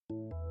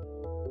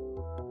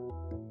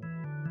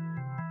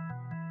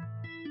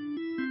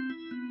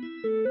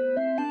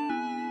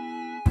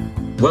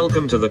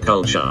Welcome to The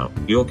Culture,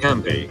 your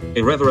campy,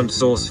 irreverent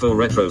source for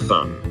retro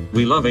fun.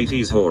 We love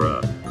 80s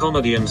horror,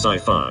 comedy and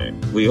sci-fi.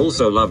 We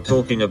also love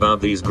talking about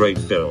these great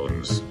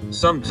films.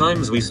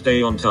 Sometimes we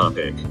stay on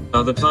topic,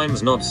 other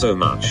times not so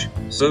much.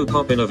 So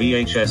pop in a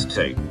VHS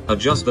tape,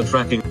 adjust the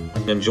tracking,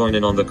 and join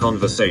in on the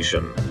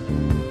conversation.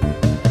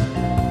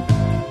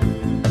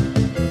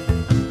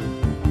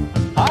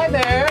 Hi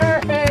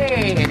there!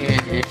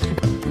 Hey!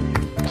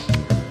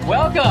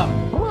 Welcome!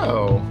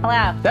 Hello.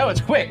 Hello. That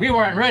was quick. We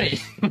weren't ready.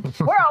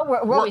 We're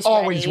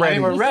always ready. I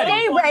mean, we're ready.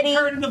 Stay ready.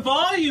 Turn the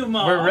volume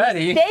on. We're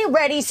ready. Stay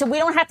ready so we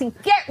don't have to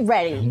get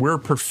ready. We're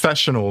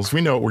professionals.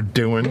 We know what we're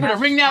doing. We're gonna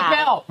ring that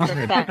bell.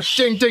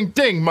 Ding, ding,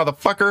 ding,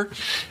 motherfucker.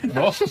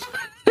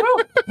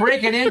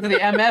 Breaking into the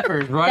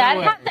MFers right That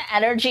away. had the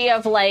energy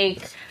of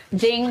like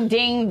ding,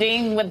 ding,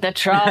 ding with the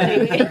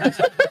trolley.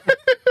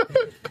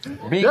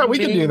 Bing, Yeah, we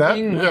can bing, do that.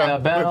 bing, Yeah,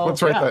 bell.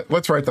 let's write Yeah. that.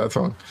 Let's write that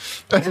song.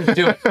 Let's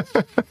do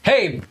it.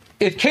 Hey,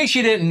 in case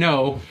you didn't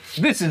know,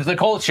 this is the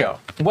Cult Show.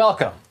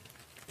 Welcome.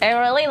 I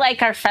really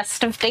like our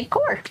festive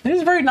decor. It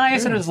is very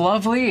nice and it's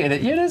lovely and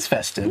it is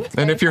festive.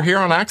 And if you're here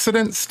on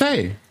accident,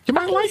 stay. You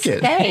might like it.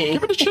 Stay.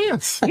 Give it a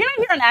chance. You're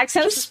not hearing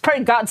accents. This is part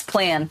of God's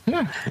plan.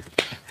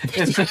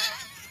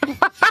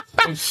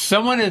 If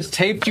someone has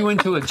taped you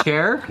into a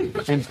chair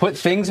and put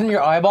things in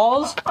your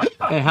eyeballs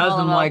and has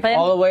them like open?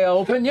 all the way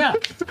open, yeah.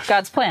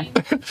 God's plan.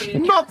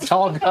 Not,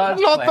 All God's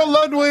not plan. the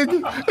Ludwig.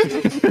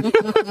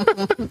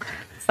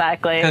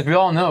 Exactly. Because we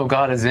all know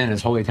God is in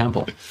his holy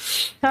temple.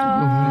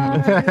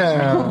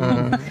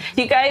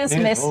 You guys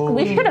missed.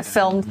 We should have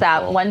filmed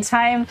that one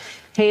time.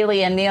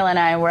 Haley and Neil and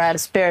I were at a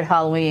Spirit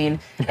Halloween,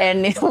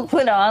 and Neil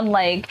put on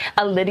like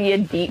a Lydia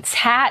Dietz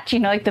hat, you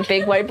know, like the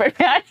big white bird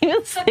hat. He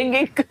was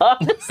singing God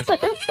is in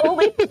his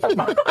holy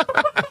temple.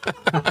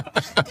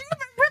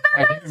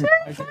 That's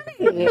very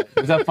funny.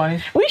 Is that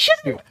funny? We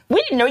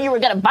didn't know you were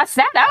gonna bust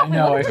that out. I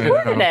know, We I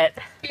recorded it.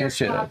 Good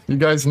shit. You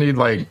guys need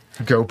like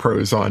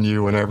GoPros on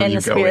you whenever In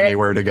you the go spirit.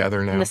 anywhere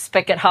together now. The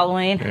Spigot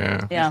Halloween.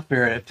 Yeah. Yeah.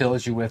 Spirit, it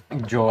fills you with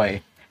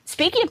joy.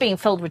 Speaking of being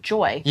filled with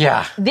joy,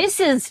 Yeah, this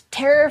is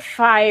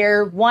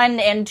Terrifier 1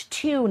 and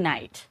 2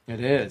 night. it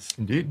is.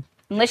 Indeed.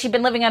 Unless you've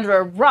been living under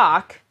a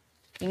rock,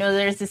 you know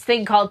there's this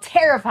thing called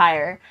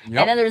Terrifier, Yep.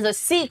 and then there's a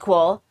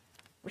sequel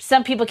where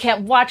some people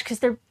can't watch because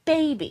they're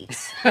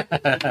babies.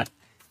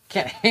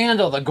 Can't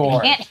handle the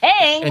gore. Can't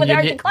hang with you,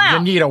 Art the need, you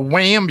Clown. need a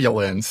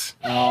wambulance.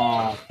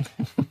 Oh,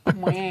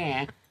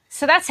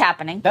 So that's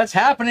happening. that's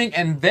happening,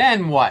 and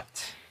then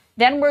what?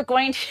 Then we're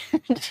going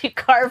to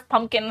carve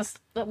pumpkins,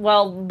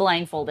 well,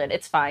 blindfolded.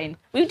 It's fine.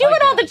 We do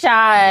it all the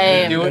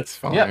time. Do it. It's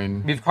fine.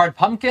 Yep. We've carved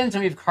pumpkins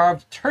and we've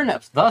carved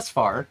turnips thus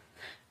far,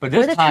 but this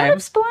Were the time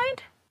turnips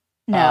blind?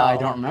 No. I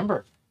don't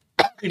remember.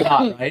 Probably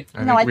not, right?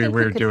 No, I we think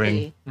were we could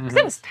doing. because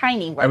it was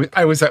tiny.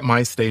 I was at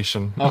my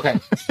station. Okay,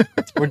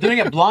 we're doing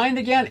it blind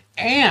again,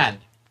 and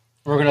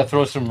we're gonna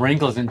throw some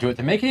wrinkles into it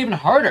to make it even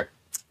harder.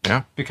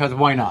 Yeah. Because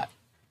why not?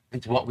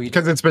 It's what we do.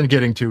 Because it's been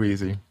getting too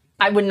easy.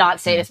 I would not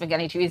say it's been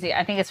getting too easy.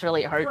 I think it's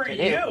really hard For to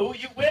do.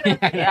 you win.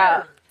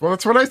 Yeah. Well,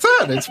 that's what I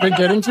said. It's been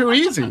getting too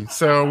easy.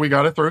 So we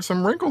got to throw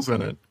some wrinkles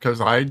in it because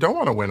I don't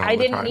want to win all I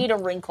the time. didn't need a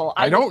wrinkle.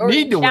 I don't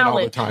need to win all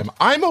the challenged. time.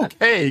 I'm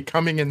okay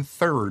coming in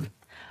third.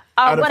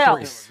 out of What 3.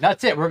 else?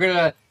 That's it. We're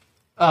gonna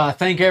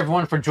thank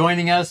everyone for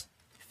joining us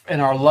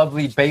in our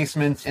lovely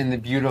basements in the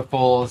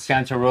beautiful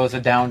Santa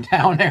Rosa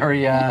downtown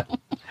area.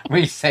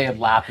 We say it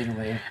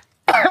laughingly.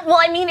 Well,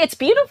 I mean, it's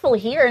beautiful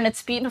here and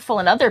it's beautiful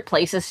in other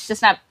places. It's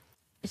just not.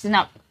 It's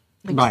not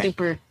like Right.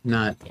 super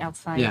Not.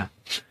 outside. Yeah.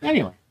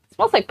 Anyway, It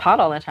smells like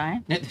pot all the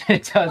time.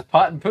 it does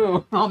pot and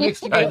poo all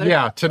mixed together.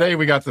 Yeah, today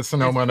we got the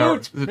Sonoma.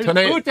 There's food. There's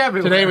Today, food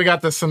everywhere. today we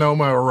got the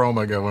Sonoma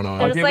aroma going on.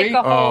 There's did like we?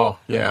 a whole. Oh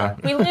yeah,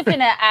 We live in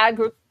an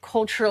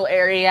agricultural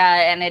area,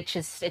 and it's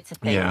a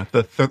thing. yeah.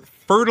 The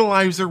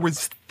fertilizer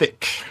was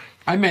thick.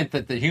 I meant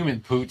that the human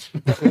poot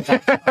was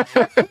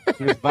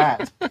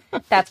that.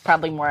 That's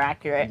probably more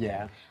accurate.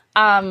 Yeah.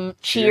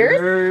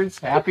 Cheers.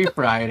 Happy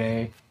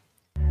Friday.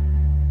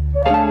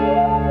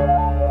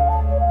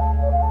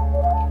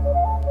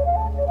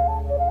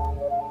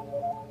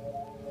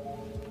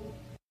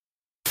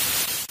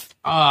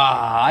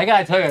 I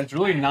gotta tell you, it's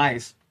really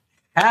nice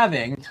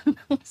having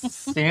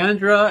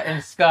Sandra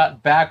and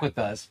Scott back with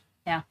us.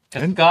 Yeah.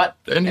 And- Scott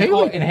and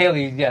Haley. and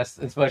Haley, yes,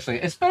 especially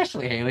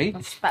Haley.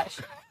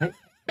 Special.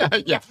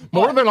 Yeah,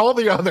 more than all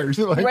the others.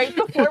 Like, Right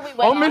before we went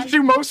I'll on. miss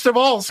you most of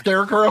all,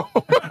 Scarecrow.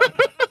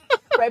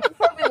 Right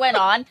before we went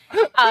on,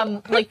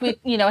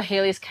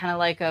 Haley's kind of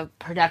like a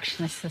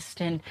production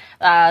assistant,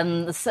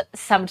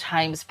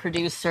 sometimes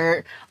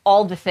producer,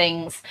 all the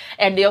things.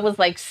 And Neil was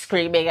like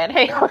screaming at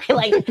Haley,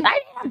 like, I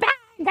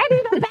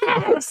need a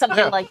bag,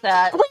 something like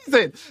that. Squeeze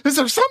it. Is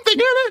there something in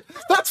it?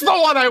 That's the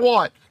one I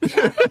want.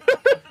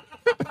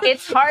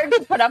 It's hard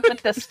to put up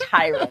with this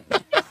tyrant.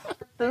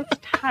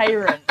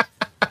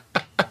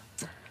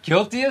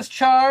 Guilty as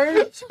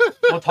charged.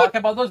 We'll talk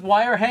about those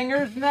wire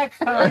hangers next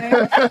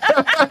time.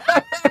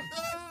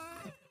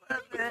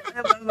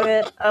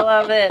 I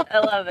love it. I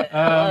love it.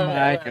 Oh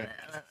my goodness.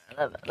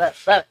 Love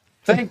it.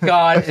 Thank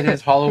God it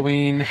is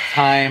Halloween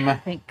time.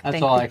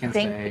 That's all I can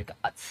say.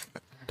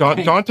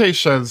 Dante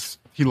says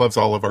he loves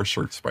all of our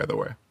shirts, by the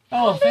way.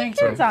 Oh, thank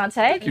you.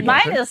 Dante. you,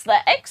 Mine Dante. is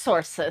The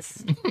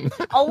Exorcist.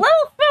 A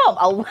little film.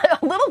 A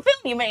little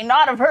film you may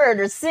not have heard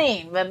or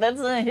seen, but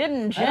that's a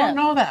hidden I gem. don't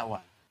know that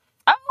one.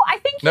 Oh, I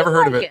think Never you'd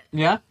heard of like it.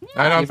 Yeah?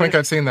 I don't think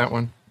I've seen that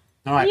one.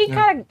 All right. You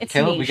gotta, it's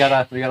Caleb, niche.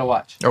 we gotta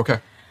watch. Okay.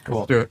 Cool.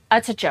 Let's do it.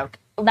 That's a joke.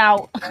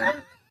 Now,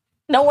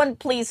 no one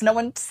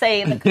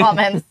say in the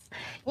comments,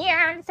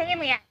 yeah, I'm saying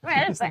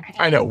that.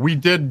 I know. We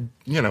did,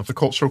 the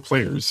Cult Show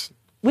Players.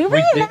 We We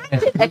did.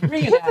 reenacted a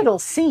pivotal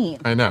scene.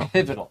 I know.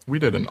 Pivotal. We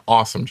did an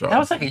awesome job. That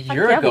was like a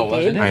year yeah, ago, we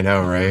wasn't did. it? I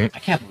know, right? I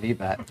can't believe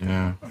that.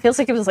 Yeah. Feels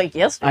like it was like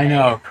yesterday. I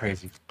know,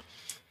 crazy.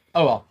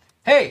 Oh well.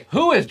 Hey,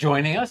 who is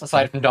joining us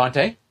aside from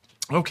Dante?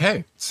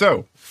 Okay.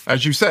 So,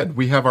 as you said,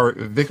 we have our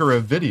Vicar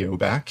of Video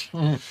back.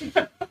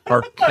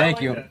 Our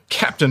Thank you.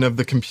 captain of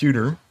the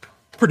computer,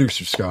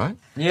 producer Scott.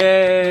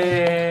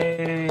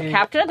 Yay!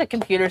 Captain of the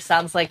Computer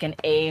sounds like an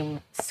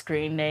AIM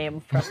screen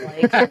name from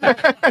like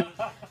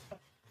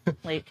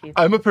late 2000s.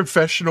 I'm a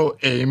professional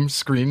AIM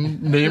screen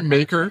name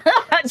maker.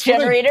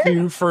 Generator.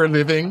 Do for a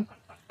living.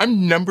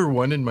 I'm number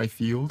one in my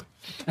field.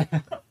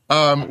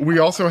 We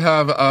also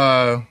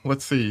have,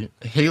 let's see,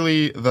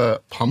 Haley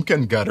the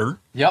Pumpkin Gutter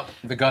Yep,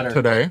 the gutter.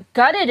 today.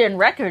 Got it in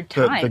record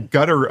The time.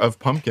 gutter of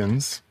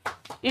pumpkins.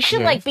 You should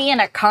yeah. like be in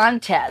a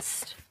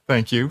contest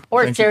Thank you.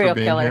 or a Thank you for serial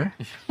being killer.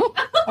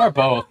 Or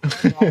both.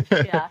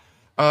 Yeah.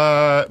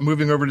 here.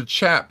 Moving over to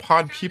chat,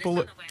 Pod People.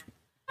 The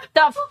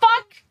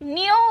fuck,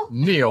 Neil?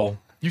 Neil,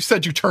 you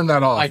said you turned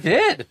that off. I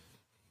did.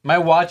 My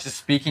watch is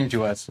speaking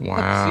to us.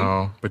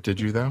 Wow. But did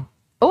you, though?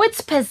 Oh,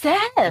 it's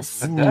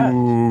possessed. Look at that.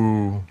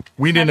 Ooh.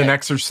 We need an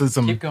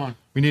exorcism. Keep going.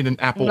 We need an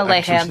I'm Apple gonna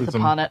lay hands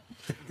exorcism. upon it.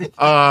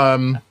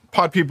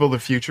 Pod People of the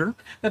Future.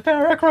 The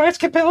power of Christ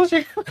compels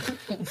you.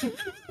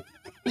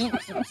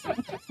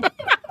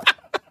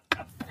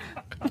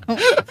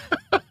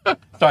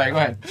 Sorry, go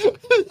ahead.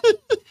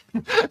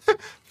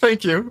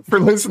 Thank you for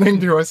listening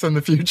to us in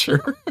the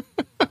future.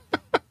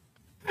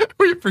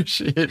 We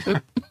appreciate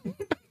it.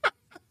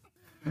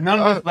 None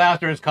of this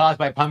laughter is caused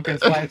by pumpkin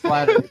spice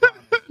splatter.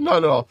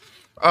 Not at all.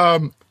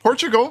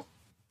 Portugal,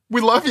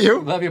 we love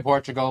you. Love you,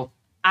 Portugal.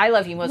 I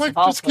love you most Like, of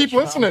all. just keep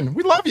Portugal. listening.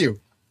 We love you.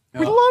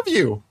 We No. love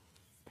you.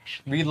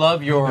 We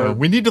love your.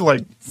 We need to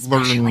learn,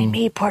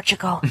 Me,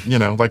 Portugal.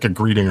 like a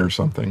greeting or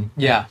something.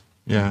 Yeah.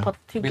 Yeah.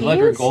 We love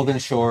your golden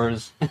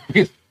shores.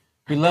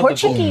 We love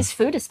Portuguese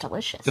food is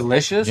delicious. the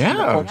delicious. Yeah.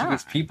 The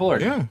Portuguese people are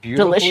Yeah.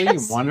 beautifully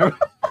Delicious.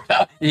 wonderful,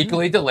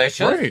 equally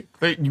delicious.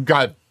 Great. You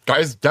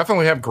guys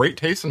definitely have great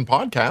taste in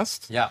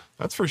podcasts. Yeah.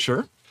 That's for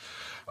sure.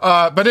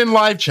 But in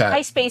live chat, Hi,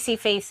 Spacey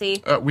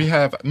Facey. we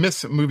have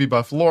Miss Movie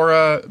Buff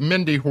Laura,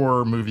 Mindy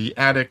Horror Movie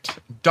Addict,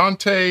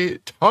 Dante,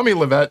 Tommy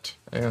Levette,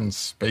 and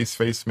Space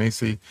Face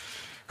Macy,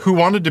 who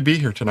wanted to be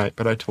here tonight,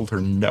 but I told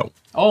her no.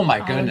 Oh my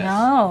Oh, goodness.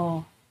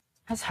 no.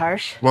 That's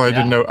harsh. Well, I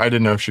Yeah.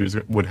 didn't know if she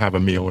would have a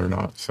meal or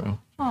not. So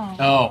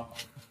Oh,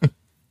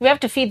 We have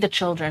to feed the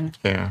children.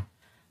 yeah,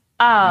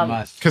 we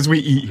must. because we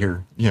eat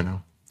here.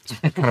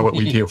 It's kind of what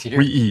we do. Eat here.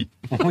 We eat.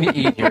 We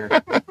eat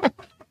here.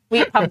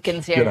 We eat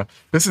pumpkins here.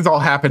 This is all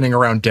happening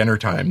around dinner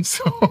time.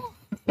 So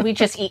We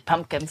just eat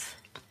pumpkins.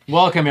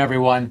 Welcome,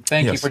 everyone.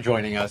 Thank you Yes. for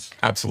joining us.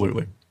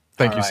 absolutely,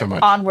 thank All you so right.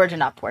 much. Onward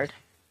and upward.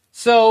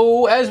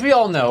 So, as we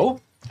all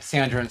know,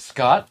 Sandra and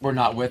Scott were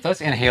not with us,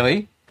 and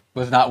Haley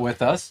was not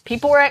with us.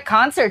 People were at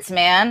concerts,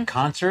 man.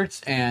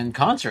 Concerts and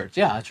concerts.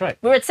 Yeah, that's right.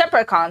 We were at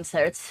separate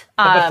concerts.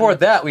 But before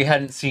that, we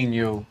hadn't seen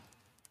you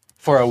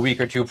for a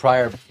week or two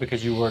prior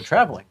because you were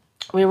traveling.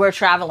 We were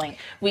traveling.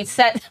 We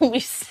set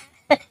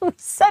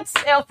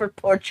sail for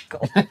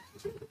Portugal.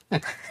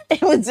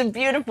 It was a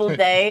beautiful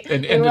day.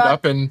 And ended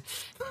up in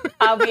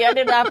We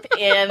ended up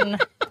in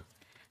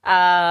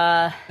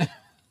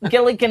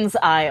Gilligan's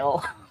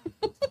Isle.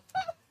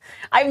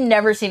 I've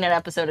never seen an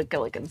episode of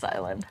Gilligan's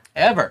Island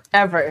Ever.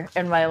 ever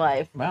in my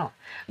life. Wow.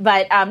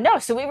 But no,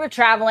 so we were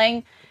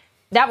traveling.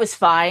 That was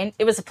fine.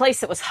 It was a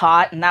place that was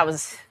hot, and that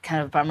was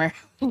kind of a bummer.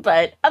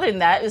 But other than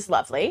that, it was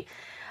lovely.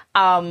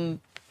 Then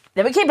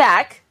we came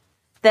back.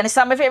 Then I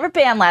saw my favorite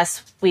band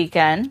last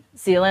weekend,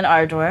 Zealand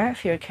Ardor,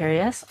 if you're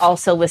curious.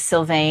 Also with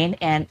Sylvain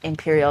and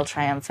Imperial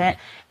Triumphant.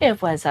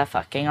 It was a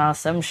fucking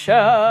awesome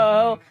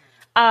show.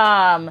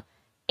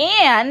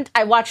 And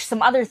I watched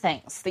some other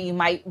things that you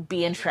might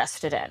be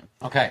interested in.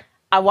 Okay.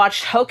 I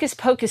watched Hocus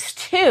Pocus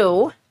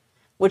 2,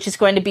 which is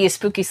going to be a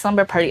Spooky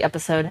Slumber Party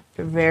episode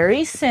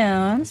very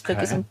soon.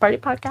 Spooky Slumber Party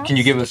podcast. Can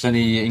you give us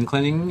any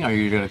inclining? Or are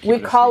you going to We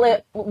call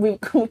it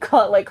like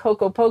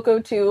Hoco Poco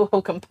 2,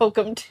 Hokum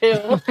Pokum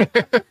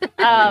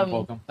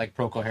 2. like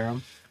Procol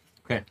Harum?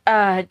 Okay.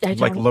 I don't,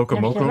 like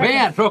Locomoco. I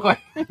Man, Procol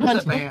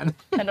Harum. Man.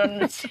 don't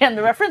understand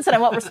the reference, and I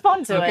won't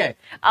respond to Okay.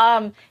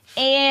 it.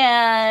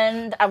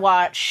 And I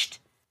watched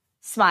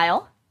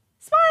Smile.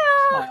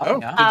 Oh,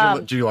 Yeah.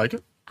 did you like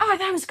it? Oh,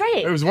 that was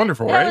great. It was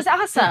wonderful, That right? was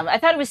awesome. I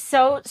thought it was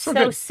so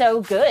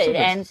good. good.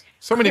 And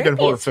So many good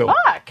creepy horror as films.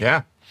 fuck.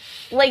 Yeah.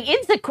 like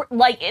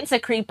it's a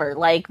creeper.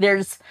 Like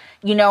there's,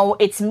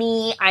 it's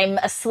me. I'm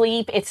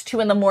asleep. It's 2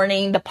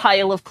 a.m. The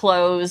pile of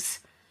clothes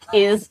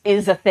is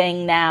a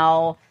thing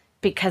now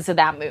because of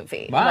that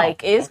movie. Wow.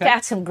 Like it's Okay.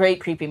 got some great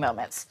creepy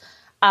moments.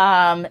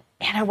 And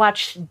I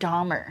watched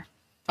Dahmer.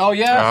 Oh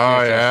yes.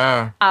 Oh, yes,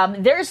 yes. yeah.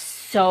 There's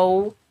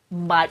so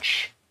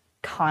much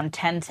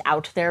content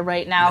out there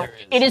right now. There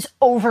is. It is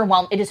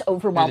overwhelming.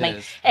 It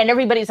is. And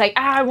everybody's like,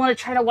 I want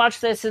to try to watch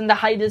this in the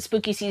height of the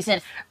spooky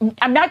season.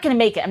 I'm not going to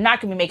make it. I'm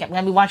going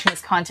to be watching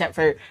this content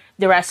for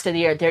the rest of the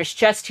year. There's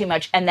just too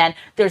much. And then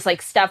there's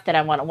like stuff that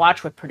I want to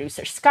watch with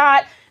producer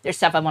Scott. There's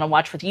stuff I want to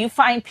watch with you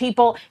fine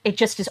people. It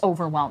just is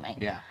overwhelming.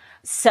 Yeah.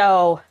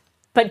 So,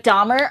 but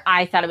Dahmer,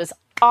 I thought it was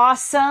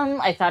awesome.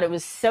 I thought it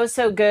was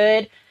so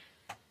good.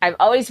 I've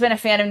always been a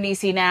fan of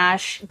Niecy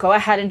Nash. Go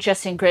ahead and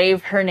just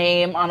engrave her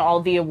name on all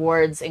the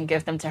awards and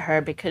give them to her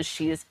because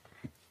she's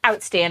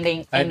outstanding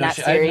in that I didn't know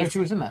series. she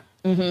was in that.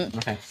 Mm-hmm.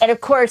 Okay. And of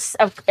course,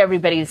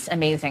 everybody's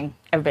amazing.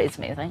 Everybody's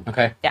amazing.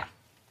 Okay. Yeah.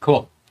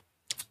 Cool.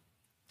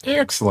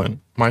 Excellent.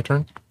 My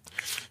turn.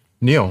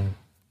 Neil,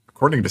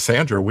 according to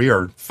Sandra, we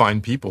are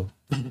fine people.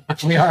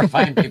 We are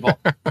fine people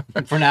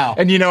for now.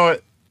 And you know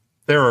what?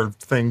 There are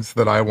things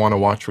that I want to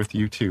watch with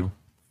you too.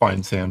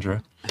 Fine,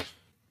 Sandra.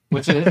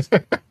 Which is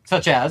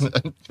such as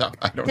No,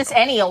 I don't Just know.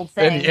 any old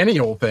thing. Any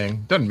old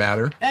thing. Doesn't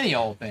matter. any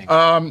old thing.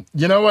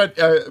 You know what?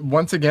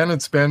 Once again,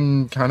 it's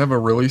been kind of a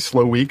really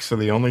slow week. So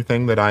the only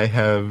thing that I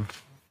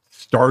have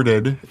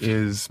started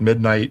is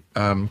Midnight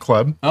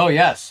Club. Oh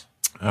yes.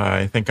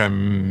 I think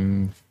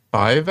I'm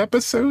 5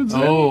 episodes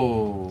in.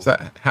 Oh. Is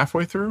that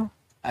halfway through?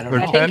 I don't Or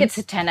know. I think 10? it's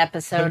a 10 I think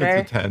episoder.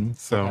 it's a 10.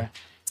 So Okay.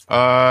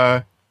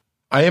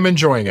 I am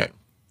enjoying it.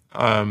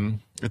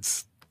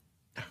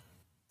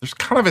 There's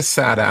kind of a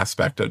sad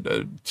aspect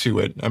to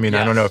it. I mean, I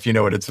don't Yes. know if you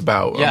know what it's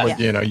about. Yes.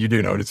 But, you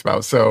do know what it's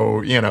about.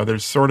 So,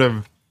 there's sort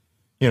of,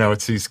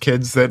 it's these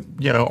kids that,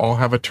 all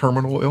have a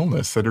terminal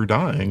illness that are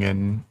dying.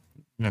 And,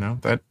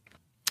 that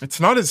it's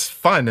not as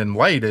fun and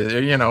light.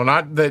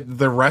 Not that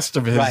the rest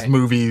of his Right.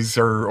 movies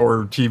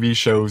or TV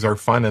shows are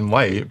fun and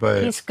light.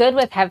 But He's good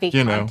with heavy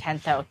You know.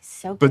 content, though. He's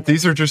so good. but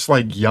these are just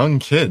like young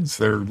kids.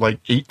 They're like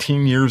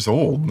 18 years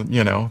old.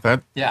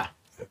 Yeah.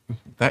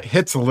 That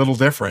hits a little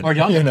different, Or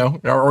younger.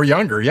 or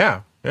younger. Yeah.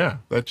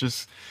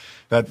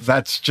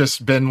 That's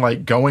just been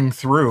like going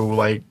through,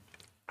 like,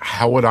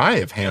 how would I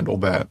have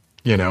handled that,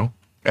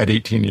 at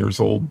 18 years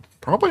old?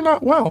 Probably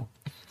not well.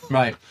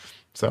 Right.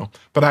 So,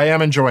 but I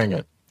am enjoying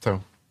it.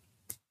 So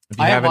if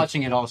you I am haven't-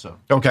 watching it also.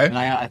 Okay. And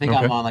I think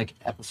Okay. I'm on like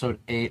episode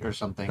 8 or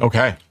something.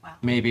 Okay.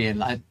 Maybe.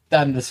 And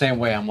I'm the same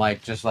way. I'm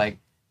like, just like,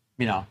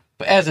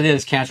 but as it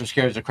is, cancer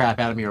scares the crap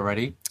out of me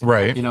already,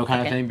 Right. kind of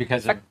Okay. thing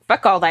because of,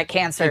 Fuck all that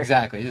cancer.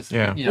 exactly. Just,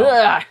 Yeah.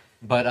 Ugh.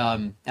 But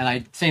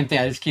and same thing.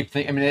 I just keep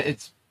thinking. I mean,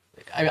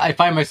 I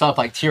find myself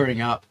like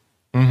tearing up.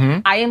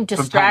 I am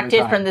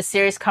distracted time. from this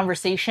serious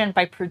conversation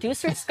by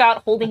producer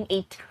Scott holding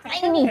a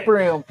tiny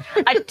broom.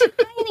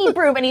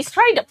 And he's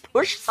trying to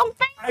push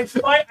something.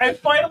 I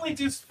finally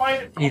just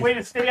find a way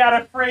to stay out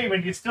of frame,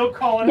 and you still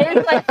call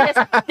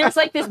it. There's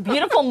like this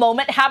beautiful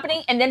moment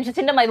happening, and then just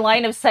into my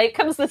line of sight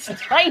comes this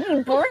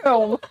tiny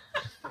broom.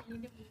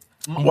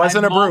 It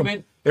wasn't a broom.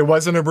 moment- It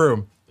wasn't a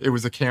broom. It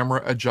was a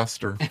camera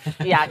adjuster.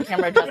 Yeah,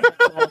 camera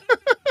adjustment.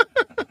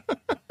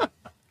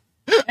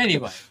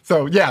 Anyway,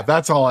 So yeah,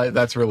 that's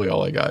really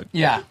all I got.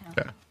 yeah.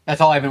 Yeah. That's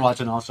all I've been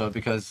watching also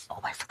because Oh,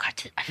 I forgot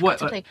to What?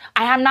 tell you.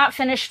 I am not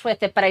finished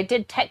with it, but I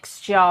did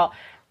text y'all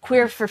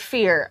Queer for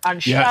Fear on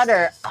Yes.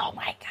 Shudder. Oh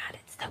my god,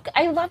 it's so good.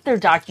 I love their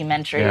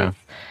documentaries. Yeah.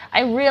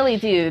 I really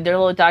do. Their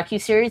little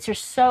docuseries are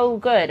so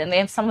good. And they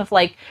have some of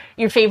like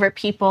your favorite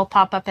people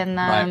pop up in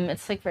them. Right.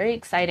 It's like very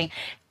exciting.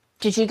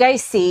 Did you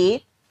guys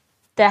see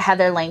that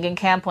Heather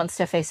Langenkamp wants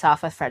to face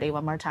off with Freddie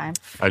one more time?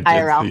 I did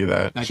IRL. see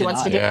that. I She did wants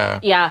not. to do Yeah.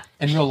 yeah.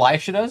 in real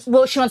life she does.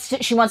 Well, she wants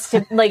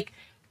to like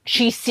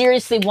she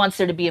seriously wants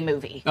there to be a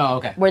movie. Oh,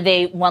 okay. Where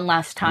they one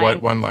last time.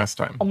 What one last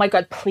time? Oh my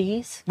god,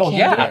 please. Well, Can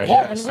yeah, we- of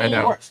Yeah, course. I know.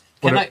 Of course.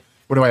 What Can do,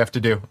 what do I have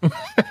to do?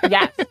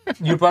 Yeah.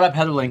 you brought up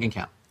Heather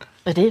Langenkamp.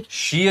 I did.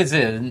 She is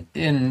in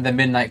the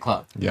Midnight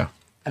Club. Yeah.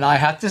 And I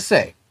have to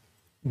say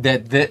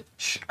that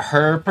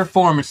her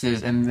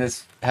performances in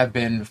this have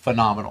been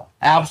phenomenal.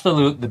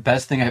 Absolute, the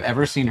best thing I've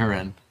ever seen her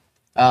in.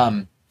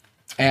 And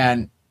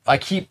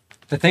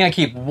the thing I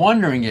keep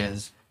wondering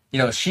is,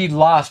 she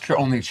lost her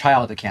only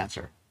child to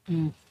cancer.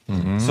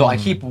 So I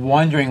keep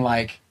wondering,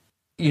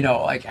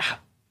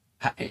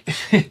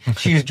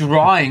 she's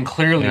drawing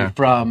clearly Yeah.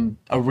 from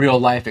a real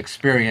life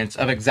experience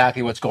of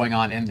exactly what's going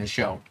on in the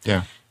show.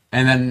 Yeah.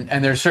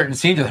 And there's certain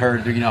scenes with her,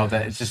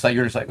 that it's just like,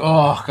 you're just like,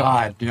 oh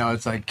God,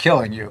 it's like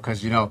killing you.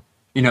 Cause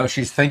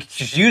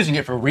she's using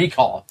it for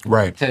recall.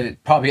 Right. To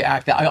probably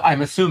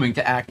I'm assuming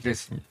to act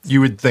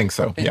You would think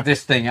so. Yeah.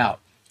 this thing out.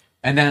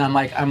 And then I'm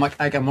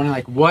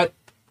wondering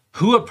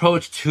who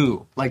approached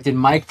who? Like, did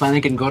Mike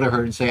Flanagan go to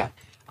her and say,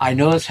 I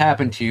know this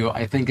happened to you.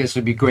 I think this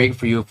would be great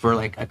for you for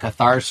like a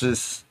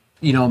catharsis,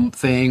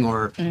 thing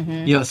or,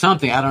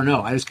 something. I don't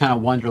know. I just kind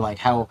of wonder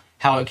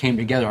how it came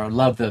together. I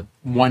love the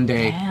one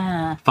day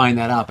find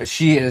that out. But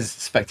she is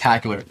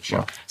spectacular at the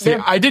show. See,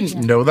 I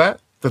didn't know that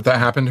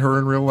happened to her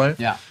in real life.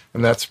 Yeah.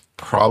 And that's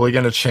probably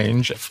going to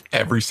change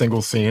every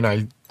single scene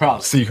I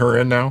see her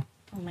in now.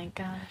 Oh my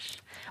gosh.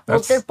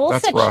 They're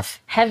both such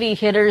rough. Heavy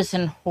hitters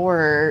in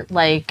horror.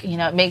 Like,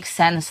 it makes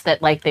sense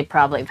that like they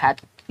probably have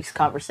had these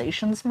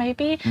conversations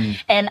maybe.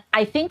 And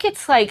I think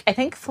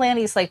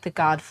Flanny's like the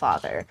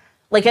Godfather.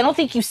 Like, I don't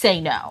think you say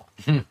no.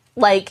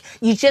 Like,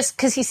 you just,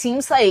 because he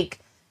seems like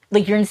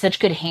you're in such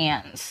good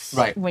hands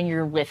when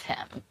you're with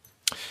him.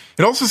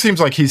 It also seems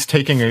like he's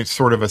taking a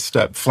sort of a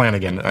step,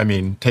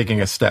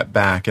 taking a step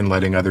back and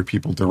letting other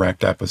people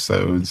direct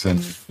episodes and,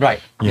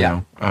 you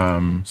know.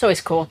 It's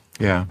always cool.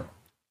 Yeah.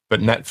 But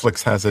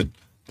Netflix has it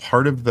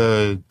part of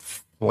the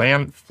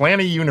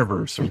Flanny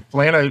universe or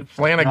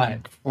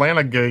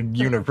Flanagan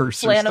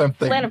universe or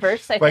something. Flaniverse, I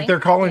think. Like they're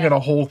calling it a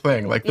whole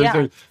thing. Like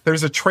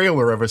there's a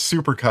trailer of a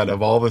supercut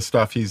of all the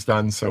stuff he's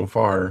done so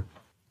far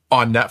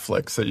on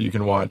Netflix that you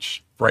can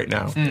watch right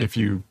now if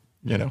you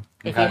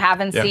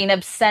haven't seen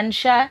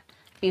Absentia,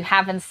 if you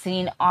haven't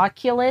seen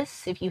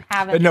Oculus, if you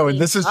haven't seen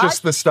this is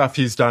just the stuff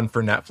he's done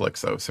for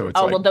Netflix though. So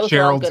it's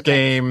Gerald's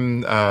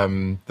Game,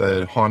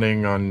 the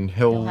Haunting on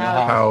Hill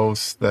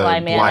House, the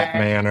Black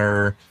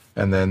Manor,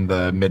 and then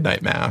the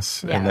Midnight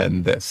Mass, and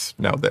then this.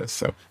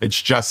 So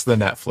it's just the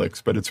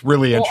Netflix, but it's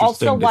really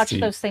interesting also watch to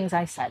see. those things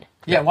I said.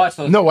 Yeah, watch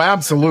those. No,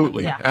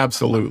 absolutely.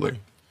 Absolutely.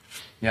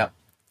 Yeah.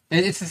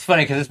 It's just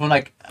funny because it's been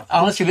like,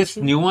 honestly, this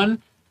new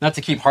one, not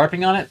to keep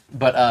harping on it,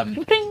 but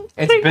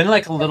it's been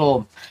like a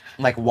little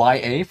like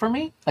YA for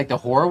me, like the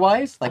horror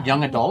wise, like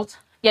young adult.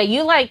 Yeah,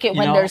 you like it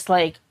when there's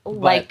like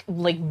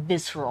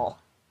visceral.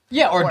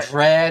 Yeah, or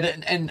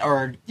dread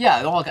or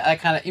all that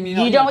kind of.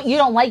 You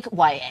don't like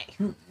YA.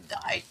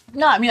 I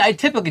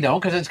typically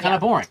don't because it's kind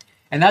of boring.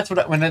 And that's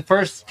when the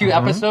first few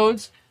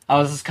episodes, I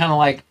was just kind of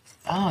like,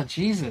 oh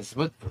Jesus,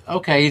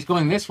 okay, he's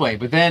going this way,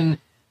 but then.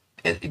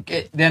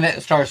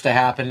 It starts to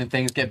happen and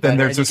things get better. Then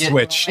there's a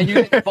switch.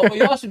 But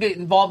you also get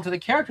involved into the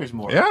characters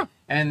more. Yeah.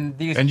 And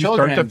these and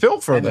children. You start to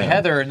feel for them.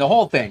 Heather and the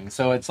whole thing.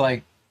 So it's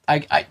like,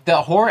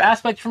 the horror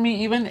aspect for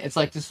me even, it's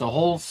like just a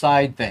whole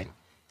side thing.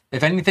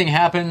 If anything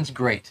happens,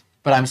 great.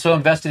 But I'm so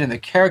invested in the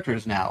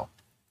characters now.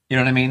 You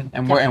know what I mean?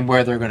 And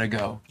where they're going to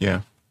go.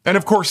 Yeah. And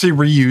of course he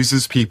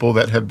reuses people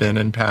that have been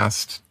in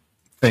past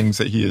things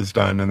that he has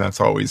done. And that's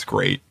always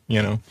great.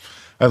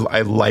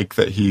 I like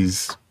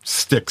that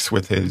sticks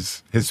with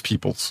his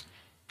peoples.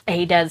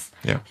 He does.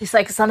 Yeah. He's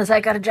like, as soon as I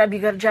got a job, you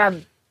got a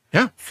job.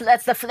 Yeah.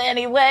 That's the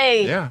Flanny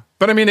way. Yeah.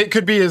 But I mean, it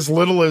could be as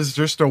little as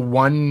just a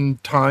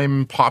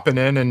one-time popping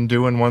in and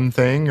doing one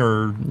thing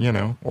or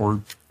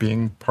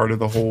being part of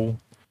the whole.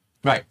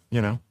 Right.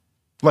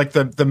 Like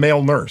the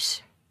male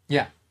nurse.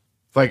 Yeah.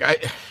 Like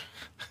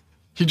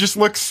he just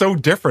looks so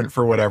different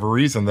for whatever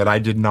reason that I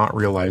did not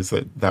realize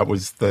that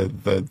was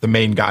the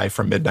main guy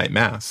from Midnight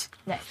Mass.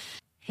 Nice.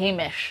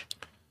 Hamish.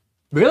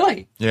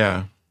 Really?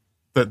 Yeah.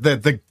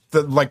 The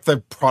like the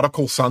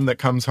prodigal son that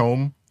comes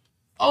home.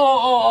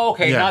 Oh,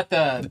 okay. Yeah.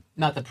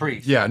 Not the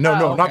priest. Yeah, no,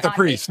 okay. not the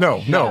priest. No.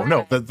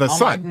 The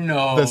son.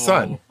 No. The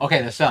son.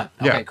 Okay, the son.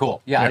 Okay, Yeah.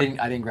 cool. Yeah, I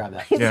didn't grab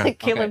that. He's like,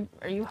 Caleb,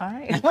 are you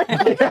high?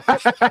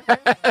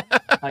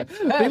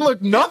 They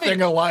look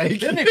nothing alike.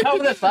 Didn't they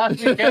cover this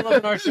last week, Caleb,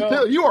 in our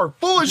show? You are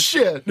full of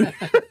shit.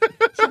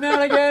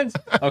 Shenanigans.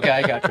 Okay,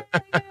 I got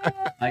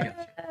you.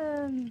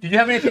 Did you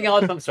have anything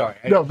else? I'm sorry.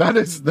 No,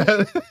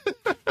 that.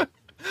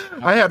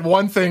 I had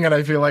one thing, and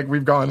I feel like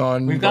we've gone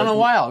on. We've gone a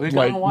while.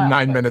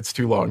 9 minutes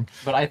too long.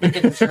 But I think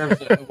it deserves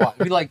a while.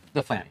 We like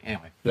the Flanny.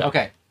 Anyway. Yeah.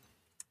 Okay.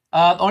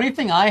 The only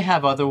thing I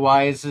have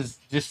otherwise is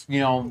just,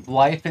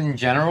 life in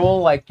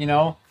general. Like,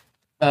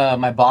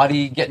 my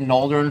body getting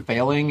older and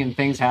failing and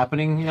things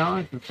happening,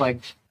 It's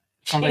like...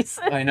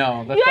 I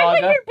know. You act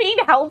like you're being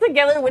held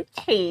together with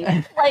tape.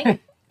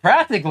 Like...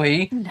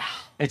 Practically. No.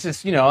 It's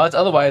just,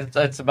 otherwise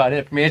that's about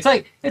it for me. It's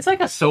like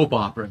a soap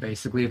opera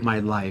basically of my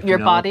life. Your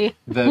body.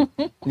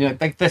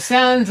 Like the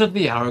sands of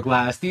the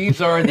hourglass.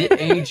 These are the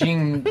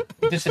aging,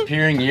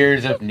 disappearing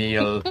years of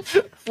Neil.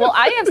 Well,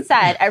 I have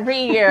said every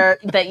year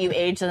that you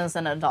age as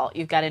an adult,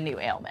 you've got a new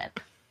ailment.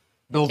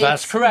 Well,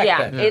 that's correct.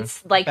 Yeah, then.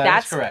 it's like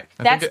that's correct.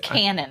 That's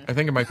canon. I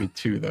think it might be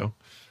 2 though.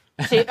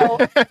 So,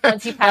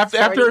 once you pass 40,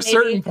 after a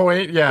certain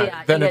point,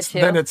 then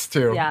it's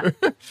 2. Yeah.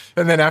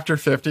 And then after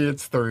 50,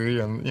 it's 3,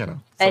 and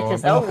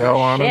it's so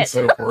on and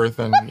so forth.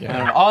 And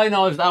all I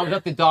know is I was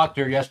at the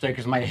doctor yesterday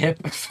because my hip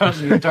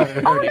suddenly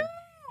started hurting.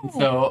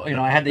 So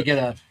I had to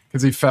get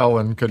because he fell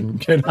and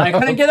couldn't get up. I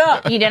couldn't get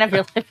up. You didn't have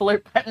your life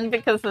alert button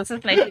because this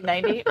is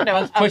 1990.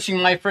 I was pushing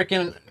my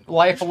freaking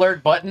life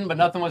alert button, but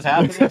nothing was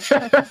happening.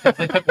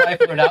 They took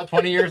life alert out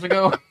 20 years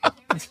ago.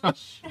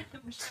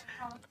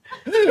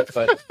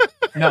 But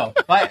no,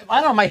 I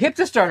don't know. My hip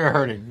just started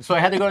hurting, so I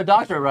had to go to the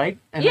doctor, right?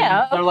 And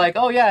they're like,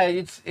 "Oh yeah,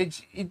 it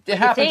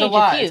happens a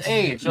lot. It's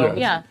age." So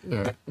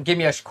give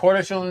me a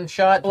cortisone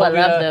shot. Oh, I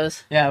love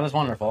those. Yeah, it was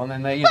wonderful. And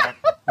then they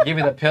give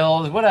me the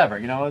pills, whatever.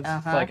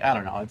 It's like I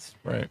don't know. It's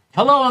right.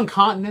 Hello,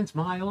 incontinence,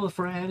 my old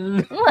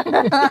friend.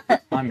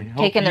 I'm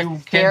taking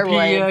you can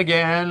pee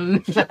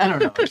again. I don't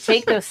know.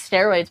 Take those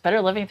steroids.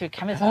 Better living through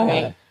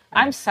chemistry.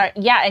 I'm sorry.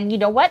 Yeah, and you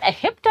know what? A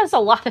hip does a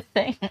lot of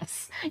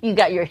things. You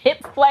got your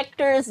hip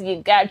flexors,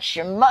 you got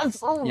your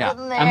muscles Yeah.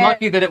 in there. I'm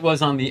lucky that it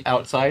was on the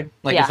outside.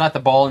 Like, Yeah. it's not the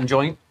ball and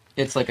joint.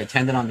 It's like a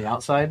tendon on the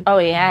outside. Oh,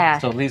 yeah.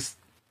 So at least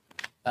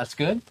that's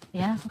good.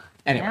 Yeah.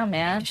 Anyway, Yeah,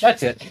 man.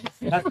 that's it.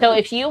 So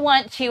if you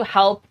want to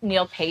help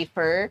Neil pay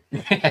for,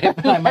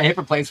 My hip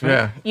replacement.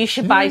 Yeah. you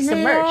should buy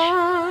some merch.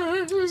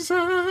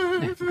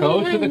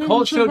 Go to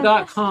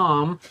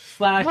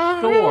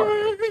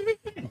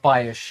thecultshow.com/store. Buy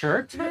a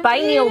shirt. Buy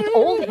Neil's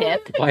old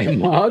hip. Buy a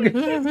mug.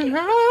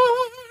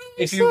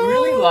 If you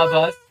really love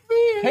us,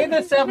 pay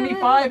the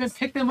 $75 and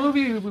pick the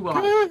movie we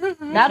want.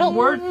 That'll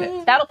worth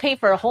it. That'll pay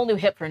for a whole new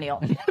hip for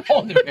Neil.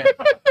 Whole new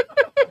hip.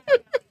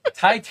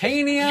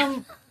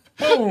 Titanium.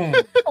 Boom.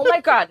 Oh my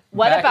God!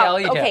 What Back about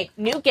alley hip.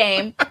 new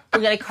game?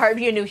 We're gonna carve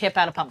you a new hip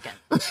out of pumpkin.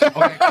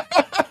 Okay.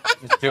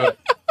 Let's do it.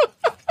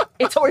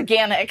 It's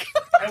organic.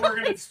 And we're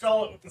going to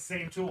install it with the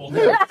same tool.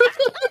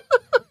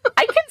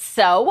 I can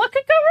sew. What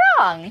could go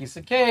wrong? Piece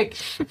of cake.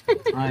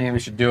 Oh, yeah, we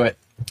should do it.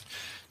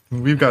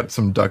 We've got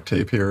some duct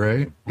tape here,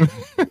 right?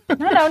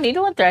 No,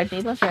 needle and thread.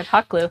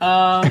 Hot glue.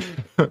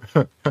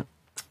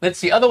 Let's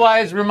see.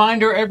 Otherwise,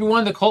 reminder,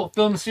 everyone, the cult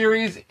film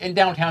series in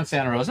downtown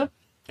Santa Rosa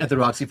at the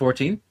Roxy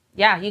 14.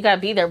 Yeah, you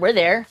gotta be there. We're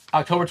there.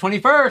 October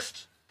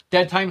 21st,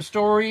 Dead Time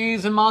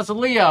Stories and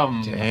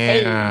Mausoleum.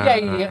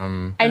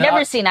 Damn. I've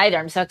never seen either.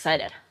 I'm so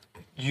excited.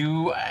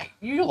 You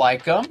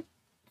like them?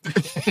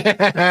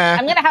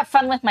 I'm gonna have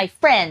fun with my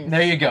friends.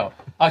 There you go.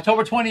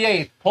 October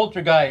 28th,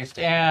 Poltergeist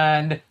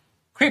and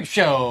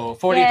Creepshow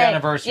 40th Yay,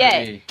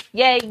 anniversary.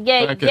 Yay!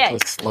 That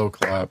gets a slow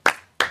clap.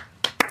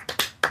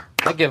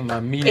 I give them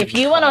a medium. If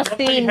you want I to love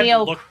how see you had to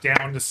Neil, look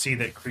down to see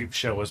that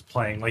Creepshow was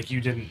playing, like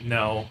you didn't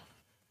know.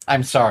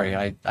 I'm sorry.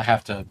 I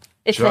have to.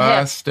 it's the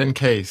hip. Just in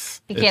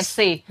case. You can't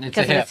see It's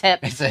because a of hip. his hip.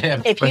 It's a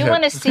hip. If you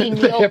want to see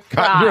The Neil hip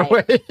got in your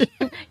cry, way.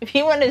 if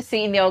you want to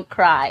see Neil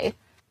cry,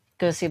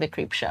 go see the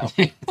Creep Show.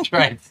 That's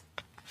right.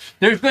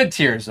 They're good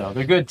tears, though.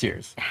 They're good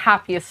tears.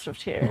 Happiest of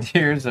tears.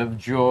 Tears of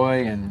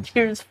joy and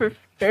Tears for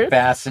fears.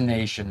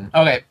 fascination.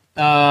 Okay.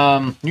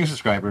 New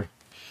subscriber.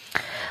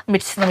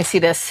 Let me see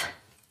this.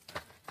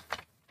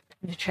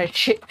 Let me try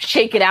to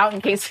shake it out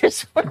in case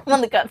there's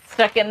one that got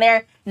stuck in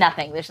there.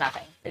 Nothing. There's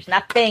nothing. There's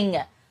nothing.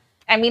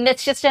 I mean,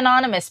 it's just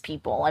anonymous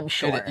people, I'm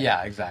sure.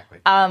 Yeah, exactly.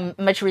 I'm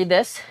going to read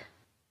this.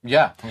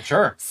 Yeah, well,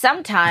 sure.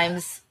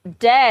 Sometimes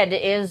dead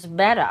is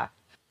better.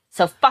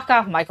 So fuck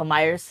off, Michael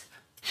Myers.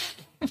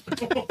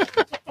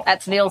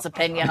 That's Neil's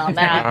opinion on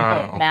that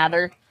Wow.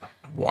 matter.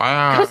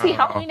 Wow. Go see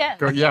Halloween Ends.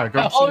 Go see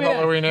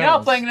Halloween Now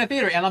Ends. playing in a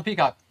theater and on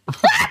Peacock.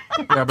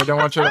 Yeah, but don't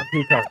watch it on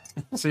Peacock.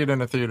 See it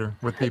in a theater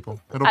with people.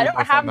 It'll I be don't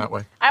more fun have that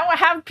way. I don't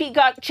have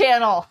Peacock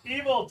channel.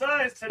 Evil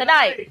dies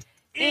Tonight.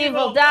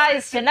 Evil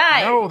dies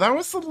tonight. No, that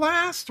was the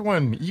last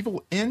one.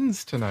 Evil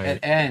ends tonight. It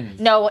ends.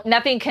 No,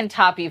 nothing can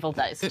top Evil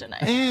Dies It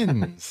tonight.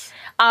 ends.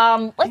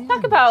 Let's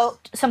talk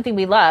about something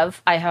we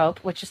love, I hope,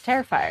 which is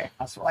Terrifier.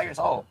 That's what years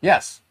old.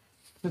 Yes.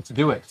 Let's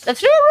do it.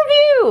 Let's do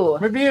a review.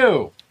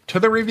 Review. To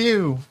the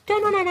review.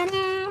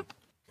 Oh,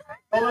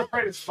 that's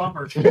right. It's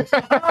bumper.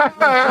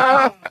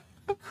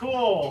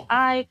 Cool.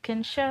 I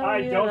can show I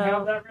you. don't the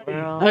have that ready.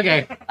 world.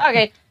 Okay.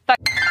 Okay. Fuck.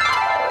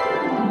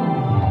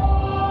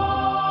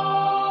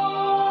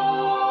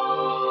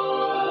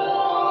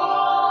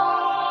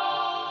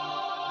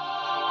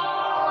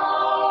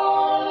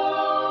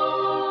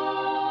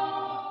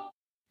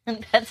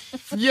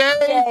 That's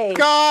Yay,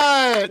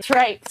 God! That's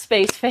right,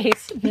 Space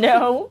Face.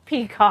 No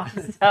Peacock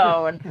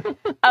Zone.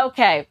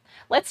 Okay,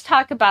 let's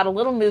talk about a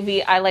little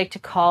movie I like to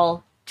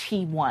call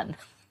T1.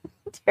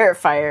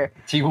 Terrifier.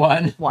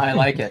 T1. I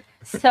like it.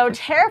 So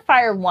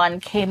Terrifier 1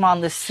 came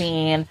on the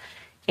scene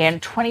in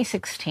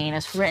 2016.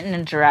 It's written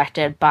and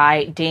directed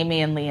by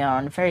Damien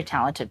Leone, very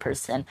talented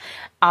person,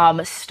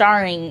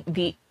 starring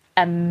the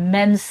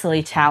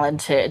immensely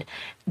talented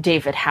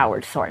David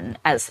Howard Thornton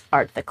as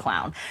Art the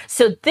Clown.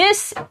 So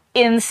this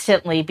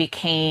instantly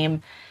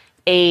became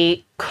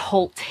a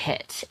cult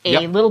hit,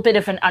 a little bit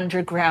of an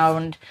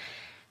underground,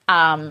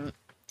 I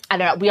don't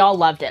know, we all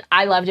loved it.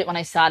 I loved it when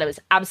I saw it. I was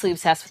absolutely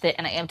obsessed with it,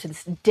 and I am to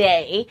this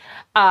day.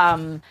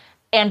 And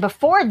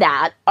before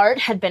that, Art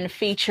had been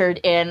featured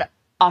in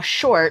a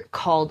short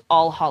called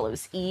All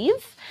Hallows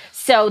Eve.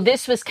 So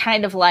this was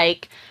kind of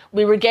like,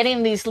 we were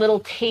getting these little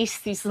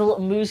tastes, these little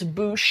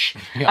amuse-bouche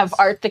of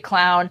Art the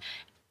Clown.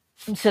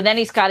 So then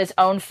he's got his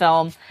own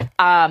film.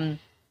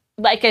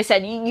 Like I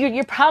said,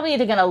 you're probably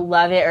either going to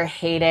love it or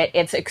hate it.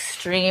 It's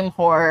extreme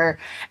horror.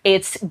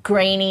 It's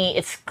grainy.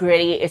 It's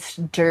gritty. It's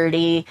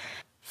dirty.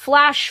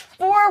 Flash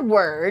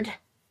forward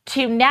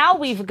to now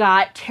we've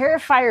got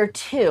Terrifier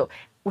 2,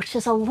 which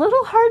is a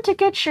little hard to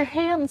get your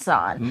hands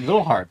on. A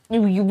little hard.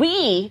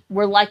 We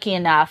were lucky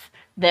enough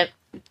that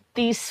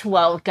these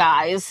swell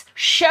guys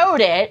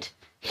showed it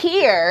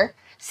here,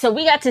 so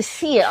we got to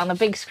see it on the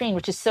big screen,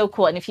 which is so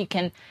cool. And if you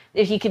can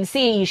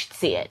see it, you should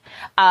see it.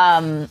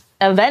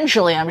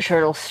 Eventually, I'm sure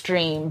it'll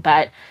stream,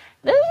 but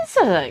this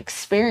is an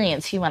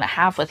experience you want to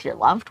have with your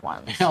loved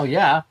ones. Hell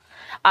yeah.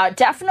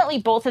 Definitely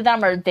both of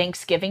them are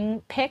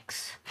Thanksgiving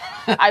picks,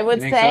 I would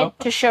think say, so?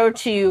 to show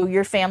to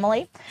your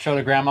family. Show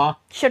to grandma.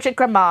 Show to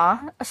grandma.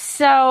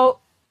 So,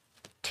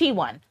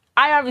 T1.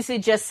 I obviously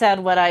just said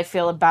what I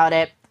feel about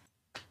it.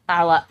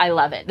 I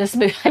love it. This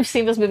movie, I've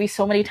seen this movie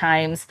so many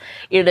times.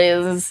 It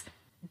is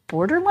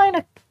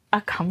borderline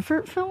a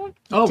comfort film.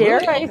 Oh, dare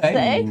really? I Okay.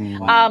 say?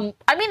 Wow.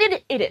 I mean,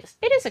 it is.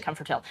 It is a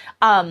comfort film.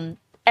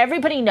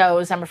 Everybody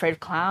knows I'm afraid of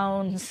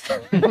clowns.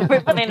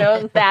 Everybody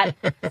knows that.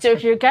 So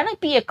if you're gonna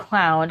be a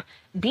clown,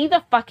 be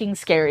the fucking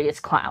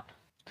scariest clown.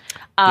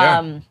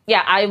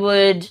 Yeah, I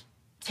would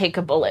take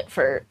a bullet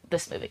for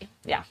this movie.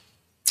 Yeah.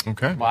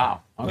 Okay.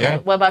 Wow. Okay. Yeah.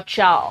 What about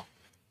y'all?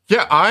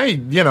 Yeah,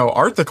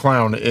 Art the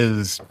Clown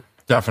is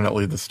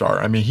definitely the star.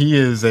 I mean, he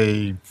is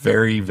a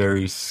very,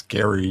 very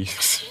scary,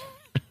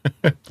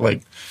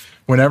 like,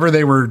 whenever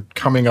they were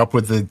coming up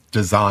with the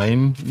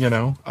design,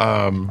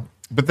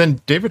 but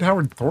then David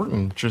Howard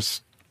Thornton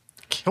just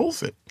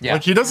kills it. Yeah.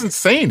 Like, he doesn't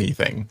say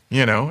anything,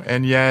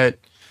 and yet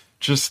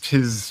just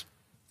his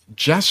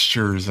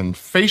gestures and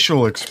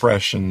facial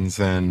expressions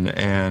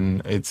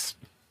and it's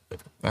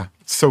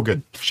so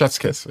good. Chef's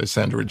kiss, as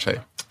Sandra would say.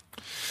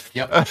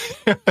 Yep.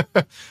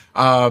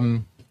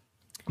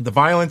 The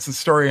violence, the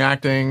story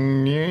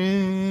acting,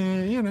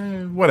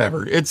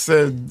 whatever. It's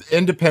a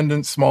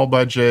independent, small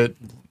budget.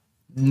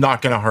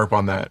 Not going to harp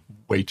on that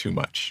way too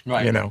much.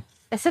 Right.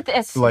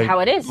 It's Like how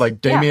it is. Like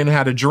Damien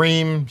had a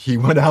dream. He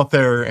went out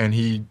there and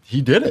he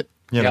did it.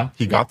 Yeah.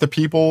 He got the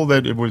people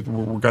that were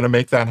going to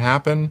make that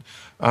happen.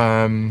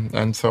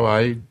 And so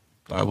I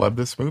love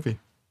this movie.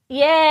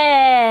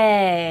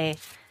 Yay!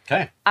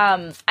 Okay.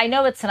 I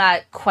know it's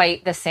not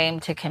quite the same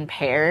to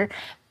compare,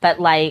 but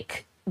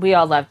like we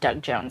all love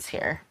Doug Jones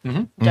here.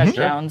 Doug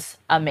Jones,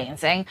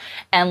 amazing,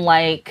 and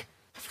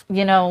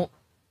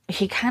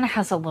he kind of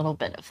has a little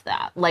bit of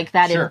that, like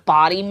that Sure.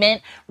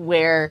 embodiment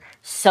where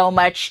so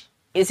much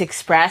is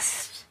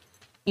expressed,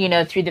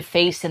 through the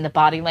face and the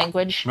body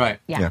language. Right.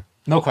 Yeah.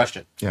 No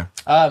question. Yeah.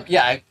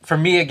 For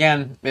me,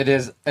 again, it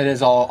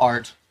is all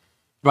art.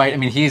 Right, I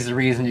mean, he's the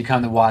reason you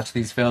come to watch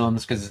these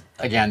films because,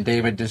 again,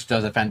 David just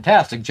does a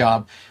fantastic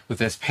job with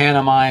his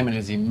pantomime and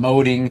his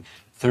emoting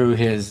through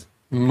his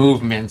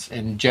movements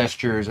and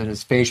gestures and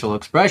his facial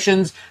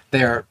expressions.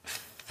 They're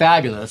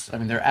fabulous. I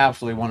mean, they're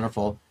absolutely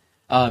wonderful.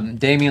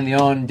 Damien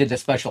Leone did the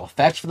special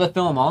effects for the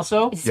film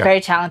also, He's a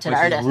very talented which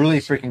artist. is really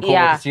freaking cool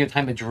Yeah. to see the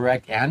time to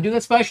direct and do the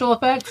special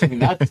effects. I mean,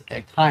 that's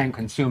a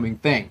time-consuming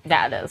thing.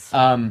 That is.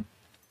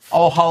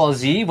 All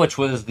Hallows Eve, which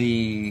was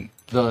the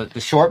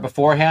short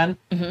beforehand,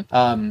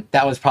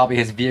 that was probably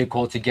his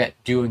vehicle to get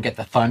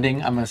the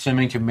funding, I'm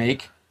assuming, to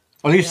make,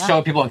 or at least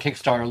show people on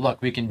Kickstarter,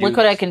 look, we can do Look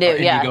what I can do, or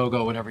yeah.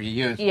 Indiegogo, whatever he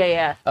used.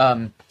 Yeah.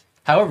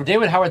 However,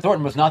 David Howard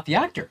Thornton was not the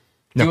actor.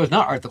 No. He was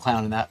not Art the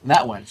Clown in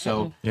that one.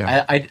 So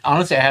Yeah. I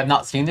honestly, I have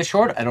not seen the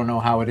short. I don't know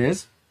how it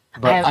is.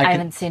 But I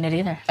haven't seen it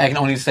either. I can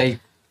only say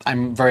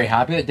I'm very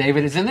happy that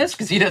David is in this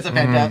because he does a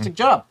fantastic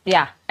job.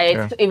 Yeah.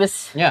 It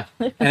was. Yeah.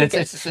 And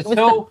it's It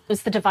so...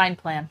 was the divine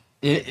plan.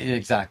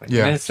 Exactly.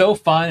 Yeah. And it's so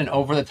fun and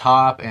over the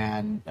top,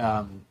 and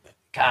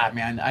God,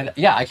 man,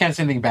 I can't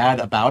say anything bad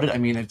about it. I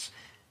mean,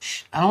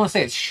 I don't want to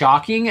say it's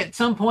shocking at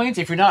some points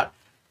if you're not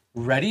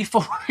ready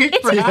for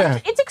it.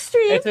 perhaps. It's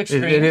extreme. It's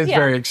extreme. It is Yeah.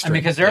 very I extreme.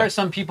 mean, because there are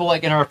some people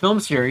like in our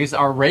film series,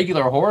 our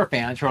regular horror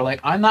fans who are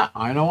like, I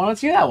don't want to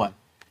see that one.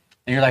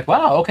 And you're like,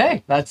 wow,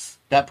 okay,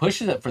 that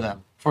pushes it for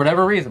them for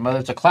whatever reason, whether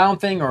it's a clown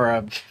thing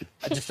or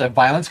just a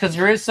violence, because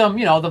there is some,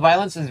 the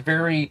violence is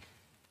very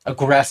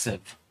aggressive,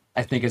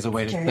 I think is a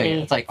way to say it.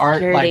 It's like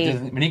Art,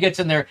 when he gets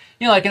in there,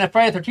 like in a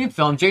Friday the 13th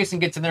film, Jason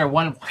gets in there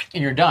and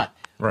you're done.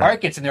 Right.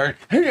 Art gets in there.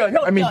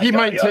 I mean, he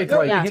might take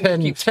Yeah.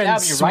 10 stabbing you right in the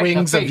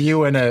swings of face.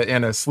 you in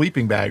a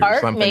sleeping bag or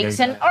Art something makes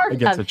an art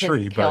against of a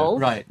tree, his but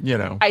kills. Right.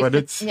 but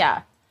it's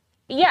yeah,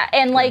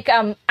 and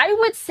I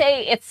would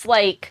say it's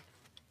like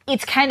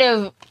it's kind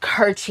of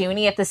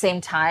cartoony at the same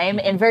time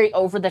and very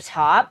over the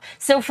top.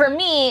 So for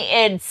me,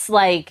 it's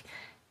like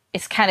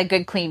it's kind of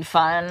good, clean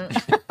fun.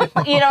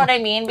 You know what I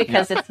mean?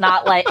 Because it's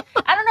not like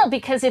I don't know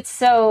because it's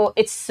so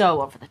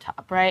over the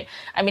top, right?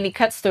 I mean, he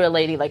cuts through a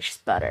lady like she's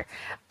butter.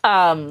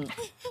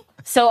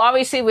 So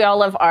obviously we all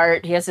love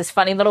Art. He has this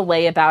funny little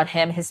way about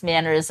him. His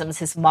mannerisms,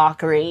 his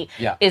mockery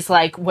is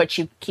like what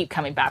you keep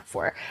coming back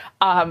for.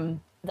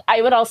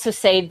 I would also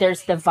say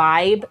there's the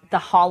vibe, the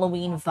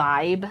Halloween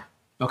vibe.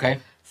 Okay.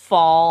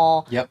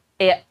 Fall. Yep.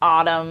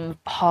 Autumn,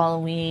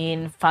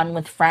 Halloween, fun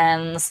with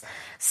friends.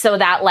 So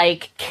that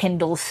like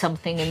kindles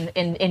something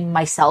in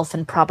myself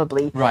and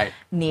probably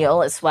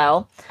Neil as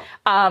well.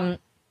 So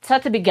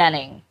at the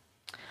beginning,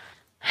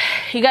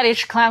 you gotta get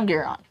your clown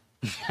gear on.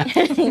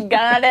 you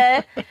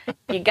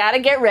gotta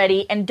get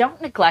ready and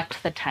don't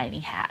neglect the tiny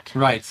hat.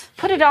 Right.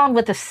 Put it on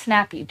with a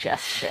snappy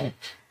gesture.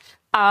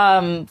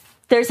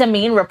 There's a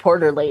mean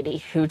reporter lady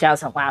who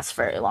doesn't last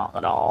very long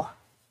at all.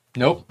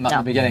 Nope, not in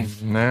the beginning.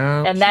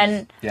 no. And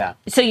then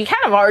so you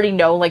kind of already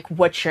know like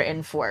what you're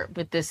in for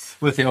with this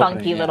With the funky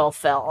opening, little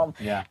film.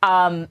 Yeah.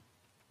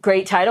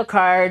 Great title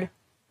card.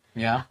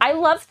 Yeah. I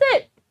love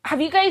that.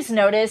 Have you guys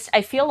noticed?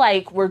 I feel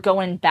like we're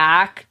going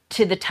back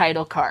to the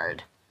title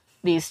card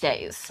these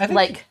days. I think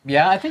Like,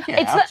 I think you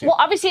it's have not, to. well,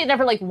 obviously it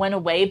never like went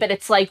away, but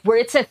it's like where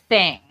it's a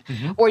thing,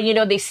 or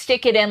they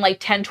stick it in like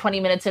 10, 20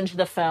 minutes into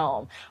the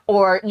film,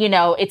 or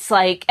it's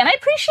like, and I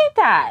appreciate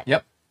that.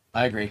 Yep,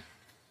 I agree.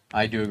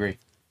 I do agree.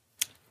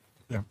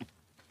 Yeah.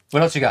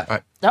 What else you got?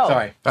 Oh.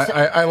 Sorry.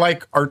 I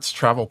like Art's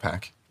travel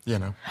pack.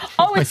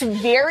 Oh, it's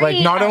very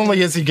Like, not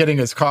only is he getting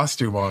his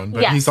costume on,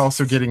 but Yes. he's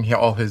also getting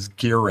all his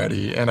gear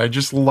ready. And I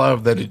just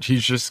love that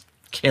he's just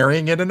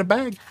carrying it in a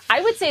bag.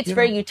 I would say it's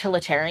very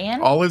utilitarian.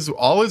 All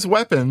his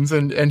weapons,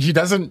 and he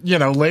doesn't,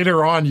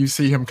 later on you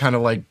see him kind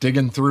of like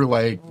digging through,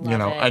 like, Love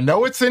it. I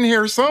know it's in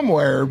here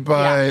somewhere,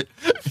 but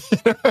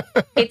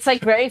It's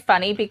like very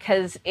funny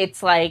because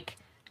it's like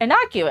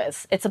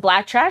innocuous. It's a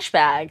black trash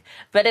bag,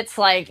 but it's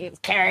like he's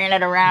carrying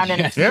it around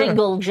and it's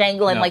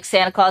jangling like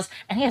Santa Claus.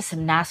 And he has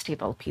some nasty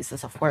little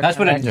pieces of work. That's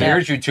what in there, too.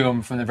 endears you to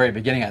him from the very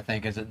beginning, I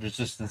think, is that there's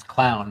just this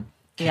clown.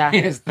 Yeah.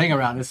 His thing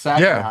around, his sack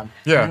Yeah, around.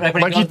 yeah. Like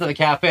when Like he goes he- to the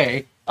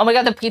cafe, Oh my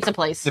god, the pizza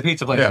place. the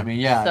pizza place, Yeah. I mean,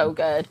 yeah. So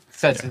good.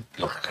 Sets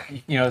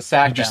it,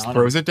 sack just down.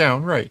 throws it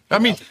down. Right. I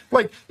mean,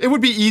 like, it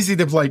would be easy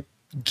to like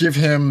give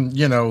him,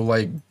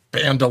 like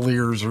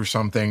bandoliers or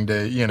something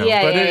to, Yeah,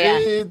 but yeah,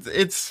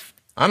 it's,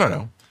 I don't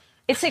know.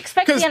 It's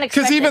expect the unexpected.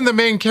 Because even the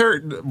main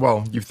character,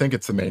 well, you think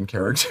it's the main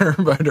character,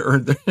 but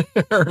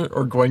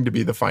or going to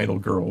be the final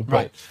girl,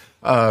 but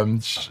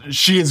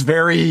she is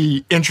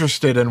very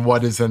interested in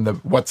what's in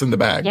the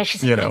bag. Yeah,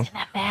 she's like, what's in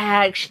that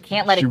bag? She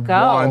can't let she it go.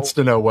 wants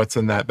to know what's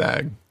in that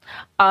bag.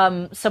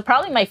 So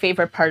probably my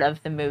favorite part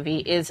of the movie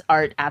is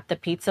Art at the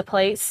pizza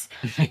place,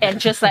 and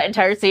just that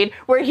entire scene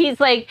where he's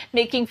like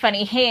making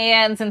funny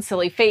hands and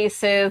silly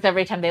faces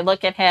every time they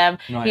look at him.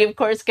 Right. He of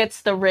course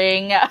gets the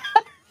ring out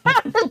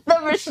of the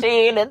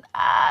machine and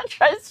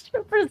tries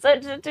to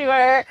present it to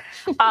her.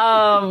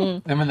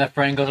 And when that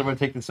friend goes over to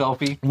take the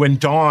selfie. When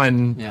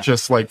Dawn Yeah.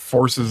 just like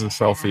forces a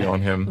selfie on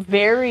him,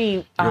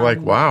 Very you're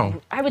like, wow.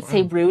 I would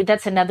say rude.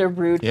 That's another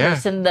rude Yeah.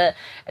 person. The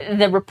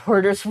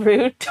reporter's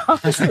rude.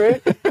 Tom's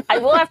rude. I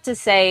will have to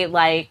say,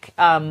 like,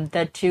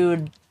 the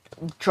two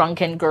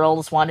drunken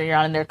girls wandering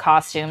around in their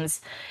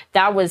costumes,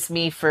 that was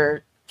me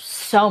for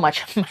so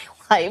much of my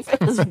life.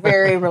 It was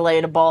very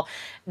relatable.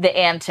 The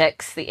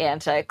antics.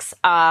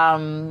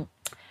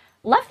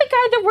 Love the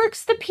guy that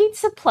works the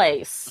pizza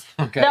place.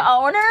 Okay. The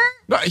owner.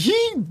 No,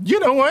 you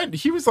know what?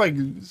 He was like,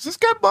 is this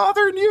guy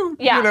bothering you?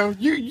 Yeah.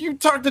 You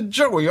talk to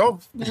Joey.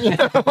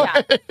 Yeah.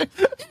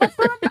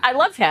 I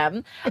love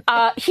him.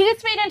 He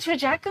gets made into a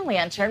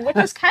jack-o'-lantern, which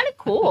is kind of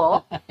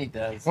cool. He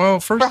does. Well,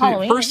 first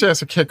Halloween. he has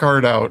to kick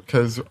Art out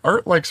because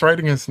Art likes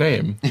writing his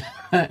name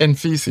in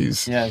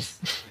feces. Yes.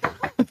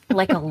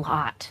 Like a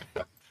lot.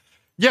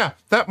 Yeah,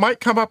 that might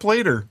come up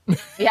later.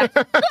 Yeah.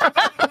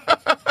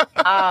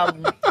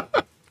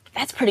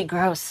 That's pretty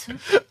gross.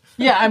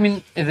 Yeah, I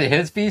mean, is it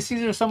his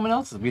feces or someone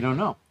else's? We don't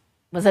know.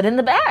 Was it in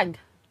the bag?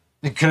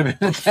 It could have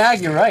been a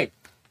tag, you're right.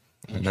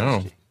 I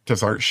know.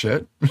 Does Art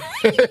shit?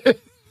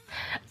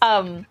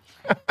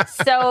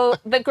 So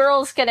the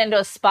girls get into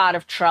a spot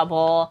of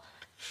trouble.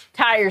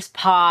 Tires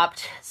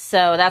popped.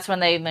 So that's when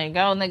they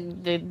go and they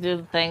do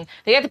the thing.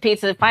 They get the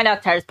pizza, they find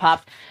out tires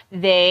popped.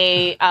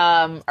 They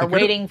are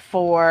waiting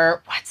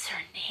for, what's her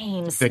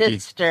name? Vicky.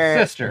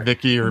 Sister.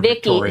 Vicky or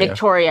Vicky,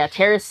 Victoria?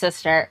 Tara's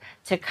sister,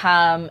 to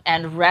come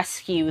and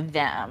rescue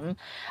them.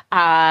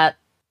 Tara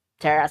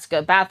has to go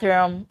to the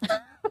bathroom.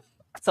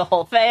 It's a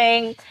whole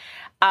thing.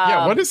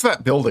 Yeah, what is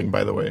that building,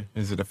 by the way?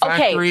 Is it a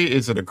factory?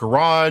 Is it a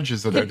garage?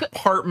 Is it an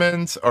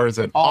apartment? Or is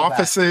it All that.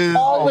 offices?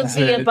 All of Is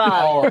the it-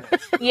 above.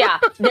 Yeah,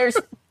 there's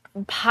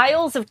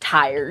piles of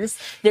tires.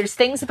 There's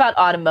things about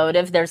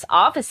automotive. There's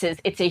offices.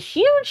 It's a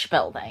huge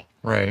building.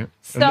 Right. And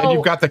So- then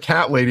you've got the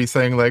cat lady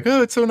saying like,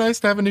 oh, it's so nice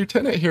to have a new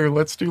tenant here.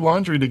 Let's do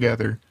laundry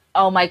together.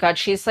 Oh my God,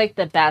 she's like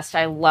the best.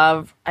 I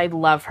love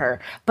her.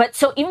 But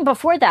so even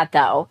before that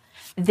though,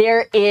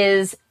 there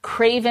is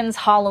Craven's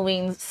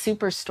Halloween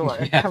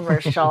Superstore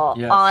commercial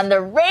Yes. on the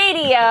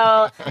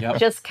radio. Yep.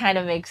 Just kind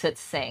of makes it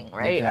sing,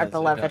 right? It Our does, it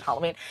beloved does.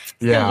 Halloween.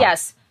 Yeah. So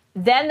yes.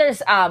 Then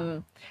there's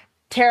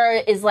Tara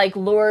is like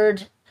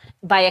lured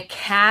by a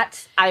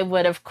cat. I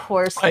would of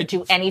course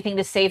do anything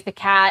to save the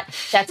cat.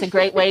 That's a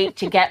great way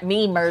to get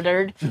me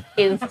murdered.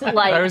 Is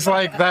like I was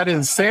like, that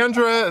is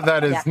Sandra,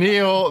 that is Yeah.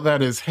 Neil,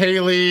 that is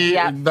Haley.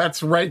 Yeah.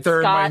 That's right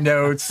there in my Scott.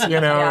 notes.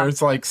 Yeah.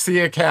 It's like, see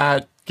a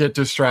cat, get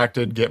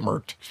distracted, get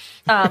murked.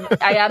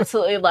 I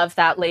absolutely love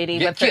that lady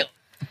Get with her,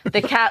 killed.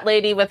 the cat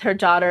lady with her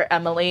daughter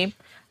Emily.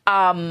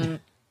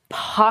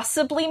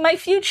 Possibly my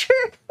future.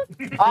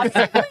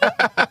 Possibly.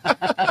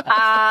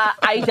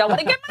 I don't want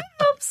to get my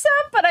hopes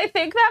up, but I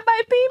think that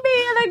might be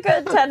me in a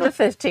good 10 to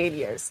 15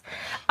 years.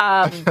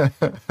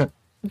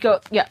 Go,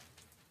 yeah.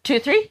 2,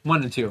 3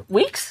 1 to 2.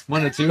 weeks?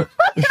 1 to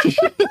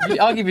 2.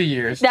 I'll give you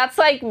years. That's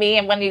like me,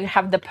 and when you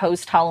have the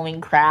post-Halloween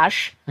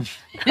crash,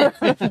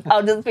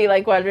 I'll just be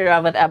like wandering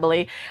around with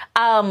Emily.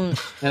 And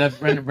a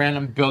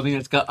random building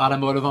that's got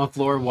automotive on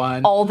floor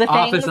 1. All the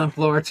Office things. on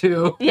floor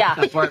 2. Yeah.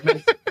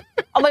 Apartment.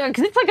 Oh my God,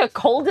 because it's like a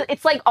cold,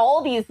 it's like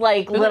all these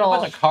like There's like a little...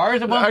 bunch of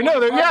cars at one I know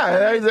point.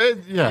 that.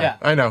 Yeah, Yeah.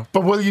 I know.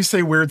 But will you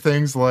say weird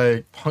things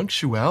like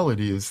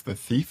punctuality is the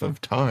thief of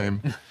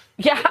time?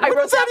 Yeah, I What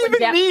wrote does that one even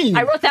down. mean?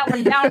 I wrote that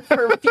one down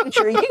for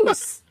future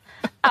use.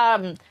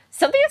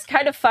 Something that's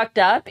kind of fucked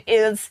up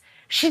is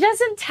she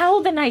doesn't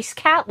tell the nice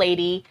cat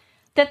lady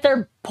that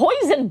they're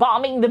poison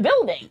bombing the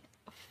building.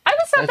 I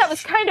just thought that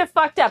was kind of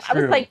fucked up. I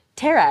was like,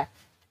 Tara,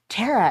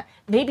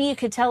 maybe you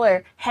could tell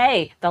her,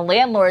 hey, the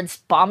landlord's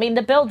bombing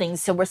the building,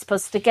 so we're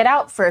supposed to get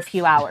out for a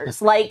few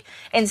hours. Like,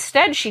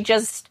 instead, she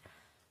just,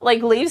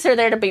 like, leaves her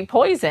there to be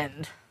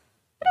poisoned.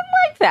 I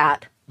don't like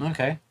that.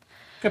 Okay.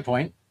 Good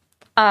point.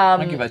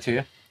 I'll give that to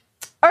you.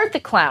 Art the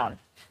Clown.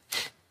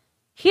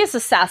 He is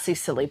a sassy,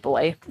 silly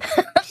boy.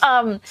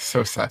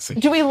 So sassy.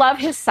 Do we love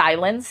his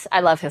silence? I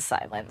love his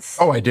silence.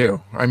 Oh, I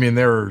do. I mean,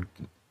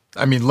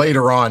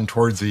 later on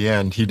towards the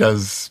end, he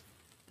does.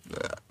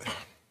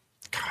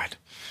 God,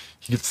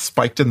 he gets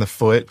spiked in the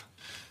foot,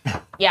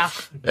 Yeah.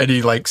 and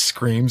he like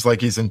screams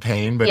like he's in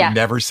pain, but Yeah. he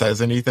never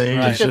says anything.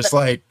 Right. He's just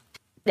like,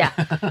 Yeah.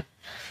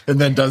 and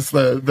then does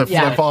the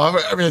Yeah. flip off.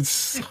 I mean, it's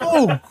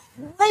so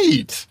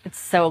great. It's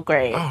so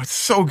great. Oh, it's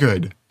so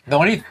good. The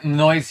only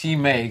noise he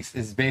makes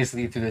is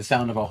basically through the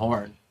sound of a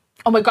horn.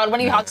 Oh my God, when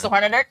he honks the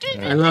horn at her.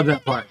 I love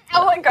that part.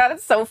 Oh my God,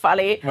 it's so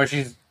funny. Where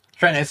she's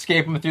trying to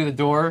escape him through the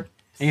door.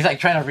 And he's like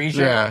trying to reach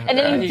her. Yeah. And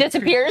then he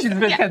disappears. She's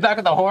been back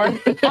with the horn.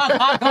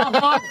 Honk,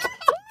 honk.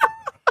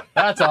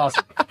 That's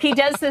awesome. He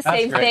does the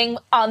same great. thing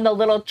on the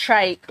little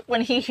trike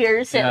when he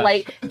hears it, Yeah.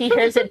 like he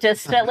hears it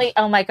distantly.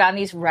 Oh my God, and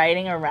he's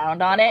riding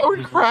around on it. Or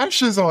he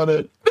crashes on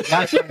it.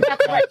 That's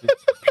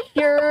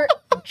Pure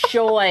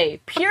joy.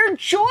 Pure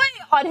joy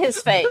on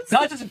his face.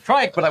 not just a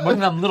trike, but like one of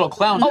them little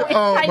clowns. Oh, it's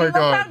Oh tiny my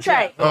little God. clown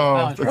trike.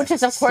 Oh, Which that's Which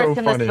is, of course, so in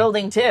funny. this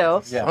building,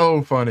 too. Yeah.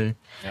 Oh, funny.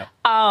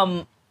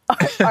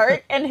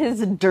 Art and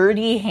his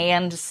dirty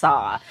hand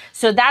saw.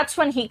 So that's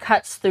when he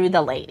cuts through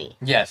the lady.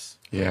 Yes.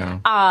 Yeah.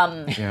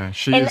 Yeah.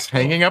 She and- is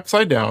hanging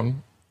upside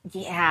down.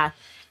 Yeah.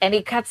 And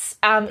he cuts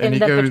he in the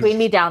goes- between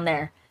me down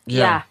there.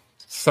 Yeah.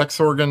 Sex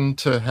organ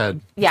to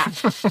head. Yeah.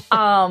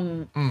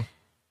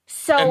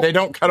 So And they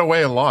don't cut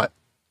away a lot.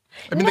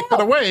 I mean, they No.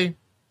 cut away,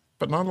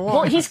 but not a lot.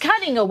 well, he's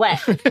cutting away.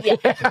 Yeah.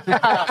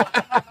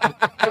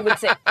 I would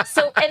say.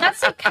 So, and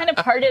that's like kind of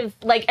part of,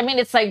 like, I mean,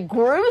 it's like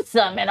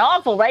gruesome and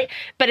awful, right?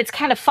 But it's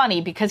kind of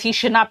funny because he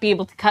should not be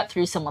able to cut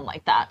through someone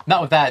like that.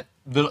 Not with that.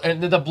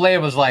 And the blade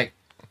was like,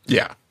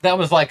 Yeah. that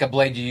was like a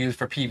blade you use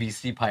for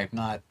PVC pipe,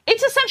 not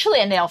It's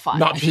essentially a nail file.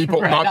 Not people.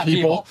 right, not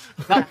people.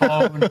 not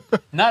bone,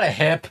 not a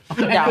hip.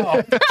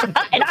 No.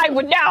 And I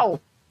would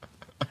know.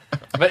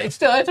 But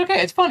it's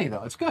okay. It's funny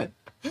though. It's good.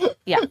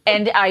 Yeah.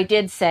 And I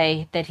did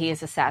say that he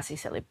is a sassy,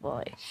 silly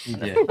boy. You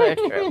did. Very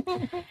true.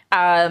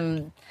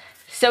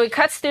 So he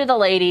cuts through the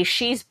lady.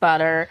 She's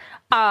butter.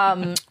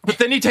 But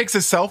then he takes a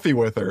selfie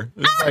with her.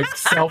 It's like,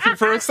 selfie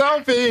for a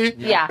selfie.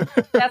 Yeah.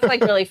 That's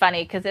like really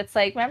funny because it's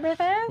like, remember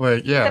that?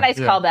 Like, yeah. It's a nice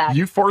yeah. callback.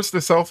 You forced a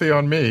selfie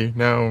on me.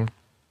 Now,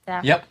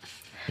 Yeah. Yep.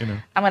 you know.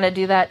 I'm going to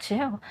do that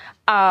too.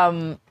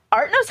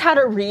 Art knows how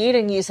to read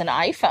and use an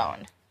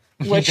iPhone.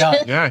 Which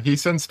does. Yeah, he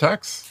sends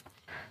texts.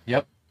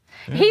 Yep.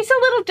 he's a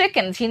little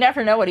Dickens. You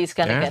never know what he's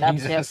going to Yeah, get up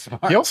He's a to.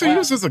 smart He also clown.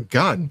 uses a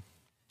gun.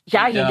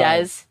 Yeah, he does.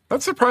 does.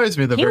 That surprised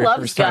me the He very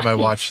loves first time I guns.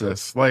 watched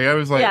this. Like, I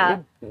was like, Yeah.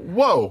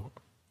 whoa.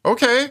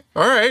 Okay.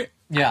 All right.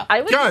 Yeah.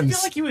 I would. I Guns.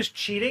 feel like he was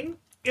cheating.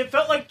 It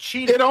felt like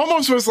cheating. It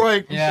almost was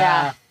like, Yeah.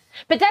 Yeah.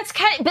 But that's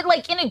kind of, but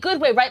like in a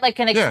good way, right? Like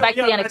an expect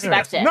Yeah, the I think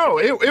unexpected. no,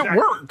 it Exactly.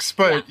 works.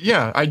 But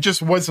yeah, I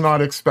just was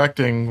not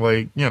expecting,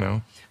 like, you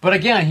know. But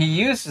again, he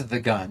uses the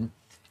gun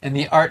in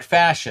the art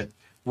fashion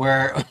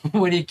where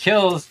when he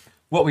kills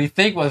what we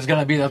think was going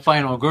to be the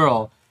final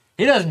girl,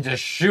 he doesn't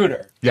just shoot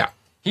her. Yeah.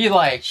 He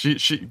like She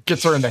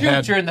gets her in the shoots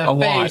head her in the a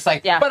face, lot.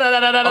 like Yeah.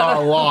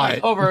 A lot.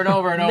 over and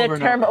over and The over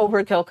and term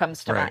over. overkill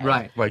comes to Right. mind.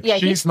 Right. Like, Yeah,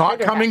 she's he's not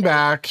trigger coming happy.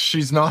 back.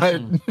 She's not.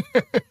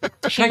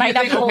 She Like, might you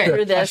not think, pull okay,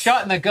 through a this.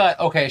 shot in the gut.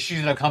 Okay, she's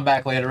gonna come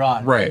back later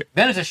on. Right.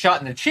 Then it's a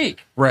shot in the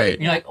cheek. Right.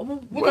 And you're like, oh,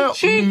 look Well, at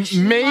cheek. She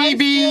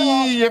maybe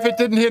might still- if it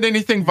didn't hit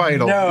anything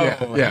vital. No.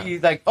 Yeah.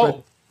 He's like,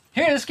 oh,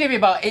 here, let's give you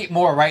about 8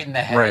 more right in the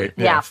head. Right.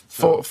 Yeah. Yeah.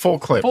 Full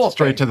clip. Full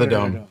straight to the thing.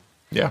 dome.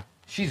 Yeah.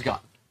 She's gone.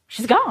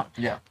 She's gone.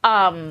 Yeah.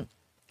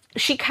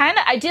 She kind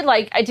of I did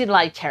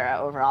like Tara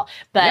overall,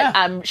 but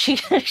Yeah. she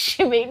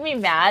made me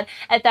mad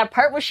at that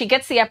part where she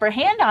gets the upper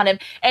hand on him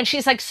and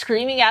she's like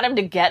screaming at him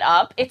to get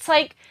up. It's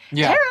like,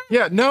 Yeah. Tara,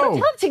 Yeah. No. tell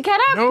him to get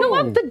up, No. go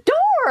up the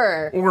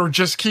door. Or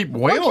just keep Or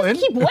wailing.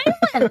 just keep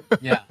wailing.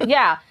 Yeah.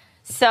 Yeah.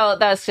 So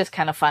that was just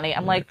kind of funny.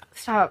 I'm like,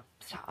 stop.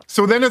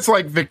 So then it's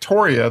like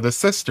Victoria, the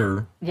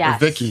sister Yes. of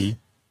Vicky,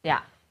 Yeah.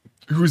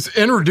 who's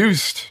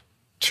introduced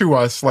to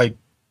us like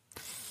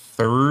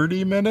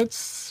 30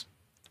 minutes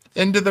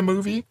into the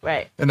movie,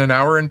 Right. in an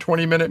hour and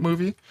 20-minute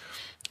movie,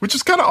 which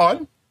is kind of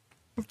odd.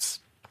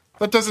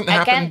 That doesn't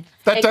happen. Again,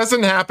 That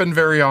doesn't happen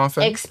very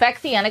often.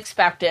 Expect the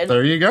unexpected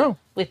There you go.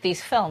 with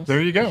these films.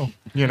 There you go.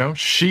 You know,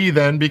 she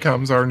then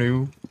becomes our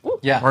new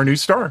Yeah.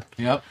 star.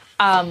 Yep.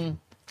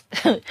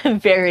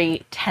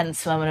 Very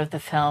tense moment of the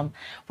film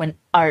when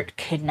Art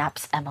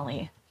kidnaps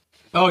Emily.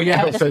 Oh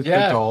yeah. The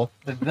yeah. doll.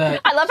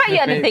 I love how you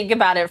had to think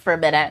about it for a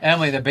minute.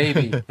 Emily, the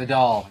baby, the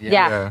doll. Yeah.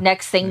 Yeah.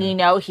 Next thing you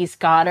know, he's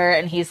got her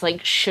and he's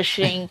like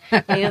shushing.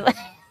 He's like,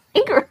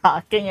 finger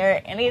hawking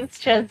her, and he's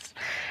just,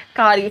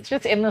 God, he's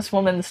just in this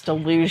woman's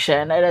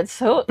delusion, and it's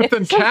so. But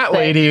then so Cat sick.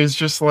 Lady is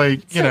just like,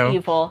 you So know,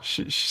 evil.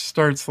 she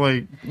starts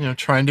like, you know,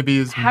 trying to be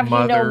his Have you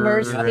no mother.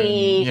 mercy? And, Do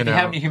you you know,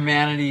 have any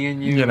humanity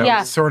in you? you know,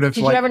 Yeah. sort of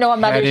Did you like ever know a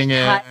mother's petting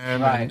him, touch?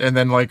 Right. and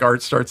then like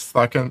Art starts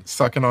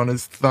sucking on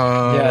his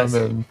thumb, Yes.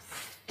 and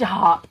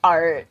Stop,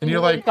 Art. And you're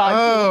Oh my like, God, you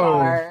oh.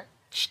 are.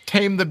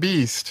 tame the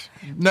beast.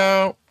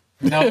 No,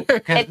 No,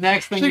 because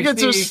next thing she you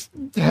gets her see,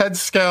 head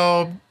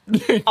scalped,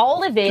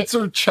 All of it, gets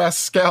her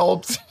chest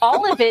scalped.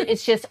 all of it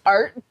is just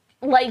Art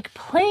like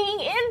playing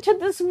into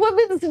this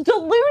woman's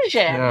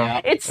delusion.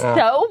 Yeah. It's Yeah.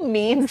 so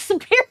mean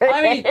spirited.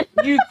 I mean,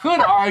 you could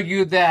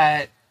argue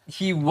that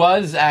he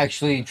was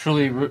actually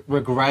truly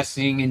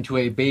regressing into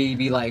a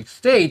baby-like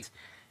state,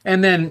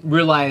 and then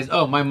realized,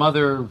 oh, my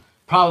mother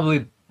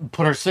probably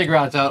put her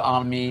cigarettes out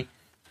on me,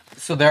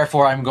 so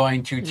therefore I'm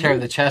going to tear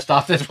the chest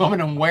off this woman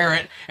and wear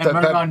it and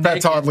run around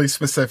That's naked. oddly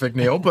specific,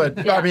 Neil.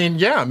 But I mean,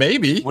 yeah,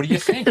 maybe. What do you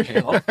think,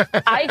 Caleb?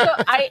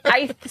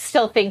 I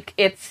still think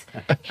it's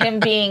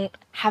him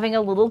having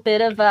a little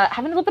bit of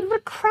a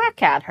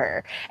crack at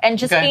her and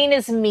just Okay. being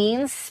his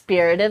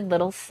mean-spirited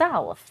little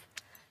self.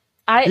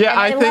 I think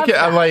love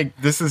that. like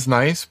this is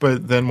nice,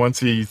 but then once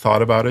he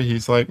thought about it,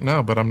 he's like,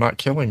 no, but I'm not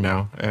killing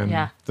now, and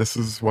Yeah. this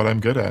is what I'm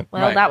good at.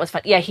 Well, Right. that was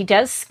fun. Yeah, he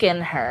does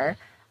skin her.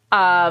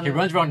 He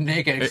runs around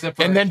naked, except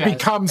for And her then chest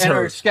becomes and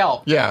her. her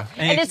scalp. Yeah,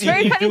 And it's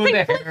very funny. doing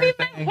He's the like, hair flipping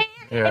my thing. hair.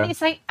 Yeah. And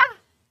he's like,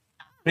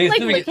 But he's like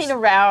doing it- looking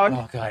around.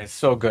 Oh god, it's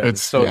so good.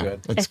 It's so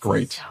good. It's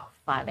great. So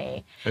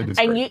funny. It is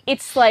And great.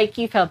 it's like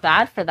you felt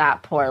bad for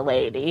that poor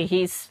lady.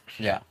 He's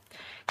Yeah.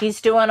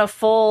 doing a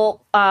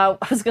full I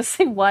was gonna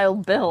say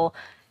Wild Bill.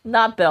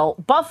 Not Bill.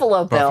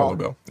 Buffalo Bill. Buffalo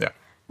Bill. Yeah.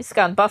 He's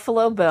gone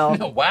Buffalo Bill.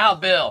 Wow,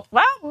 Bill.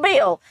 Wild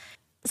Bill.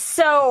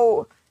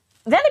 So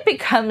then it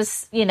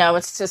becomes,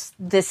 it's just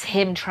this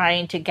him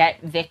trying to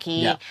get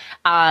Vicky.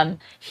 Yeah.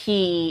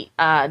 He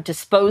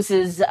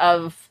disposes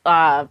of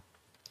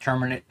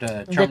Terminex.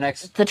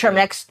 the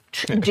Terminex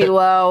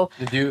duo.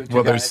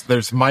 Well,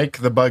 there's Mike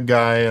the bug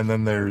guy, and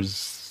then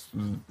there's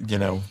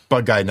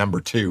bug guy number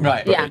 2.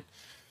 Right. Yeah.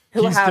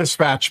 Who He's have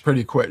dispatched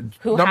pretty quick.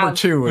 who Number have-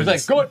 2 He's is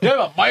like, God damn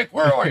it, Mike,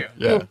 where are you?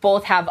 who yeah.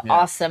 both have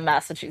awesome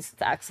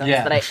Massachusetts accents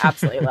Yeah. that I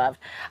absolutely love.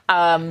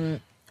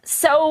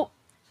 So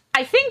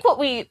I think what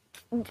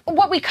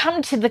we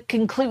come to the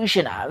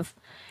conclusion of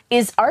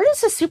is Art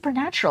is a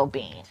supernatural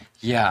being.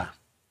 Yeah.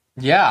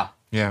 Yeah.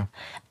 Yeah.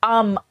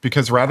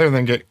 Because rather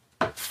than get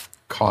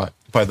caught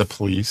by the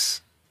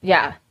police,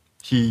 Yeah.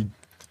 he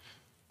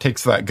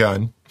takes that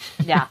gun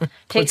Yeah.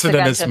 Takes Puts it the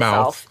in gun his to mouth.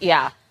 himself.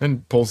 Yeah.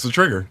 and pulls the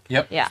trigger.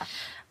 Yep. Yeah.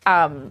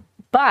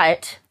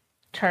 But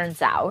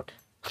turns out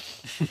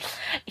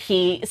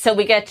so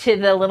we get to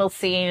the little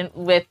scene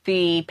with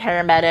the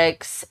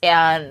paramedics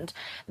and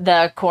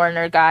the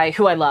coroner guy,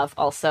 who I love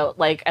also.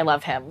 Like, I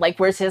love him. Like,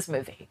 where's his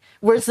movie?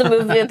 Where's the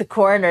movie of the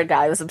coroner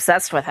guy? I was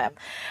obsessed with him.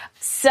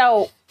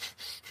 So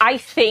I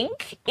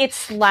think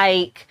it's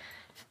like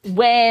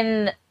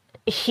when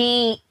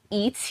he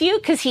eats you,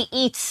 because he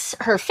eats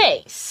her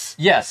face.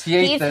 Yes, he He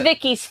ate eats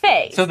Vicky's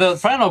face. So the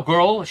final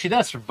girl, she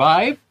does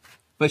survive,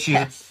 but she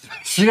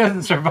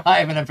doesn't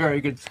survive in a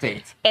very good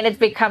state. And it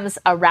becomes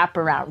a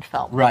wraparound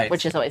film, Right.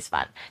 Which is always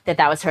fun. That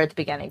was her at the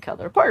beginning, killed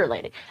the reporter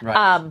lady.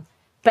 Right.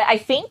 But I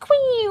think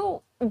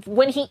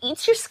when he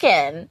eats your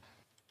skin,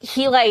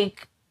 he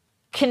like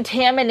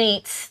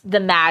contaminates the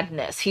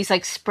madness. He's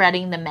like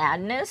spreading the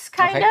madness,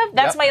 kind Okay. of.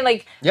 That's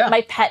Yep.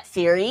 my pet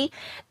theory.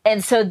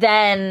 And so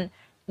then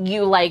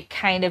you like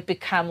kind of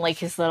become like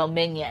his little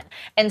minion.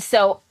 And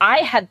so I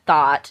had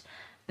thought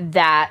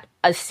that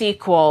a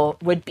sequel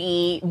would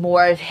be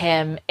more of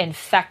him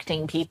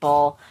infecting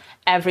people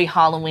every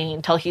Halloween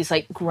until he's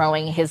like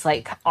growing his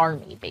like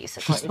army,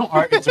 basically. So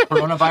Art is a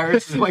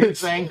coronavirus, is what you're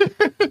saying?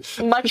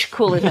 Much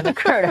cooler than the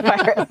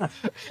coronavirus.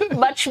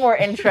 Much more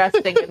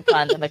interesting and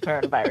fun than the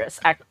coronavirus,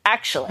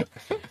 actually.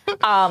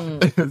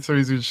 So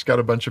he's just got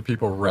a bunch of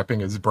people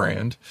repping his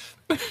brand.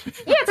 Yeah,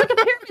 it's like a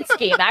pyramid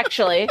scheme,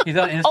 actually. He's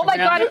on Instagram. Oh my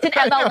god, it's an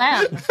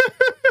MLM.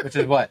 Which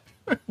is what?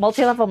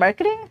 Multi-level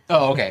marketing?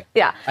 Oh, okay.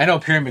 Yeah. I know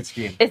pyramid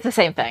scheme. It's the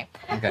same thing.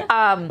 Okay.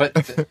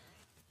 But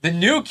the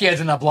new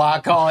kids in the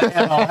block call it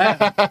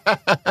MLM.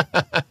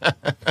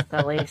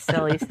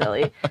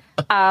 Silly.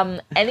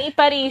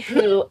 Anybody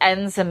who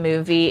ends a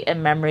movie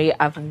in memory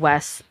of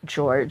Wes,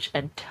 George,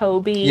 and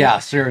Toby, Yeah,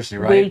 seriously,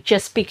 we right?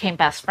 just became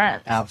best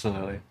friends.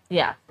 Absolutely.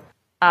 Yeah.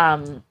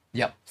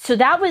 Yep. So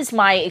that was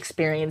my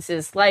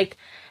experiences. Like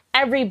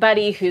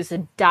everybody who's a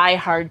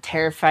diehard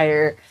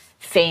Terrifier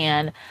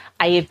fan,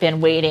 I have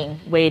been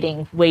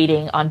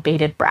waiting on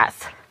bated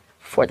breath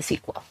for the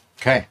sequel.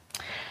 Okay.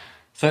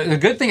 So the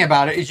good thing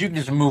about it is you can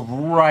just move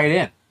right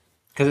in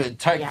because it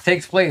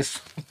takes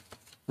place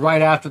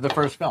right after the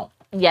first film.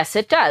 Yes,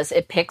 it does.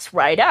 It picks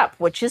right up,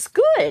 which is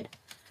good.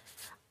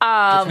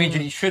 Which means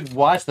you should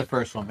watch the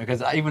first one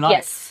because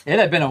Yes. it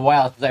had been a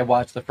while since I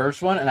watched the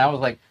first one, and I was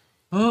like,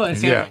 oh, and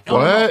Yeah, like, no,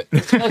 what? No,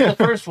 it's the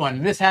first one.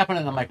 And this happened,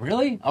 and I'm like,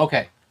 really?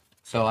 Okay.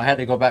 So I had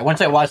to go back. Once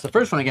I watched the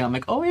first one again, I'm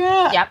like, oh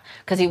yeah. Yep,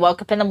 because he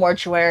woke up in the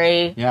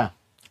mortuary, Yeah.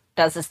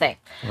 does his thing.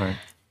 Right.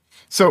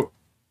 So,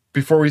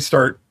 before we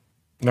start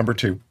number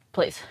 2,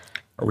 Please.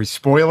 are we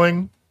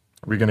spoiling?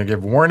 Are we going to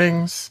give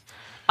warnings?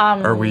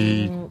 Are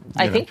we?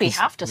 I think we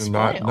have to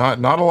spoil.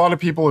 Not a lot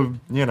of people have,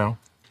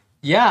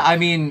 Yeah, I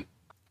mean,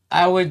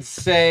 I would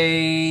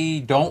say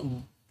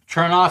don't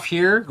turn off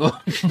here.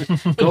 If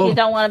you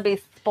don't want to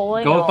be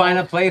spoiled, go find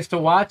a place to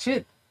watch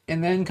it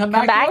and then come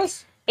back to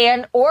us.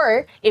 And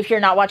or if you're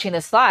not watching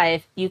this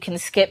live, you can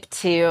skip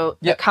to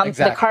the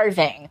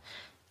carving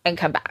and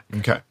come back.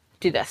 Okay.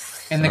 Do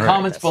this. In the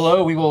comments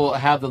below, we will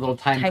have the little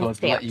time codes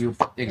to let you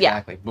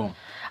exactly. Boom.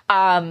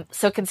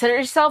 So consider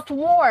yourself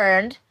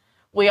warned.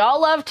 We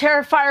all love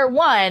Terrifier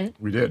 1.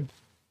 We did.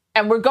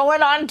 And we're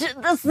going on to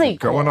the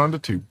sequel. Going on to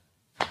 2.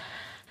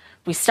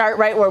 We start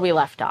right where we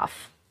left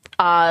off.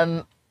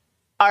 Art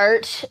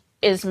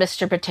is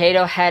Mr.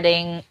 Potato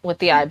Heading with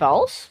the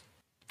eyeballs.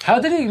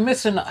 How did he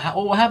miss what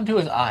happened to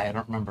his eye? I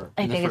don't remember.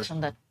 I think it's from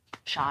the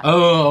shot.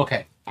 Oh,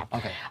 okay. Yeah.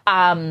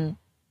 Okay.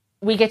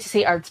 We get to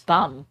see Art's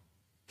bum.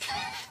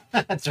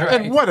 That's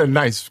right. And what a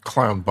nice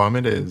clown bum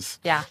it is.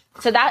 Yeah.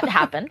 So that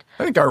happened.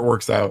 I think Art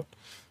works out.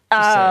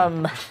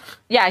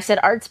 Yeah, I said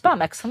Art's bum,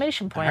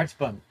 exclamation point. Art's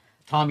bum.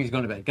 Tommy's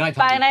going to bed. Good night,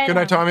 Tommy. Bye, night. Good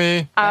night,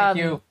 Tommy. Thank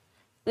you.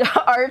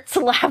 Art's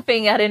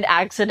laughing at an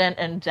accident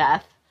and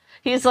death.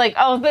 He's like,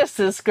 oh, this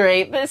is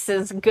great. This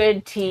is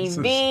good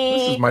TV.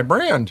 This is my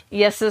brand.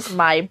 Yes, this is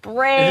my Is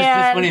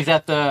brand. this when he's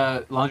at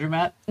the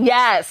laundromat?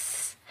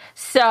 Yes.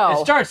 So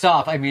it starts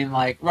off, I mean,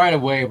 like right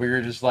away where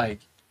you're just like,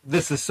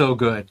 this is so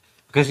good.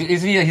 Because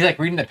he's like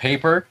reading the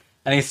paper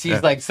and he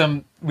sees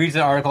reads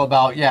an article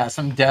about,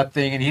 some death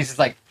thing and he's just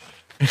like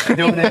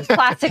doing his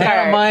classic art.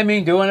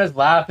 pantomiming, doing his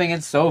laughing.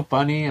 It's so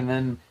funny. And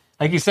then,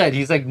 like you said,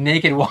 he's like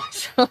naked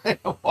washing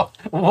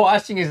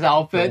his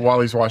outfit.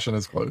 While he's washing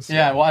his clothes.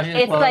 Yeah, washing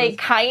his it's clothes. like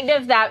kind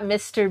of that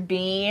Mr.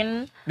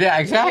 Bean. Yeah,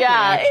 exactly.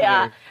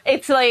 Yeah.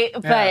 It's like,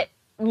 but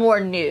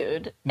more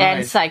nude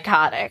and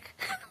psychotic.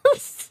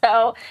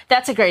 So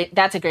that's a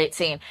great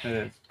scene. It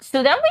is.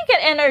 So then we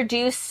get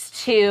introduced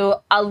to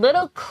a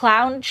little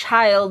clown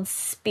child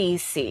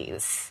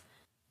species.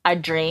 A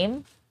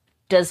dream?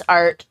 Does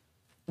Art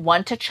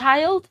want a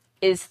child?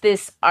 Is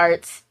this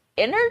Art's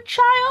inner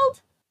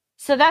child?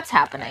 So that's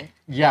happening.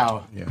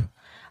 Yeah.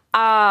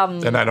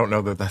 And I don't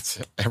know that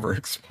that's ever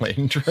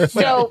explained. Really.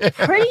 So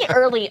pretty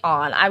early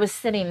on, I was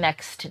sitting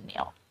next to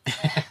Neil,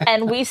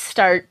 and we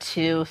start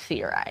to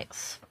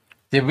theorize.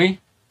 Did we?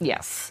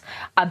 Yes,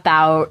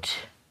 about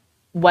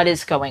what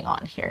is going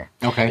on here.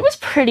 Okay. It was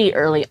pretty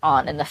early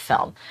on in the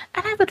film,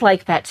 and I would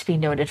like that to be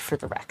noted for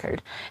the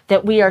record,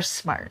 that we are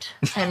smart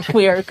and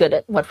we are good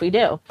at what we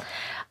do.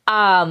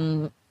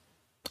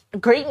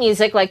 Great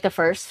music like the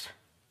first.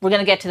 We're going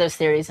to get to those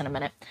theories in a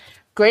minute.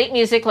 Great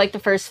music like the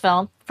first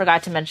film.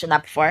 Forgot to mention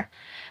that before.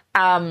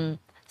 So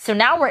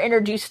now we're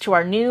introduced to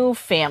our new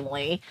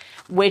family,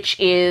 which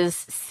is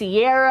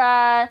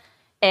Sierra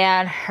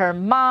and her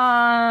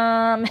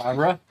mom.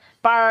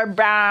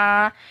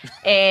 Barbara,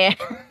 and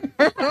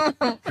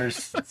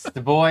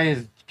the boy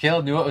is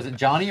killed. What was it,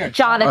 Johnny or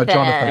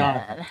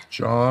Jonathan?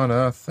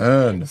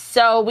 Jonathan.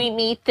 So we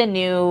meet the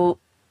new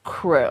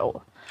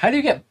crew. How do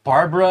you get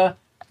Barbara,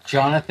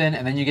 Jonathan,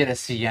 and then you get a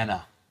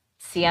Sienna?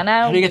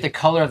 Sienna. How do you get the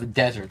color of the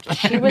desert?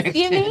 She was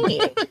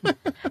unique.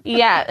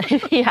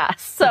 yeah.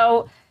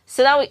 So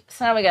now we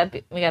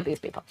got these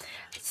people.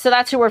 So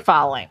that's who we're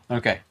following.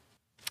 Okay.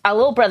 Our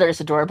little brother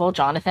is adorable,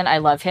 Jonathan. I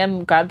love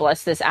him. God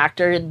bless this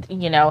actor.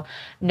 You know,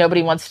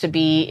 nobody wants to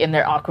be in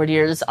their awkward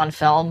years on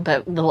film,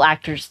 but little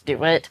actors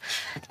do it.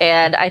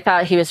 And I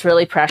thought he was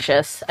really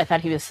precious. I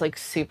thought he was like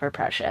super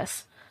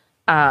precious.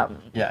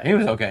 Yeah, he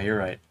was okay. You're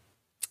right.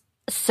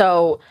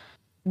 So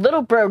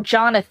little bro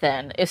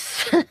Jonathan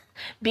is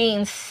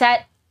being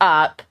set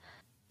up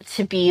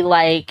to be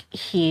like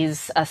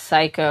he's a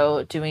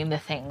psycho doing the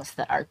things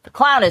that Art the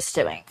Clown is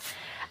doing.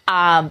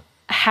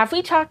 Have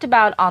we talked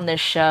about on this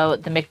show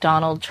the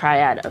McDonald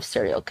triad of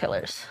serial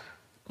killers?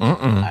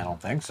 I don't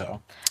think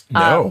so.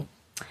 No.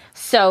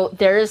 So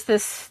there is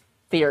this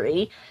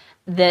theory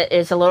that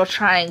is a little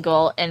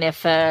triangle, and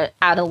if an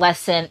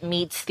adolescent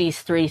meets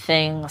these three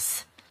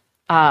things,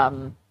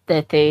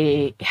 that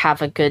they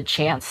have a good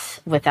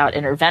chance without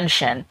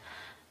intervention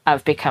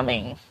of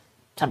becoming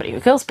somebody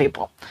who kills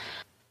people.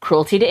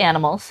 Cruelty to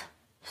animals,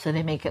 so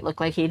they make it look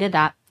like he did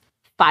that.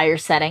 Fire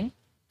setting,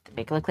 they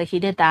make it look like he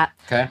did that.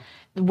 Okay.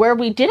 Where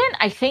we didn't,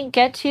 I think,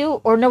 get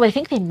to, or no, I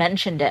think they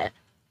mentioned it,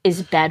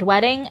 is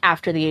bedwetting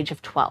after the age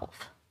of 12.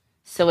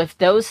 So if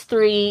those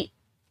three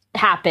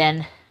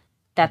happen,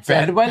 that's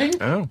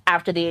bedwetting? Oh.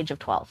 After the age of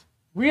 12.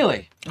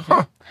 Really?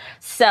 Huh.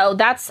 So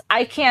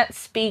I can't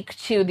speak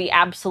to the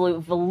absolute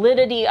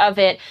validity of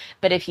it,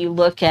 but if you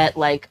look at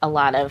like a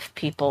lot of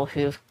people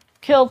who've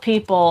killed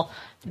people,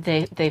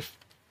 they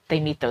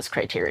meet those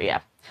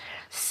criteria.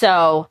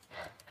 So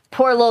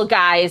poor little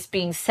guy is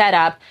being set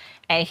up,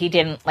 and he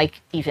didn't like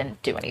even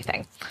do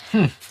anything.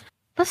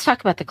 Let's talk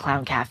about the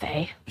Clown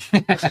Cafe.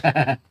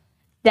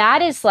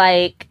 That is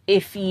like,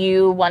 if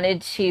you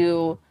wanted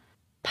to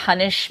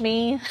punish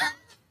me,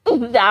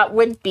 that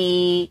would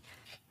be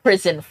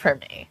prison for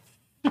me.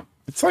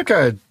 It's like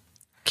a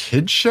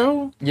kids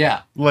show?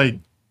 Yeah. Like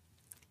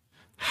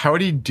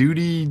Howdy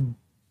Doody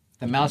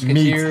The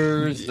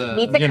Mouseketeers.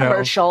 Meet the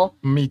commercial.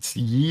 Meets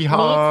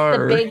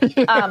Yeehaw. Meets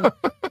the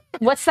big,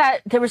 what's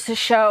that? There was a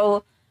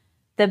show,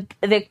 the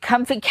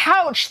comfy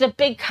couch, the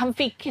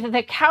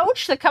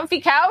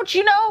comfy couch,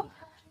 you know?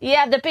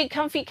 Yeah, the big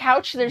comfy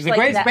couch. There's the like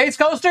Great that. Space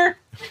Coaster?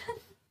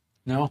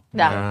 No.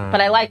 No,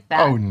 but I like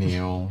that. Oh,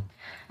 Neil.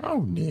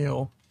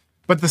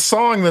 But the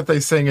song that they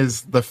sing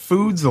is "The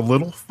Food's a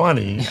Little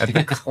Funny" at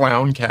the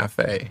Clown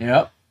Cafe.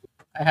 Yep.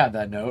 I had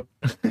that note.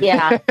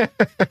 Yeah.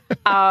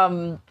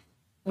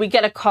 We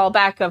get a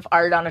callback of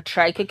Art on a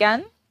Trike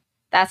again.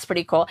 That's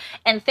pretty cool.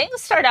 And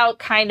things start out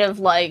kind of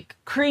like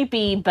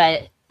creepy,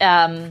 but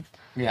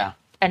Yeah.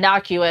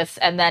 innocuous,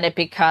 and then it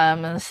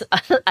becomes a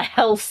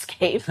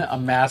hellscape. A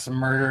mass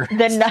murder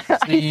The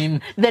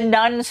scene. the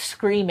nun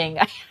screaming.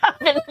 I have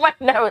in my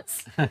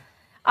notes.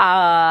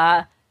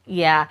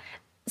 Yeah.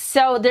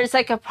 So there's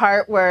like a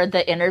part where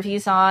the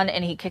interview's on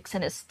and he kicks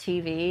in his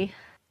TV,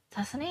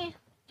 doesn't he?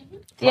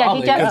 Yeah,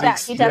 he Probably, does 'cause that.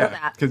 He does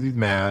that. Because he's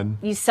mad.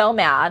 He's so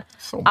mad.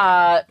 So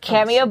mad.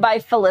 Cameo by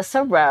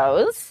Felissa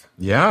Rose.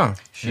 Yeah.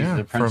 She's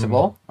the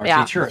principal or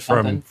Yeah. teacher or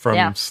something. From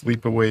Yeah.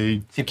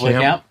 Sleepaway Sleepaway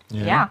Camp?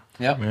 Yeah.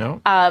 Yep.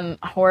 Yeah.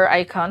 Horror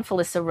icon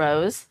Felissa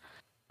Rose.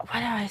 What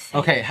do I say?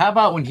 Okay, how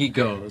about when he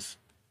goes?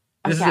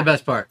 This is yeah. the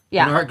best part.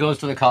 Yeah. When Art goes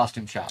to the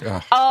costume shop.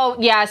 Oh,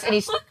 yes. And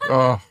he's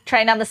Oh,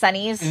 trying on the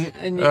sunnies.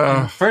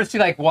 And first he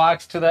like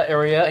walks to that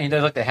area and he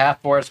does like the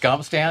half Forrest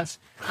Gump stance.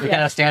 He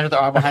kind of stands with the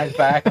arm behind his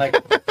back, like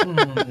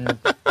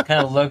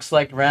kind of looks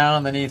like around,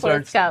 and then he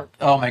Forrest starts. Gump.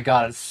 Oh my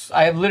god!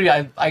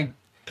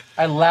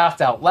 I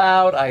laughed out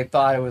loud. I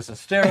thought it was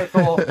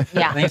hysterical.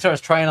 Yeah. And then he starts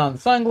trying on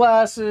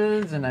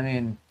sunglasses, and I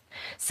mean,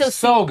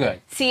 so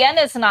good.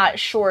 Sienna's not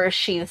sure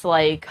she's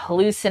like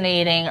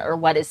hallucinating or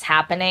what is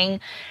happening.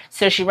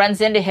 So she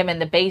runs into him in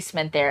the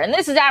basement there. And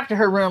this is after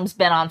her room's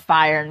been on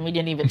fire and we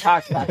didn't even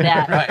talk about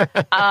that.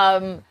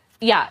 Right.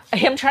 Yeah,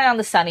 him trying on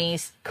the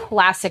sunnies,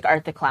 classic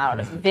Art the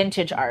Clown,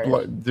 vintage art.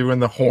 doing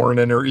the horn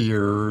in her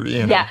ear. You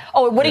know. Yeah.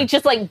 Oh, when he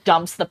just like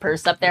dumps the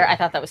purse up there, I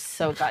thought that was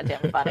so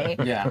goddamn funny.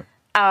 Yeah.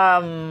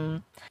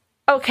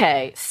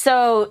 Okay,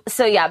 so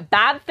yeah,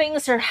 bad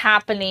things are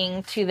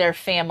happening to their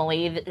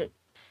family,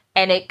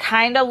 and it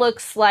kind of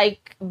looks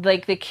like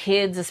the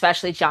kids,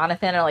 especially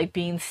Jonathan, are like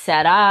being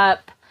set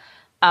up.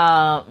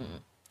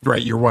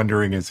 Right, you're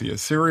wondering, is he a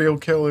serial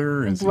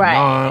killer? Is he Right.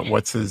 not?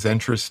 What's his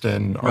interest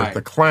in Art Right.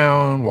 the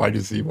Clown? Why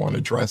does he want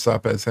to dress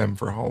up as him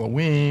for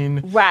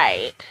Halloween?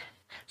 Right.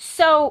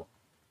 So,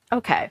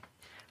 okay,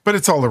 But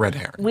it's all a red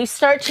herring. we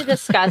start to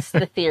discuss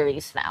the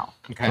theories now.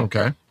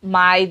 Okay.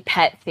 My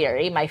pet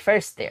theory, my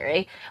first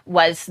theory,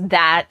 was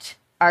that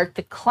Art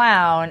the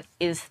Clown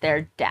is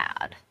their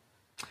dad.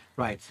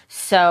 Right.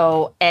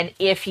 So, and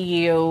if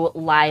you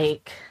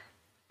like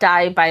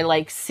die by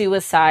like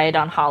suicide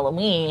on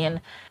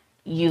Halloween,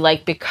 you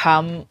like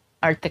become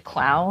Art the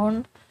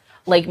Clown.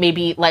 Like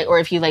maybe like, or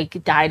if you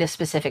like die at a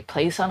specific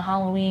place on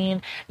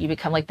Halloween, you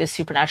become like this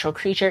supernatural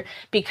creature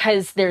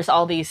because there's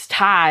all these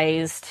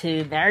ties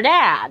to their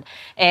dad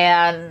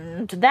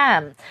and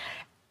them.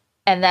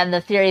 And then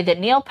the theory that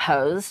Neil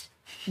posed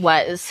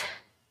was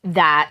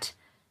that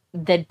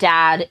the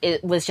dad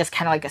was just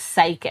kind of like a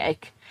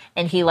psychic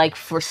and he like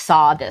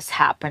foresaw this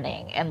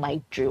happening and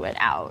like drew it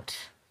out.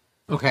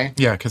 Okay.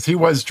 Yeah, because he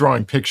was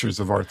drawing pictures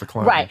of Art the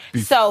Clown Right,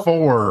 so-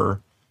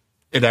 before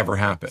it ever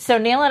happened. So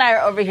Neil and I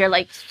are over here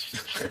like,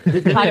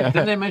 Didn't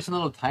they mention a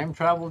little time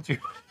travel too?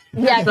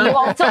 yeah, he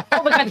also,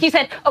 oh my God, he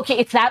said, okay,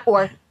 it's that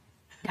or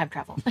time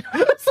travel.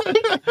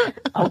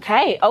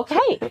 Okay.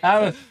 I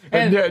was,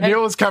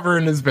 Neil was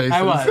covering his bases.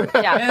 I was.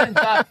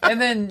 Yeah. And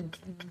then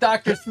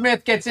Dr.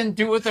 Smith gets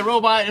into it with the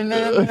robot, and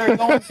then they're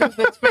going through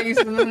the space,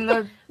 and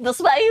then The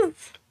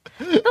space.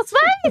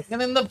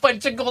 the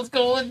bicycles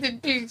go into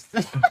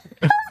pieces.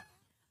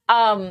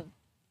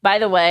 By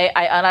the way,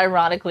 I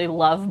unironically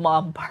love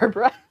Mom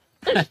Barbara.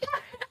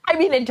 I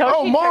mean, and don't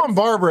Oh, she Mom turns-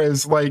 Barbara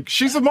is like,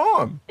 she's a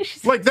mom.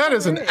 Like, that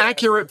is an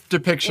accurate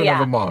depiction of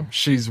Yeah. a mom.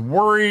 She's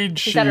worried.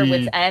 She's at her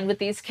wit's end with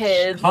these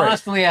kids.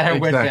 Constantly at her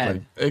wit's Exactly.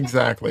 end.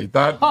 Exactly.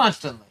 That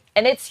Constantly.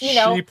 And it's, you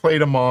know, she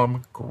played a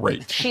mom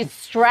great. she's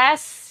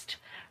stressed.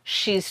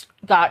 She's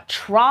got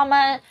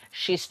trauma.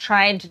 She's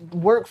trying to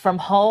work from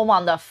home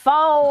on the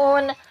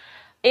phone.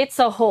 It's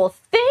a whole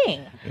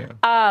thing.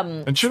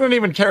 And she doesn't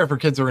even care if her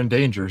kids are in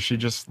danger. She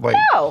just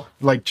No.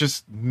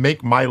 just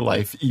make my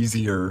life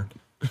easier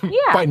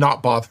Yeah. by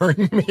not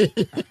bothering me.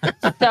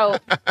 So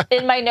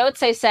in my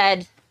notes, I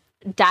said,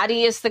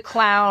 Daddy is the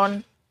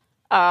clown.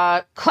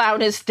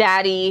 Clown is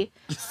daddy.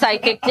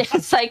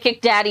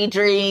 Psychic daddy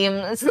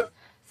dreams.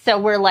 So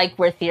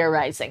we're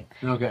theorizing.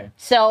 Okay.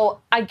 So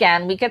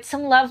again, we get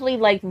some lovely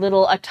like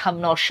little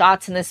autumnal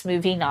shots in this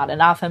movie. Not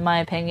enough in my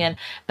opinion,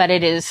 but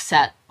it is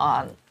set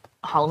on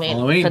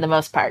Halloween. For the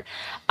most part.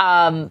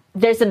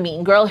 There's a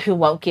mean girl who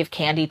won't give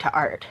candy to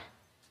Art.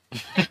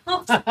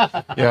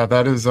 Yeah,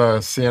 that is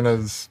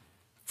Sienna's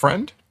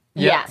friend.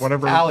 Yes.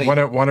 Whatever, Allie.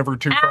 one of her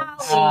two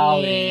friends.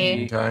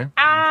 Allie. Okay.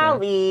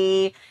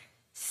 Allie.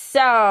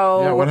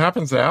 So Yeah, what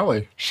happens to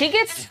Allie? she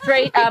gets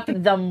straight up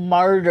the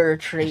martyr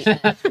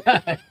treatment.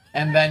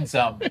 And then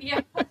some.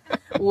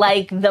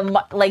 like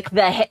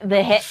the head.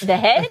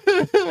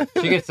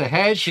 She gets the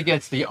head. She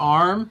gets the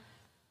arm,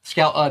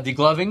 scalp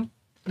degloving.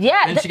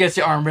 Yeah, Then she gets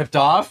the arm ripped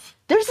off.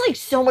 there's like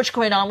so much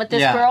going on with this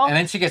Yeah, girl. and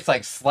then she gets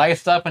like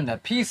sliced up into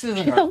pieces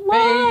in her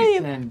alive.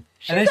 face, and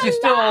then she's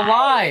still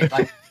alive.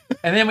 Like,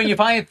 and then when you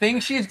finally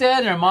think she's dead,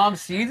 and her mom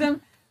sees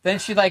him, then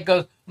she like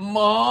goes,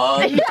 "Mom,"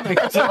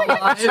 like,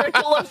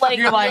 Circle of, like,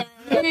 you're like,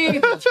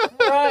 Jesus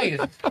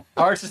Christ.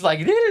 Art's is like,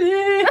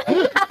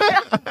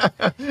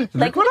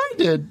 Look what I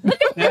did.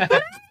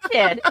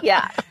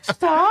 yeah.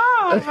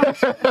 stop.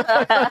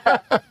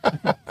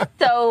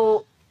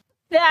 So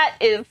that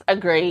is a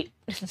great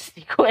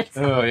sequence.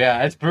 Oh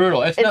yeah, it's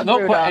brutal. It's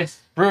brutal. It's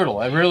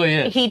brutal. It really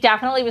is. He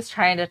definitely was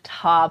trying to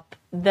top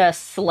the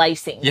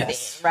slicing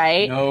scene,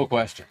 right? No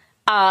question.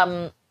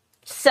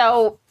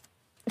 So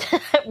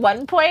at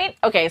one point,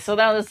 okay, so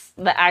that was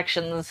the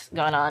actions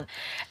going on,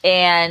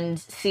 and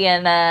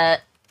Sienna,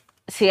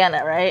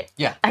 right?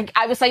 Yeah.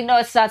 I was like, no,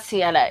 it's not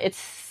Sienna. It's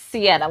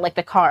Sienna, like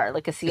the car,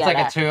 like a Sienna.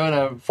 It's like a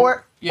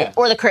Toyota.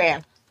 or the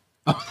crayon.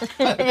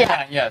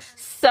 Yeah. Yes.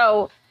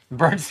 So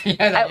Burnt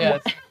Sienna.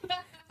 Yes.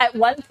 at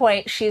one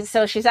point, she's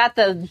at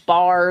the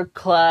bar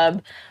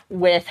club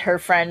with her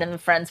friend and the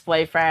friend's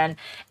boyfriend,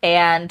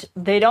 and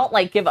they don't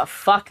like give a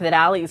fuck that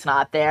Allie's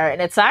not there,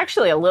 and it's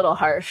actually a little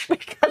harsh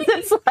because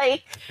it's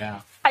like,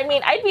 Yeah. I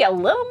mean, I'd be a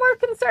little more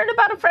concerned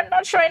about a friend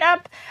not showing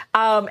up.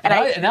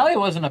 And Allie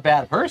wasn't a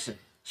bad person.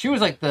 She was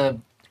like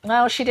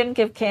well, she didn't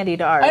give candy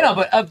to Art. I know,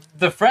 but of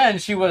the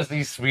friend, she was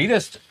the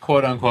sweetest,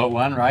 quote unquote,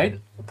 one, right?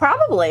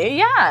 Probably,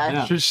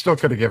 yeah. She still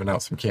could have given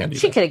out some candy.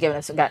 She could have given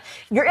us some gun.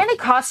 You're in a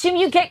costume,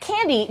 you get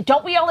candy.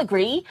 Don't we all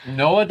agree?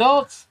 No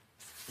adults.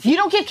 You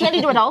don't give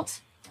candy to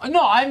adults?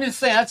 No, I'm just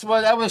saying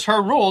that was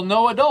her rule.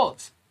 No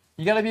adults.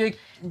 You got to be a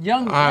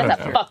young. I don't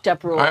That's a know. fucked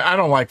up rule. I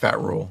don't like that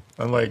rule.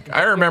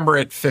 I remember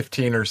at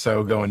 15 or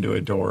so going to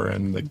a door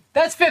and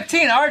That's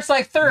 15. Art's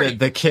like 30.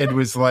 the kid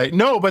was like,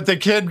 no, but the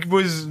kid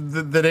was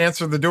that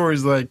answered the door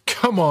is like,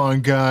 come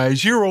on,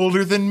 guys, you're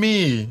older than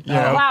me. You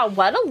know? Wow,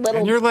 what a little...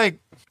 And you're like,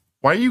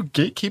 why are you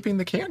gatekeeping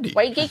the candy?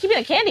 Why are you gatekeeping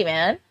the candy,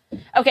 man?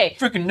 Okay.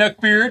 Freaking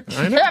neckbeard.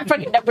 I'm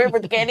fucking up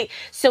with the candy.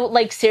 So,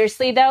 like,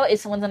 seriously, though, if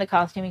someone's in a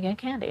costume, you get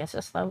candy. It's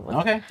just the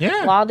Okay.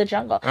 Yeah. law of the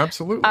jungle.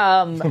 Absolutely.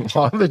 Law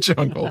of the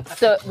jungle.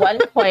 So at one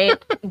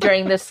point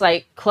during this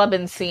like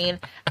clubbing scene,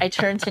 I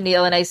turned to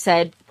Neil and I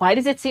said, "Why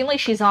does it seem like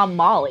she's on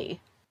Molly?"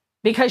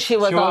 Because she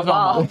was on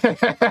Molly.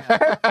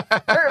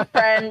 Her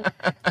friend,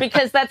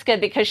 because that's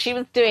good because she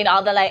was doing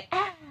all the like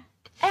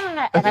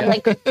and I'm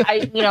like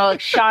a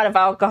shot of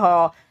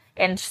alcohol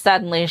and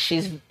suddenly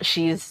she's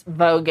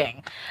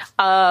voguing.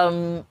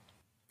 So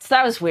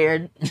that was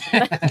weird.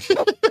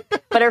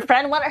 But her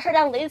friend wanted her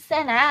to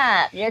loosen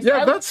up.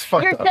 That's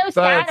fucked You're up.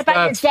 so sad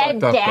about your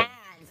dead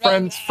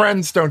dad.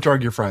 Friends don't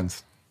drug your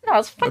friends. No,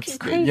 it's fucking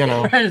crazy. You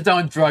know. Friends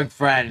don't drug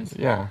friends.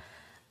 Yeah.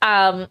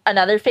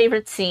 Another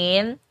favorite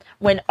scene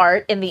when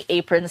Art in the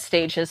apron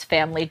stages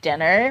family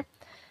dinner.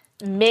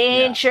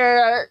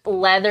 Major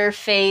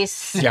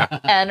Leatherface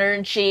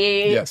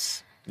energy.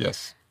 Yes.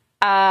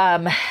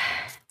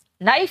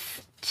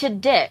 Knife to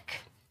dick.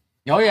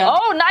 Oh yeah.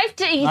 Oh, knife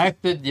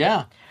to...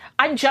 Yeah.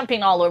 I'm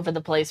jumping all over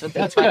the place with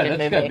this That's good, fucking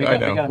that's movie. good.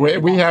 I know.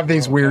 We have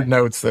these weird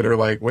notes that are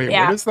like, wait,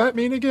 Yeah. what does that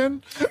mean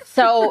again?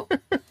 So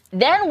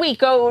then we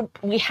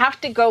have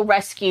to go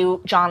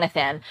rescue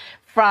Jonathan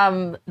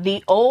from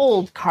the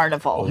old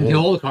carnival. The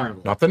old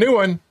carnival. Not the new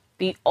one.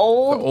 The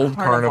old, The old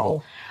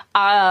carnival.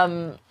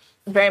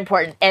 Very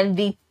important.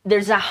 And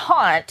there's a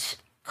haunt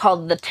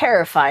called the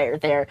Terrifier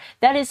there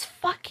that is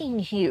fucking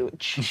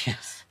huge.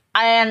 Yes.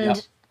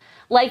 And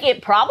like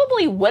it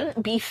probably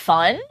wouldn't be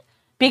fun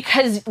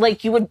because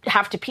like you would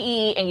have to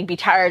pee and you'd be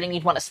tired and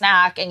you'd want a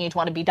snack and you'd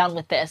want to be done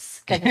with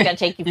this because it's going to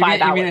take you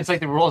 5 hours. You mean it's like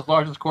the world's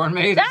largest corn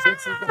maze?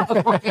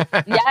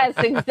 Yes,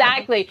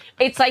 exactly.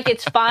 It's like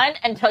it's fun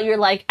until you're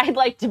like, I'd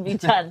like to be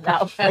done now,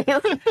 please.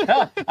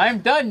 I'm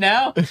done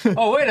now.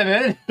 Oh, wait a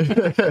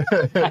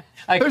minute.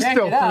 I There's can't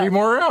still get out. 3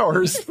 more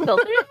hours. Still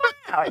 3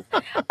 more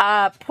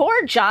hours.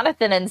 Poor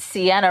Jonathan and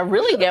Sienna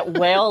really get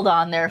wailed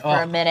on there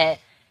for a minute.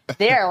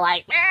 They're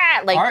like,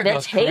 like Art they're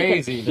goes taking.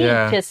 crazy.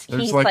 Yeah. There's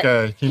There's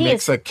like he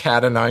makes a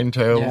cat of 9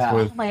 tails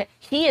with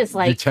he is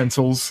like,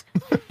 utensils.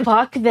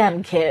 fuck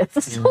them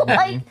kids.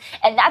 Like,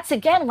 and that's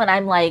again when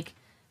I'm like,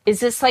 is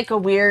this like a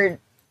weird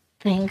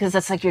thing because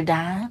that's like your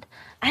dad?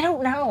 I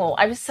don't know.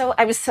 I was so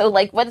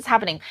like, what is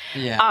happening?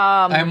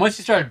 Yeah. And once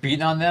you started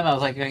beating on them, I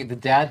was like the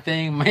dad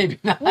thing, maybe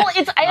not. Well,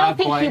 I don't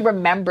think quite. he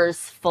remembers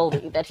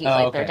fully that he's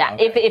like their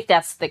dad. Okay. If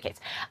that's the case.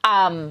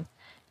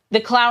 The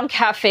Clown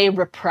Cafe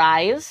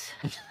reprise.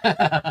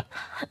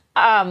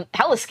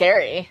 Hella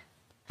scary.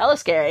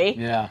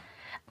 Yeah.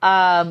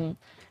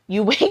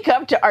 You wake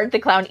up to Art the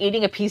Clown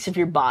eating a piece of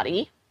your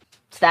body.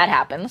 So that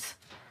happens.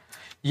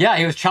 Yeah,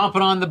 he was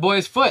chomping on the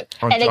boy's foot.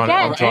 On And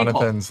again-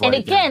 Jonathan's. And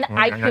like, again,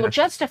 I feel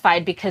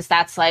justified because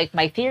that's like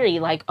my theory.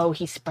 Like, oh,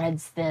 he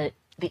spreads the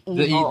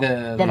evil,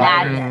 the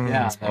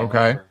madness. Yeah.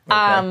 Okay.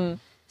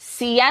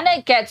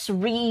 Sienna gets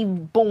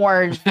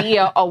reborn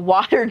via a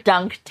water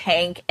dunk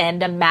tank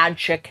and a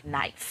magic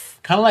knife.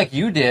 Kind of like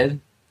you did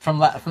from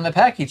the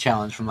Packy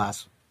challenge from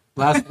last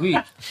week.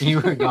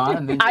 You were gone.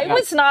 And then I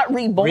was not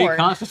reborn.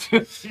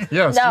 Reconstituted.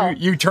 Yes, No.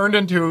 you turned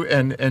into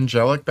an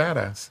angelic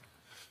badass,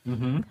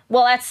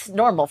 Well, that's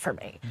normal for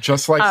me.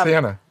 just like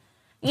Santa,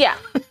 Yeah.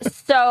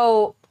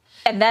 So,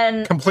 and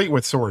then complete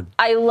with sword.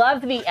 I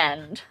love the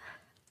end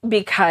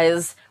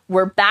because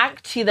we're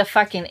back to the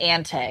fucking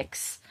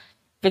antics.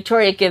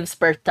 Victoria gives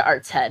birth to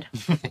Art's head.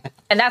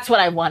 And that's what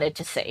I wanted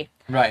to see.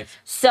 Right.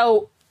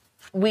 So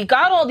we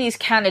got all these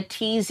kind of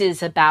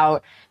teases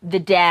about the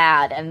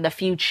dad and the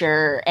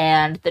future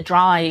and the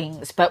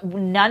drawings, but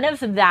none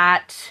of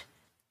that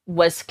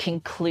was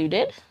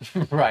concluded.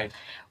 Right.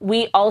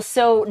 We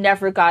also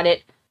never got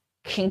it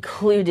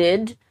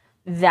concluded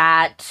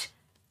that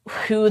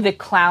who the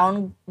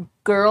clown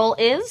girl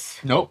is.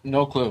 Nope.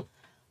 No clue.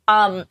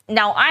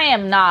 Now, I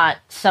am not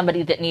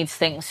somebody that needs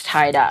things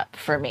tied up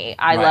for me.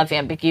 I Right. love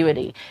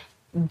ambiguity.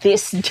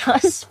 This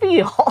does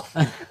feel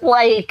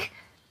like,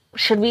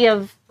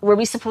 were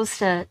we supposed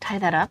to tie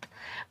that up?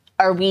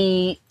 Are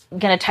we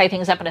going to tie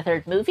things up in a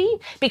third movie?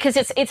 Because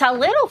it's a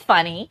little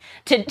funny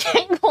to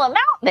dangle them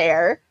out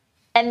there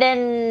and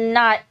then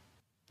not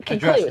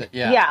Address conclude. it,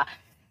 yeah.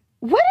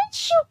 What did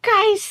you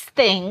guys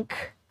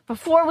think,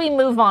 before we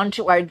move on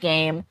to our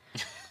game,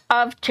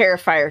 of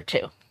Terrifier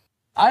 2?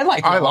 I liked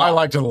it. I a lot.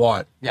 liked it a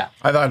lot. Yeah.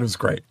 I thought it was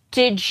great.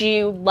 Did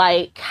you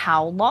like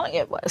how long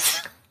it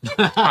was?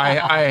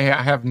 I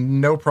have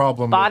no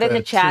problem Bot with in a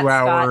the chat,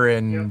 2-hour Scott.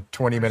 and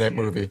 20-minute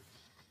movie.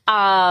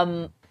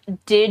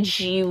 Did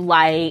you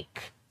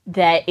like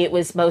that it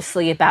was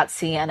mostly about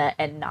Sienna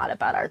and not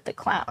about Art the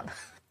Clown?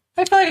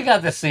 I feel like I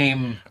got the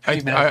same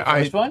treatment as the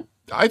first one.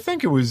 I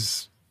think it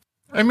was.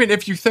 I mean,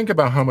 if you think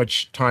about how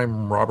much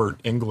time Robert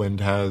England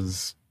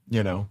has,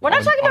 We're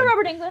not talking about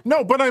Robert Englund.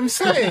 No, but I'm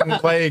saying,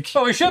 like,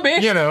 Oh, we should be.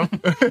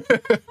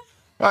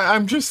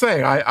 I'm just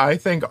saying. I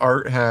think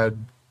Art had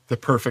the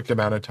perfect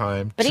amount of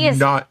time But he to is-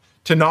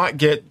 not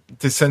get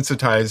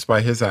desensitized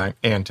by his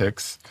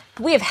antics.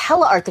 We have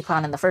hella Art the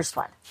Clown in the first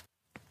one.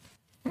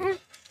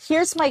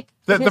 Here's my...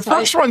 The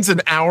first one's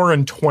an hour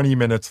and 20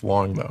 minutes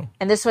long, though.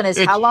 And this one is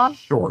It's how long?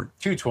 Short.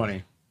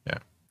 220. Yeah.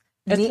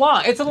 It's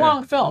long. It's a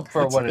long film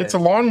for what it It's is.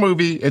 a long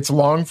movie. It's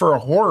long for a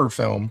horror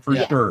film, for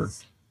Yes. sure.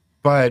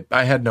 But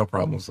I had no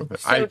problems with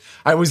it.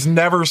 I was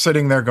never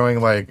sitting there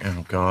going like,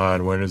 oh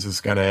God, when is this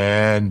going to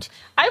end?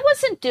 I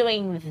wasn't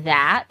doing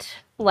that.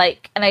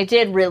 And I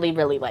did really,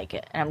 really like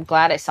it. And I'm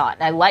glad I saw it.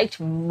 And I liked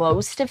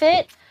most of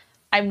it.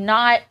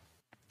 I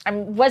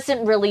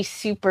wasn't really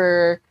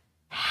super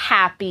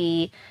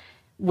happy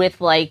with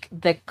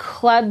the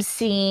club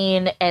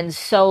scene and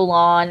so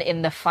on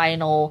in the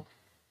final,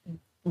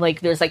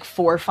 there's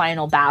 4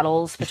 final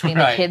battles between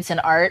the Right. kids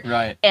and Art.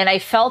 Right. And I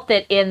felt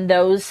that in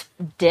those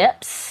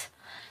dips,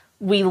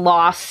 we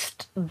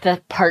lost the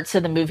parts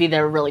of the movie that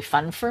were really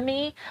fun for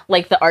me,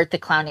 like the Art the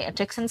Clown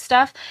antics and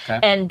stuff. Okay.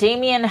 And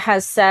Damien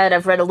has said,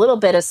 I've read a little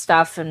bit of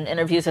stuff in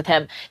interviews with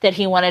him, that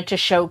he wanted to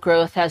show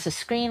growth as a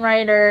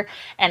screenwriter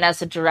and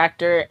as a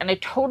director. And I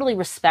totally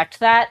respect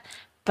that.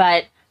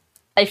 But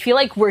I feel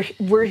like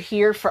we're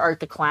here for Art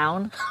the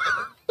Clown.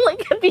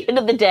 At the end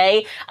of the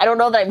day, I don't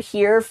know that I'm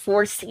here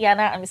for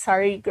Sienna. I'm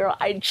sorry, girl.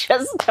 I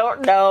just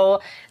don't know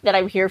that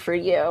I'm here for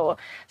you.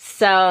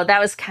 So that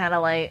was kind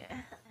of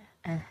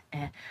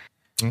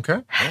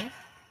Okay.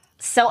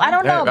 So I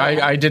don't know.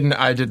 man. I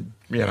did,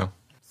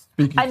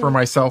 speaking for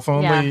myself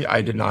only, yeah.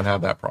 I did not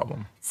have that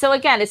problem. So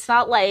again, it's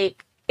not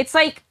it's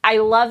I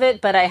love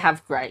it, but I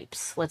have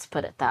gripes. Let's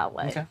put it that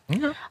way.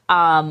 Okay.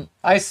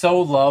 I so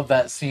love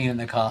that scene in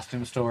the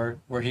costume store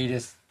where he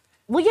just...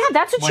 Well, yeah,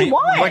 that's what you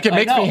want. Like, it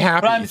makes me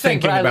happy but I'm saying,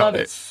 thinking but I about love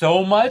it. it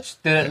so much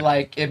that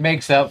it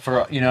makes up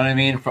for, you know what I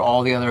mean, for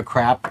all the other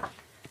crap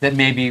that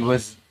maybe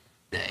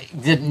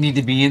didn't need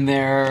to be in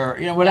there,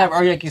 whatever.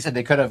 Or like you said,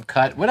 they could have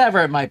cut, whatever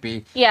it might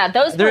be. Yeah,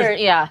 those were,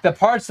 yeah. The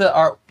parts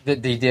that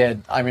they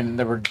did, I mean,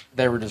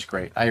 they were just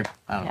great. I don't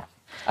know. Yeah.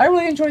 I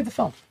really enjoyed the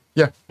film.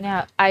 Yeah,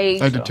 Yeah, I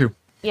did too.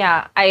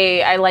 Yeah,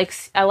 I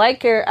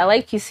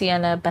like you,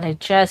 Sienna, but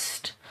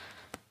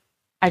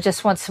I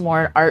just want some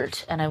more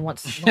art, and I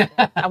want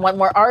I want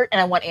more art, and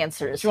I want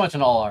answers. She wants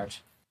an all art.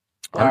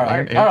 All Art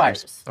right. and All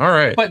answers. right. All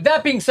right. But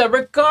that being said,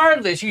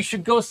 regardless, you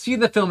should go see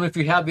the film if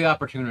you have the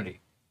opportunity.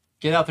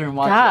 Get out there and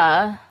watch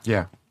Duh.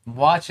 Yeah. it.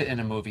 Watch it in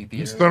a movie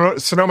theater.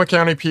 Sonoma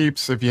County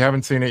peeps, if you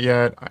haven't seen it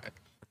yet, I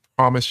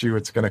promise you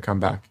it's going to come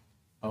back.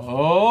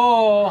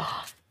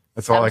 Oh,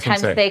 That's all I can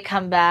Sometimes say. they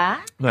come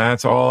back.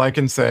 That's all I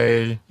can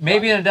say.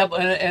 maybe in a double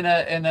in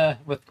a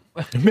with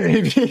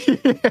Maybe.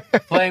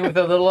 playing with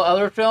a little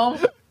other film.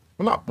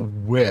 Well, not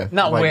with.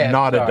 Not like, with.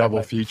 Not sorry, a double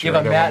but feature. You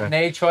have I a don't wanna-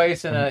 matinee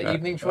choice and an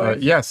evening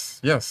choice. Yes.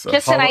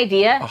 Just an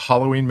idea. A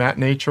Halloween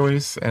matinee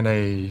choice and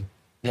a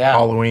Yeah.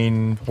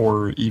 Halloween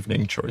horror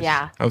evening choice.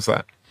 Yeah. How's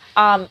that?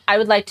 I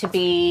would like to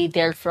be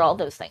there for all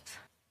those things.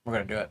 We're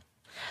gonna do it.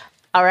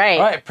 All right.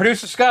 All right,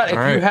 producer Scott, if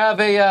All you right. have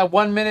a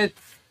 1 minute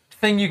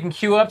thing you can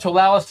queue up to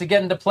allow us to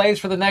get into plays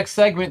for the next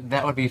segment,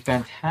 that would be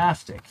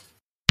fantastic.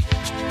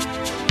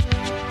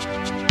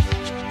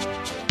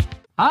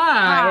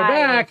 Hi, we're Hi.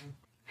 back.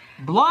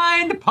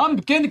 Blind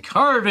pumpkin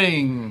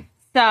carving.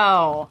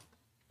 So,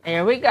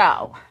 here we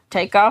go.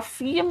 Take off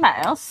your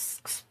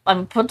masks.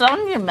 Put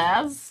on your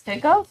mask.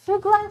 Take off your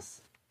glass.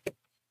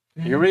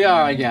 Here we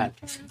are again.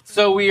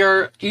 So we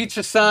are each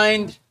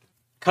assigned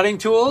cutting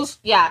tools,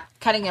 Yeah,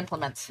 cutting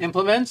implements.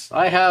 implements.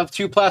 I have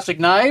 2 plastic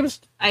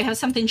knives. I have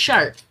something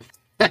sharp.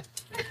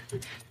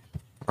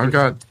 I've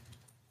got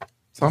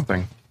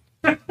something.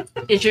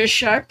 Is yours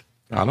sharp?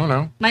 I don't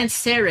know. Mine's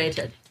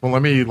serrated. Well,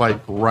 let me like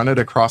run it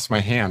across my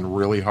hand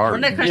really hard.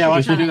 Run it across- Yeah,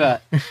 why don't you do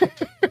that?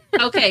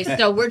 Okay,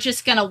 so we're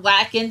just gonna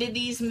whack into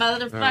these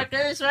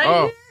motherfuckers right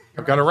Oh, here.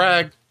 I've got a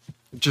rag.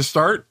 Just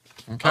start.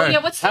 Okay. Oh yeah,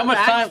 what's How the much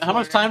rag time? How for?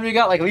 much time do we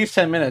got? Like at least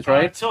 10 minutes,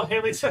 right? Until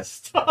Haley says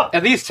stop.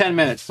 At least 10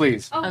 minutes,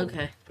 please.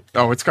 Okay.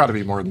 Oh, it's got to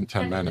be more than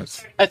 10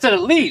 minutes. I said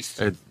at least.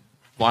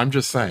 Well, I'm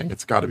just saying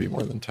it's got to be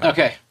more than 10.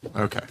 Okay.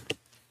 Okay.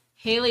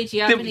 Haley, do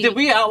you have any? Did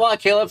we outlaw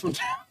Caleb from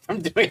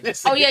doing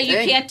this? Oh yeah, you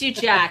thing? can't do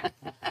Jack.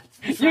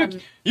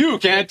 You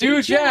can't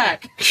do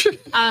Jack.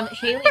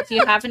 Haley, do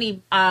you have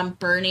any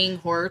burning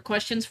horror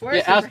questions for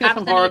us? Yeah, Or ask us perhaps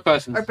some horror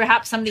questions. Or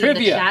perhaps somebody in the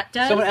Trivia. chat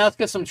does. Someone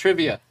ask us some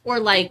trivia. Or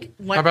like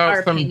what How about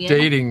our some opinion.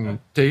 dating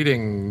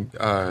Dating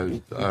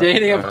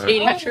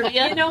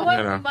Trivia. You know what?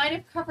 You know. We might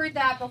have covered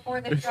that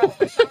before the show.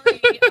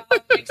 Sorry,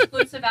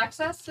 exclusive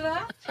access to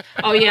that.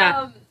 Oh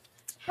yeah.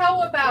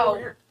 How about?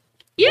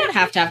 You don't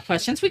have to have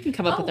questions. We can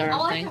come up with our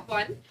own I thing. have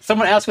one.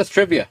 Someone ask us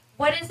trivia.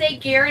 What is a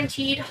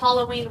guaranteed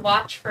Halloween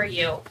watch for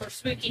you for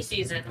spooky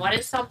season? What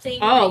is something?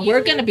 Oh, that you-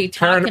 we're gonna be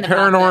talking about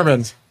Paranorman.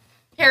 this.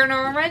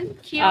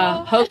 Paranorman. Cute.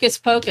 Hocus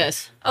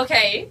Pocus.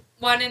 Okay,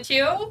 1 and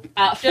 2.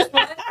 Uh, Just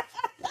one.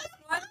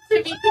 One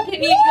to be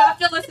continued. You have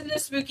to listen to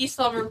Spooky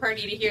Slumber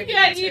Party to hear the yeah,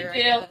 answer. you I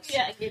do. guess.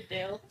 Yeah, you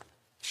do.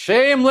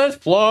 Shameless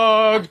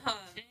plug. Uh-huh.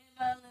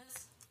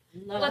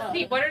 Love. Let's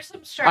see. What are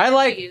some I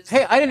strategies?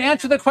 like. Hey, I didn't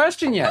answer the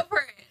question Go yet. for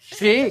it.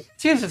 See,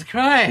 Jesus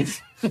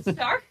Christ.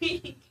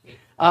 Sorry.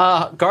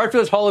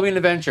 Garfield's Halloween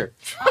Adventure.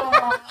 Oh,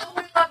 I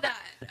love that.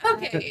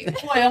 Okay.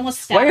 Oh, I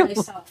almost Why are stabbed you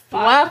myself. Fuck.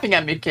 laughing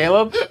at me,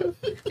 Caleb?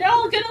 They're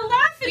all gonna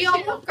laugh at We you.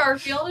 all love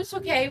Garfield. It's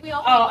okay. We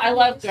all. Oh, I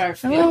love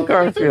Hello, Garfield.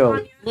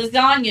 Garfield.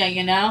 Lasagna,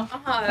 you know? I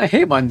Uh-huh.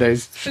 hate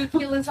Mondays.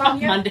 Spooky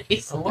lasagna.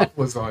 Mondays. I love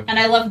lasagna. And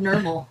I love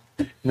Nermal.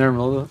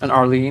 Normal and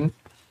Arlene,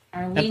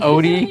 Arlene, And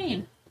Odie. who's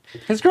Arlene?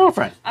 his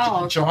girlfriend.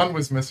 Oh, John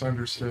was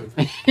misunderstood.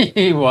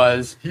 He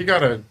was. He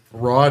got a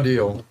raw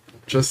deal.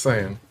 Just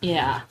saying.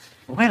 yeah.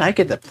 Why did I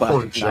get the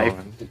Poor plastic knife?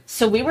 John.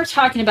 So we were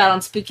talking about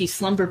on Spooky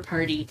Slumber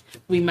Party,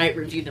 we might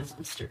review the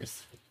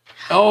monsters.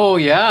 Oh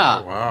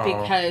yeah, Wow.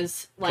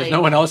 Because, because like,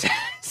 no one else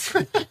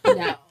has.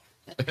 no,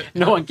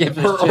 No one gives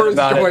a Or shit is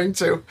about it. going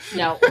to.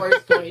 no, or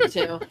is going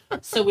to.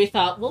 So we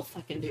thought, we'll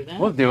fucking do that.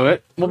 We'll do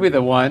it. We'll be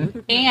the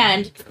one.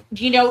 And,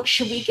 you know,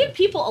 should we give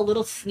people a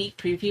little sneak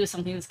preview of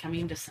something that's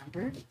coming in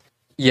December?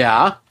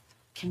 Yeah.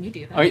 Can you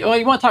do that? Oh,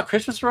 you want to talk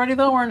Christmas already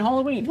though? We're in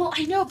Halloween. Well,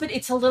 I know, but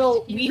it's a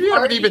little. We haven't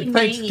already even named-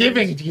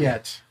 Thanksgiving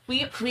yet. We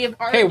have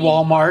already. Hey,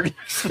 Walmart.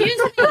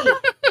 Excuse me.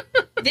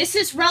 This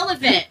is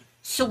relevant.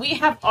 So we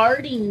have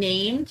already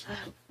named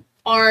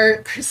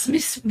our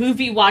Christmas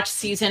movie watch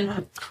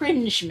season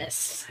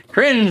Cringemas.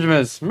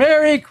 Cringemas.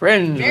 Merry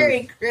Cringemas.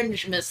 Merry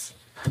Cringemas.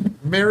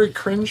 Merry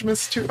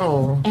Cringemas to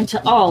all. And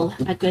to all,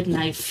 a good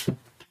knife.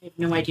 I have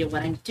no idea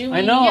what I'm doing.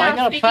 I know. I Yeah, got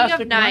a speaking plastic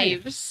of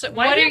knife. knives,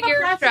 Why what do are you have a your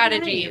plastic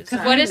strategies?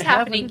 knife? What I is didn't have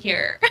happening any.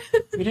 here?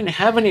 We didn't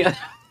have any.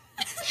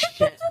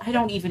 Shit, I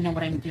don't even know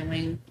what I'm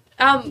doing.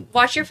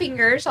 Watch your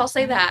fingers. I'll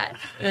say that.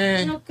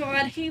 Oh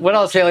God, Haley. What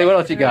else, Haley? What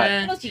else you got?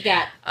 What else you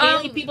got? Um,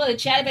 Haley, people in the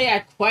chat, anybody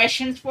got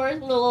questions for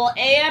us? A little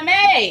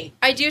AMA.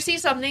 I do see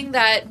something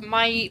that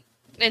might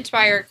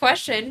inspire a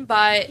question,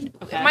 but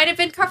Okay. it might have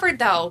been covered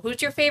though.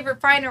 Who's your favorite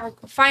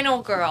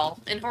final girl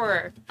in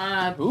horror?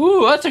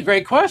 Ooh, that's a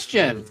great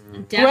question.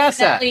 Who asked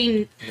that?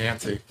 Definitely.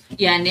 Nancy.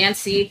 Yeah,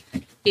 Nancy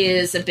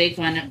is a big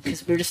one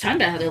because we were just talking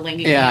about how they're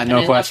linking Yeah, up, no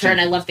and I question. love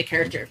her, and I love the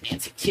character of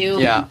Nancy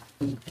too. Yeah.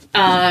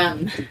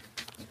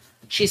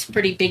 She's a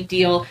pretty big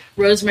deal.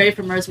 Rosemary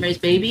from Rosemary's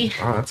Baby.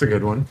 Oh, that's a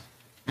good one.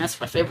 That's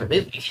my favorite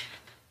movie.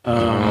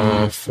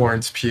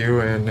 Florence Pugh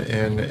in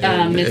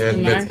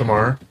Midsommar.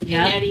 Midsommar.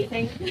 Yeah,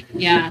 Anything?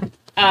 yeah.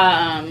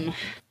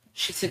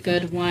 She's a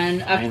good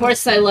one. Of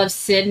course, I love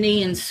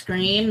Sydney and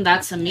Scream.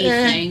 That's a me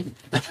thing.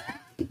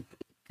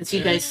 Because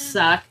you guys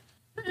suck,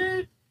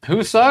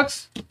 Who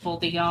sucks?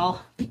 both of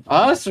y'all.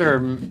 Us or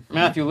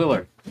Matthew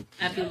Lillard?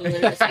 Happy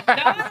Lillard.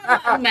 Come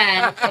on,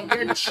 man.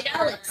 You're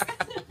jealous.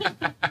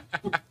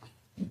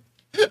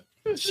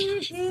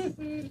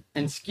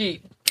 And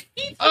Skeet.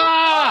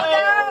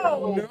 Ah!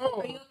 Oh,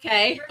 no. Are you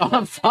okay? Oh,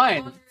 I'm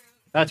fine.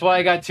 That's why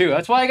I got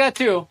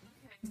two.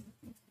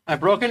 I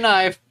broke a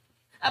knife.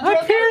 I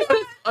pierced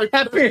it. I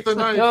That pierced the pierced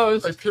my knife.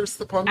 nose. I pierced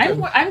the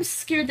pumpkin. I'm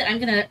scared that I'm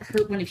gonna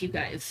hurt one of you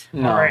guys.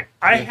 No. All right,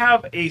 I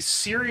have a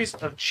series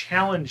of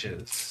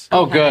challenges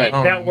Oh, good.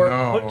 Oh, that were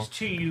no. put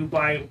to you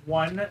by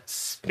one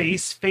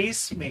Space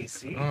Face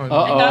Macy. Oh, I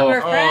thought we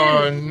were oh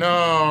friends.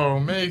 no,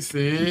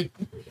 Macy.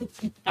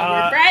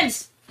 We're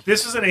friends.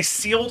 This was in a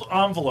sealed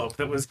envelope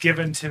that was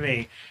given to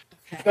me.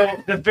 Okay.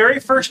 So the very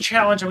first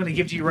challenge I'm going to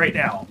give to you right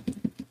now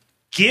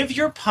Give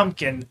your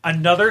pumpkin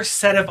another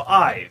set of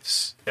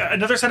eyes.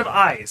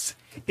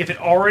 If it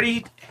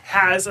already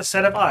has a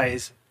set of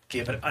eyes,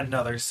 give it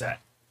another set.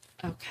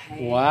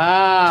 Okay.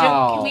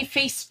 Wow.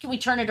 Can we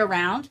turn it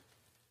around?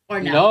 Or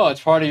no? No,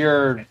 it's part of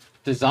your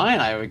design,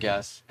 I would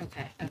guess.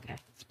 Okay.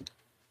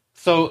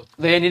 So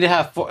they need to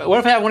have four. What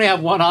if I only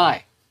have one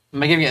eye?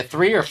 Am I giving it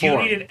 3 or 4? You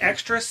need an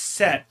extra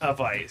set of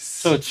eyes.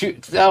 So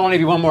that'll only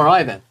be one more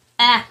eye then.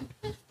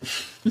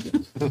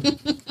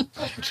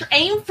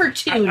 Aim for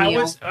 2,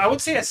 Neil. I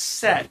would say a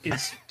set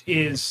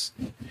is.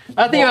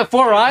 I think I have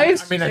 4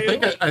 eyes. I mean,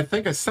 I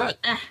think a set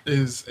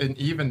is an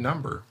even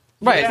number.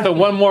 Right. Yeah. So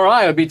one more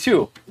eye would be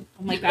 2.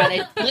 Oh my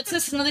god!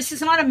 This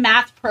is not a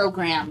math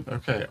program.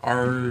 Okay.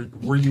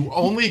 Were you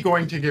only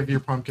going to give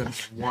your pumpkin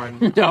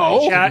one?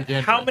 No. Chat,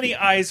 how many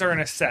eyes are in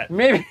a set?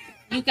 Maybe.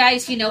 You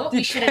guys, you know what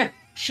we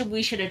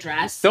should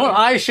address? Don't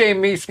eye shame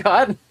me,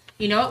 Scott.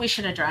 You know what we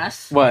should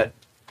address? What?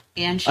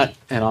 Angie. An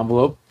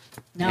envelope.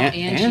 No,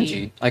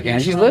 Angie. Like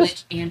Angie's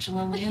List?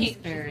 Angela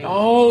Lansbury.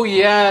 Oh,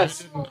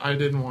 yes. I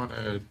didn't want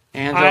to.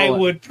 Angela. I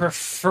would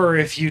prefer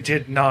if you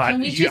did not.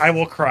 I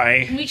will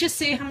cry. Can we just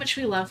say how much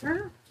we love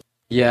her?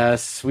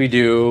 Yes, we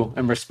do.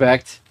 And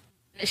respect.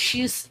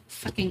 She's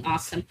fucking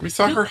awesome. We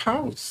saw her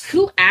house.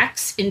 Who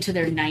acts into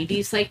their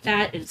 90s like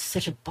that is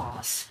such a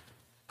boss.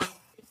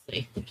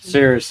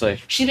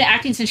 Seriously. She's been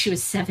acting since she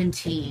was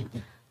 17.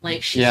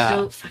 Like, she's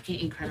so fucking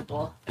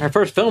incredible. Her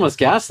first film was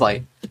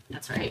Gaslight.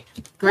 That's right.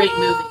 Great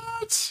movie.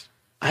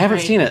 I haven't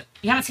seen it.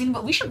 You haven't seen it,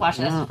 but we should watch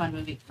it. That's a fun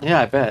movie.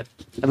 Yeah, I bet.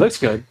 It looks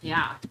good.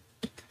 Yeah.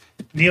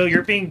 Neil,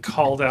 you're being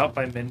called out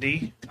by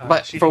Mindy.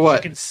 But for what?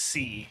 She can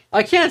see.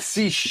 I can't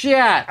see shit.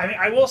 I mean,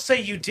 I will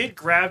say you did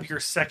grab your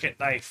second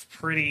knife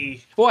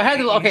pretty. Well, I had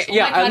to. Okay, Oh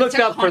yeah, my God, I looked is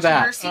there up for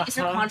that. controversy? Is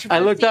there Uh-huh. controversy? I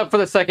looked up for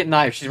the second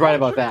knife. She's right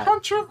about that.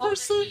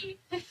 Controversy.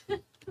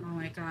 Oh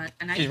my god!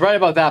 And She's right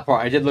about that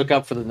part. I did look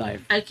up for the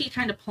knife. I keep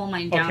trying to pull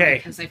mine down Okay.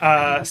 because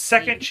I.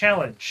 Second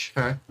challenge.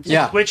 Okay.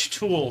 Yeah. Switch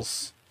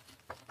tools.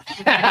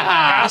 To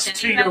Pass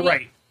to your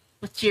right.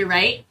 To your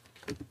right.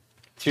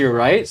 your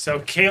right. So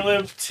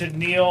Caleb to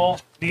Neil,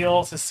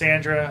 Neil to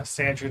Sandra,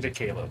 Sandra to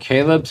Caleb.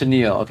 Caleb to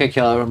Neil. Okay,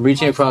 Caleb. I'm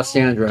reaching across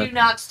Sandra. Do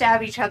not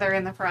stab each other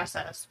in the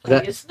process,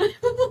 That- please.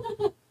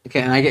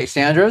 Okay, and I get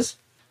Sandra's?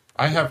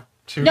 I have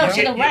 2. No, now?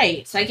 to the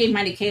right. So I gave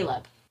mine to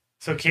Caleb.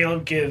 So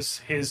Caleb gives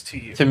his to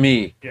you. To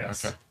me.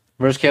 Yes. Okay.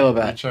 Where's Caleb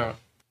at? Watch out.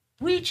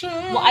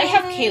 Well, I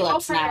have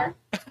Caleb's now.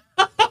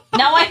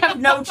 Now I have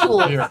no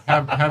tool. Here,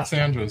 have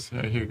Sandra's.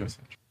 Yeah, here you go,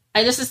 Sandra.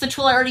 This is the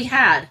tool I already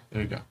had,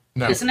 There you go.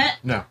 No. isn't it?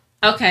 No.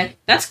 Okay,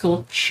 that's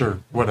cool. Sure.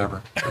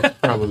 Whatever. It's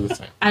probably the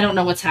same. I don't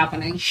know what's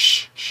happening.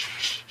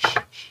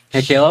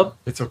 Hey, Caleb?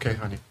 It's okay,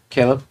 honey.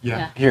 Caleb? Yeah.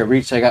 Yeah. Here,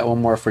 reach. I got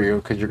one more for you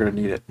because you're going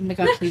to need it. Oh my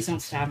god, please don't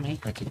stab me.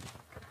 Thank you.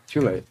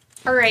 Too late.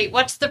 All right,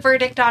 what's the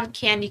verdict on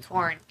candy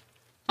corn?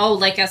 Oh,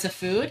 like as a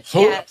food?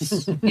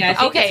 Yes. Yeah, I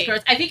think Okay. it's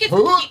gross. I think it's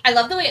cute. I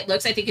love the way it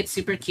looks. I think it's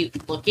super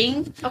cute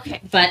looking,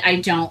 Okay. but I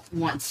don't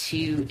want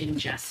to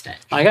ingest it.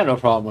 I got no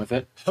problem with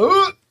it.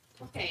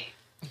 Okay.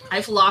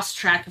 I've lost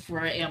track of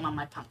where I am on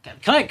my pumpkin.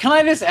 Can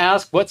I just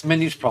ask what's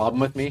Mindy's problem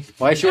with me?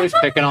 Why is she always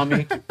picking on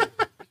me?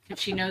 If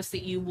she knows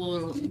that you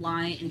will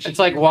lie and cheat. It's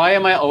like, why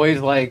am I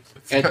always like...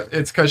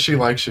 It's because she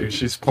likes you.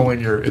 She's pulling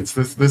your. It's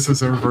this. This is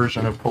her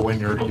version of pulling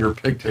your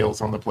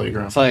pigtails on the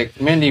playground. It's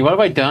like, Mindy, what have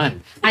I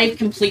done? I've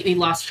completely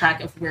lost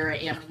track of where I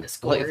am in this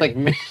gourd. It's like,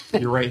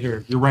 You're right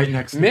here. You're right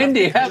next to me.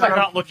 Mindy, have You're I,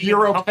 not looking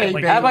You're at the okay, pumpkin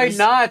baby. have I Babies.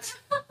 not...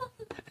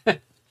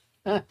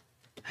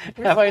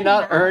 have I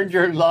not earned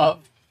your love?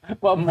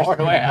 What more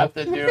do I have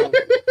to do?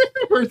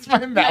 Where's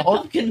my Yeah, mouth?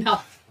 pumpkin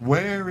mouth.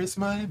 Where is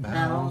my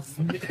mouth?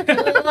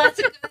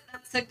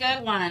 That's a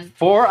good one.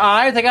 4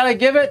 eyes, I gotta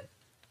give it?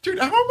 Dude,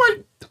 how am I?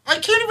 I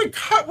can't even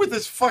cut with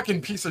this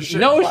fucking piece of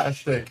shit No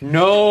plastic.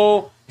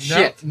 No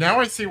shit. Now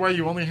I see why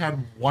you only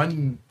had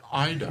one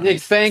eye done.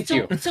 Nick, thank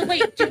you. So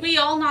wait, do we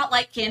all not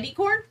like candy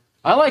corn?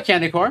 I like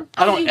candy corn.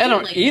 I Oh, you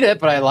don't do like eat it,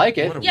 but I like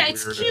it. What a Yeah,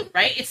 it's weirdo. cute,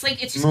 right? It's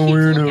like it's just I'm a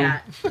cute to look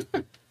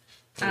weirdo.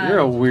 at. You're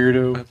a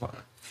weirdo.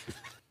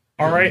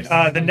 All right.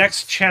 The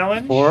next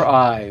challenge. 4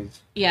 eyes.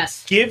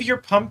 Yes. Give your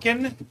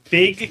pumpkin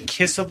big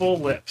kissable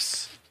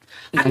lips.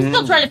 I'm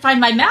still trying to find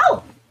my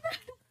mouth.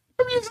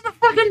 I'm using a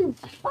fucking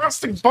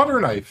plastic butter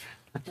knife.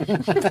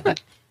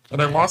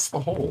 And I lost the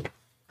hole.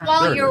 There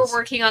While it you're is.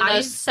 working on I'm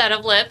the set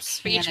of lips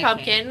for each panicking.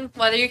 pumpkin,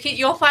 whether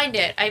you'll find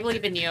it. I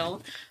believe in you.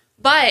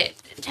 But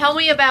tell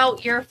me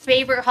about your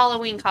favorite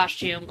Halloween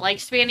costume. Like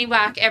spanning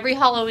back every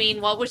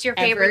Halloween, what was your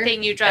favorite Ever?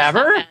 thing you dressed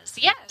Ever? up as?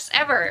 Yes,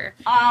 ever.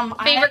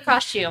 Favorite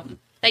costume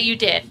that you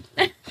did.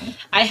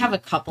 I have a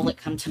couple that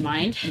come to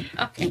mind.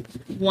 Okay.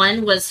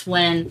 One was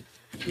when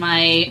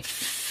my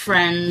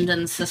friend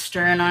and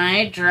sister and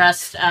I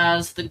dressed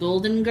as the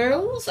Golden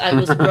Girls. I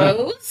was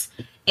Rose,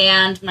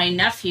 and my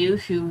nephew,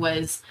 who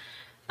was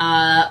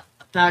about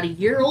a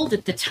year old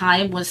at the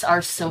time, was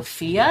our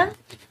Sophia.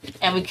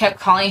 And we kept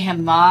calling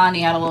him Ma, and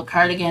he had a little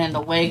cardigan and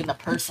the wig and the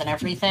purse and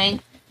everything.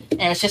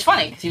 And it's just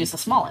funny because he was the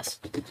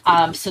smallest.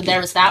 So there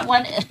was that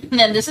one. And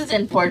then this is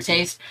in poor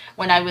taste.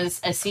 When I was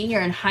a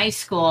senior in high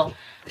school,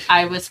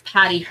 I was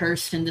Patty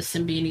Hearst in the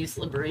Symbionese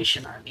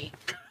Liberation Army.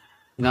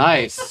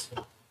 Nice.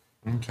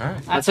 Okay.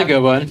 That's a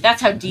good one.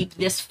 That's how deep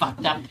this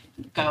fucked up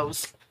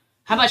goes.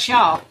 How about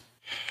y'all?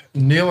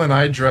 Neil and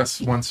I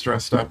once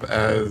dressed up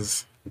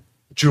as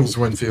Jules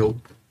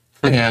Winfield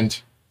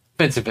and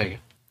Vincent Vega.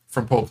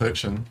 from Pulp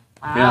Fiction.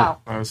 Wow,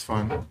 That was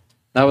fun.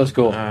 That was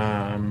cool.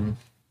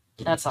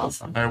 that's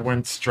awesome. I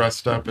once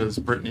dressed up as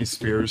Britney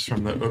Spears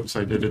from the Oops,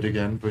 I Did It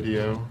Again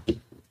video.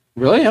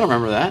 Really? I don't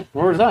remember that.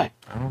 Where was I?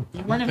 I don't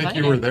weren't think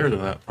invited. you were there to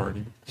that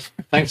party.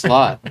 Thanks a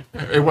lot,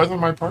 It wasn't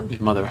my party.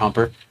 mother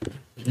humper.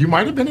 You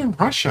might have been in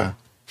Russia.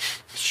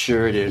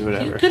 Sure, dude. You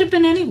Whatever. could have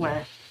been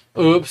anywhere.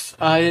 Oops,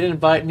 I didn't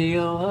invite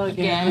Neil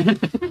again.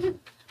 Again.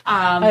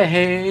 I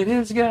hate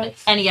his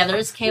guts. Any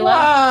others, Kayla?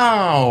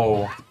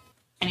 Wow.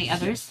 Any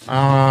others?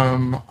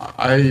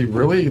 I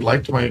really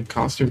liked my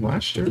costume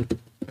last year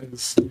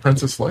as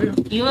Princess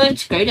Leia. You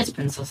looked great as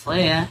Princess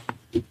Leia.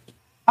 How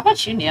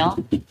about you,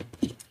 Neil?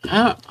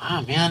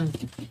 Oh man,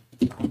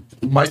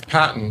 Mike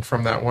Patton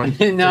from that one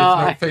Faith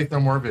No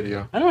More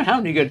video. I don't know how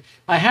many good.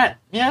 I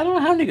don't know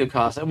how many good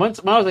costumes.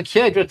 Once when I was a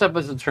kid, I dressed up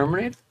as a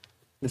Terminator.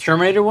 The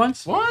Terminator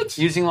once. What?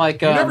 Using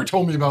like. You never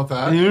told me about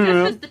that.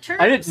 Just as the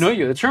terms. I didn't know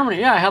you. The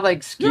Terminator. Yeah, I had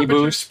like ski Yeah, but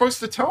you're boots. supposed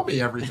to tell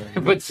me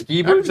everything. Put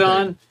ski boots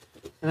Everything. on,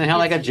 and I had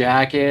like a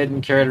jacket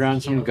and carried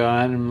around some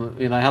gun,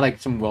 and I had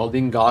like some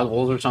welding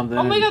goggles or something.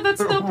 Oh my god,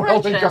 that's so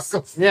Welding precious.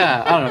 goggles.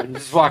 Yeah, I don't know.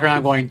 Just walk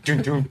around going.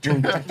 Doom, doom,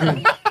 doom,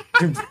 doom,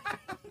 doom.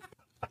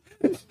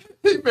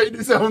 He made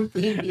his own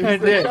theme music. I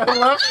did. I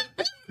love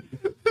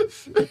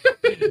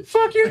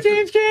Fuck you,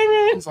 James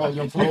Cameron. He's all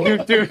your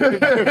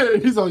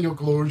clothes. He's all your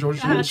clothes. Your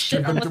Ah, shoes.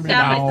 shit, Give them to almost me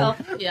stabbed now.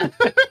 myself. Yeah.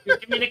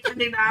 Give me the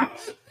candy now.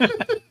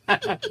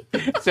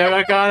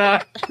 Sarah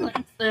Connor,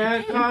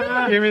 There,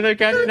 Connor. give me the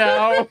candy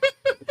now.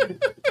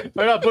 I'm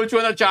gonna put you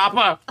in the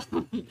chopper.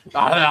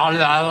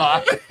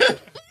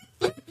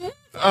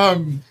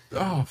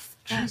 Oh,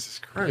 Jesus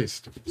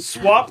Christ.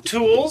 Swap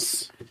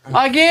tools.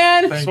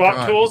 Again? Thank Swap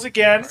God. tools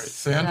again. All right,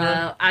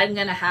 Sandra, I'm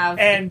gonna have.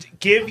 And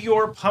give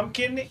your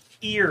pumpkin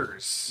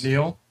ears.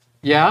 Neil,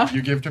 Yeah,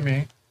 you give to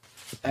me.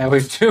 and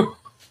we do.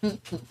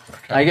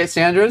 I get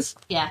Sandra's.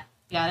 Yeah,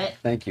 got it.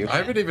 Thank you. I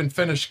haven't even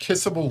finished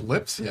Kissable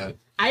Lips yet.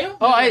 I don't.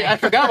 Oh, I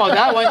forgot about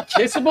that one.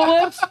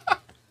 Kissable lips.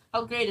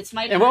 Oh, great! It's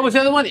my. And what was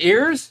the other one?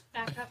 Ears?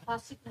 Backup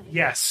plastic knife.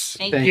 Yes.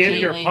 Thank Thank Give you.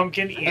 your Kaylee.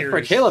 pumpkin That's ears.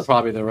 for Caleb,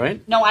 probably though,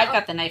 right? No, I've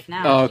got the knife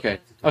now. Oh, okay.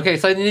 Okay,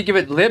 so I need to give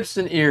it lips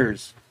and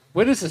ears.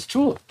 What is this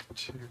tool?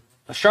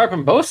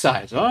 Sharpen both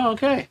sides. Oh,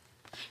 okay.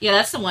 Yeah,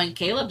 that's the one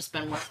Caleb's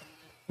been working.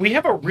 We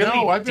have a really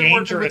No, I've been working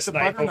dangerous with the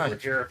knife butter over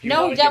knife. here. If you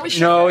No, wanna that give was-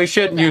 it- No, we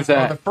shouldn't use Oh,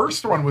 that. the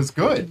first one was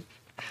good.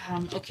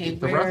 Okay,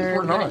 The rest where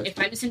were not. if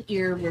I was an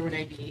ear, where would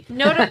I be?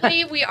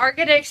 Notably, we are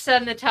going to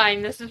extend the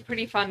time. This is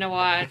pretty fun to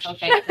watch.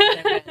 Okay.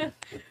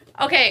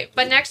 Okay,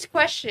 but next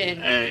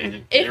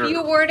question. If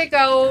you were to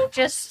go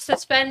just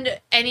suspend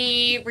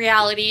any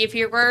reality, if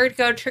you were to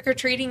go trick or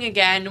treating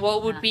again,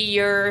 what would be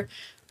your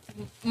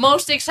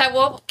most excited?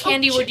 What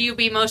candy would you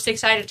be most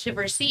excited to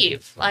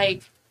receive?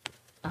 Like,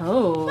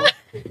 Oh.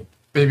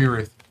 Baby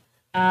Ruth.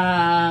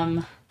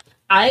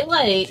 I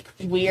like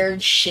weird,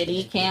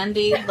 shitty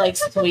candy, like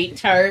sweet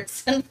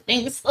tarts and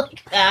things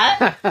like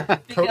that.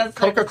 because they're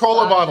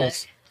Coca-Cola exotic.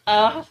 bottles.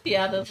 Oh,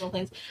 yeah, those little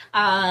things.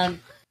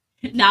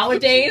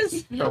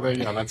 Nowadays, Oh, there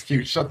you go. That's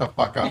cute. Shut the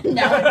fuck up.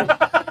 nowadays,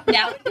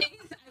 I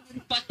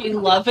would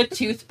fucking love a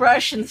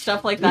toothbrush and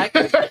stuff like that.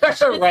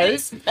 Right?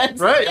 Expensive.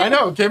 Right, I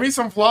know. Give me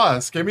some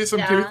floss. Give me some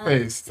Yeah.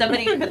 toothpaste.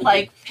 Somebody could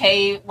like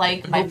pay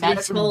like my Hopefully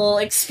medical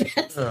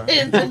expenses Yeah.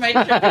 and my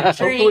trick or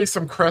Hopefully treat.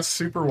 some Crest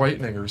Super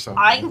Whitening or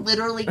something. I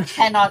literally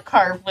cannot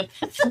carve with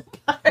this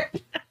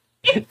part.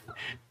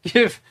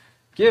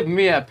 Give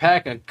me a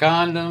pack of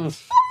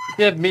condoms.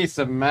 Give me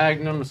some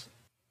magnums.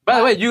 By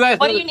the way, you guys.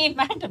 What know do you need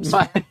magnums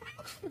my, for?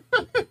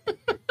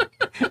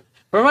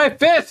 for my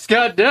fists,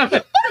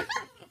 goddammit.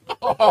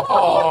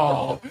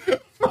 Oh,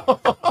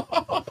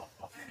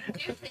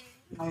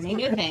 Only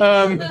new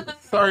things.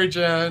 sorry,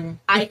 Jen.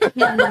 I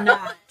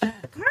cannot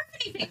carve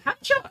anything. How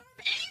did you carve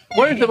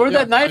anything? Where'd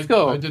that knife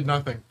go? I did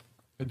nothing.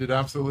 I did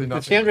absolutely Does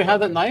nothing. Sandra have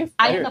that knife?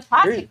 I have Here, a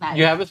plastic here. knife.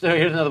 You have it? So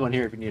here's another one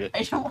here if you need it.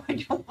 I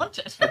don't want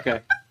it.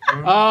 Okay.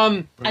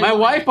 Mm. I My love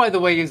wife, it. by the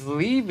way, is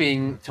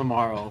leaving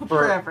tomorrow.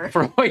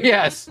 Forever.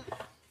 Yes.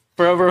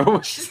 For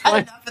over. She's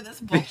had enough of this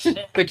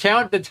bullshit.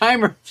 The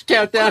timer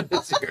countdown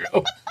to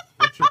 0.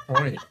 What's your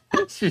point?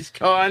 She's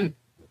gone.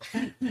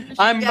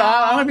 I'm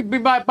gonna be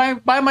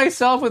by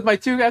myself with my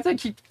two guys.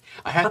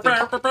 I have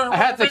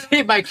to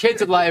keep my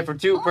kids alive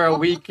for a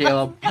week,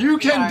 Caleb. You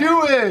can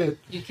do it.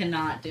 You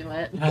cannot do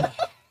it.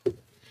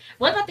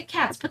 What about the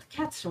cats? Put the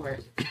cats to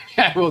work.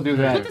 I will do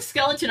Put the that.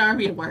 skeleton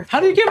army to work. How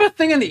do you give a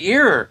thing in the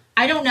ear?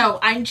 I don't know.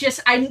 I'm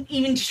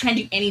even just trying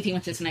to do anything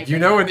with this knife. You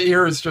know an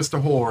ear is just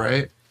a hole,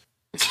 right?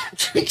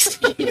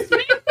 Excuse me.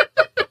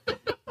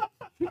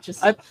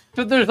 Just,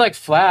 But there's like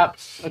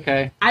flaps.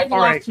 Okay. I've All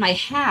lost right. my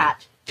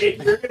hat. I'm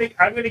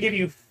going to give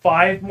you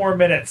 5 more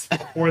minutes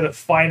before the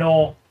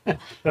final.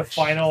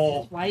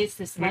 Why is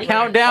this like?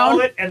 Countdown?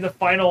 Call it and the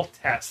final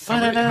test.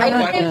 I'm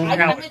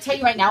going to tell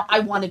you right now.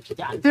 I want to be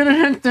done. Five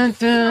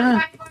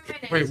more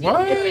minutes. Wait,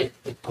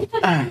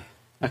 what?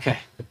 Okay.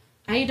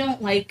 I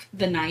don't like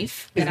the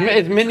knife.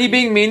 Is Mindy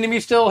being mean to me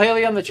still,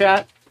 Haley, on the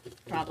chat?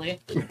 Probably.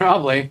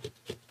 Probably.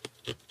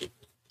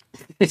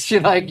 Is she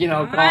like,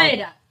 God,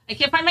 I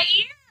can't find my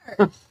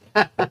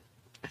ear.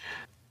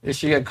 Is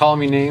she calling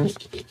me names?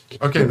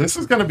 Okay, this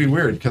is going to be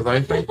weird because I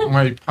think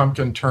my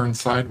pumpkin turned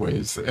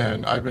sideways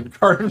and I've been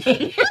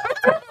carving.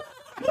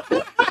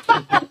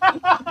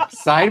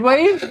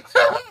 Sideways?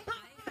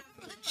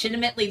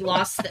 Legitimately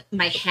lost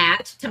my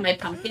hat to my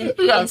pumpkin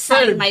Yeah,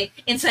 inside same. my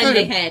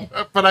Same. head.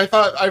 But I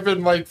thought I've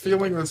been like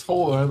feeling this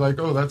hole and I'm like,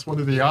 oh, that's one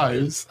of the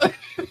eyes.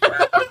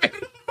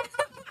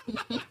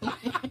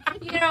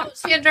 You know,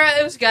 Sandra,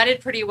 it was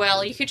gutted pretty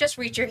well. You could just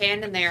reach your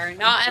hand in there,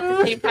 not at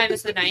the same time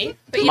as the knife.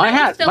 But My it's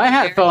hat still in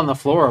there. fell on the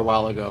floor a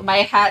while ago. My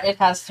hat, it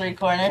has 3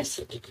 corners.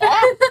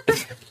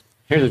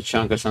 Here's a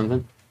chunk of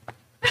something.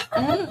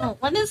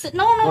 What is it?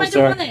 No, I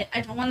sorry. don't want it.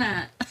 I don't want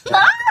that.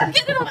 No,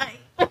 get it away.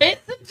 Why is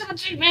it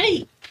touching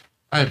me?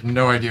 I have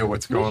no idea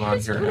what's going on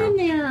Just here put it in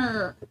now.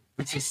 there.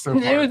 This is so It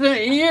was hard. an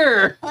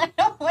ear. I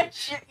don't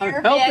want your I'm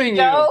ear, helping you.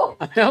 Go.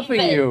 I'm helping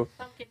Keep it. you.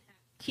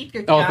 Keep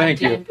your Oh,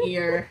 thank you. goddamn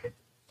ear.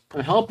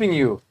 I'm helping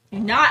you.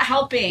 You're not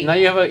helping. Now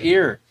you have an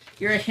ear.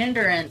 You're a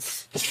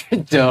hindrance.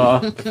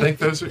 Duh. I think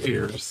those are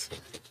ears.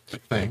 I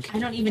think. I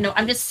don't even know.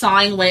 I'm just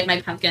sawing away at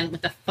my pumpkin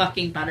with the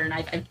fucking butter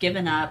knife. I've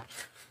given up.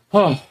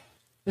 Oh,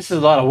 this is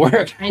a lot of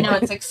work. I know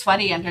it's like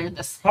sweaty under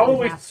this. How about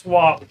we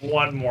swap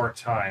one more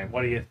time?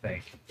 What do you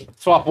think?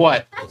 Swap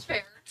what? That's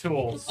fair.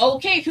 Tools.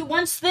 Okay, who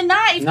wants the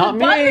knife? Not the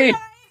butter me.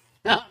 knife?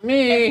 Not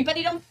me.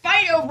 Everybody don't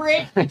fight over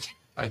it.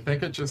 I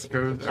think it just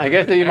goes. I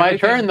guess it'd be my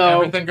turn,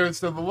 though. Everything goes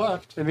to the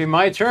left. It'd be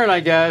my turn, I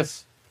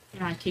guess.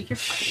 Yeah, take your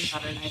fucking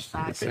butter knife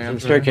back. Sandra.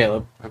 Start,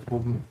 Caleb. I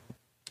pulled-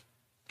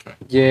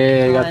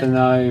 Yeah, I got the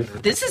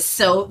knife. This is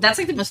so. That's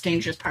like the most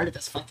dangerous part of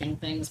this fucking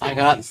thing. I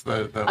got It's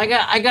the-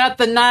 I got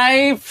the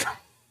knife.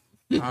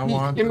 I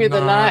want Give me the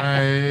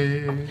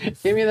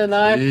knife. Give me the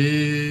knife.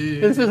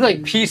 Please. This is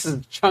like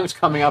pieces, chunks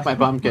coming off my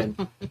pumpkin.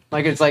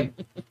 Like it's like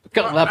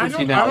got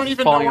leprosy now. I don't It's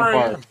even know falling where I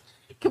apart. am.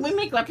 Can we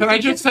make leprosy? Can I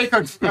just take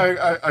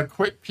a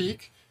quick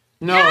peek?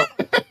 No,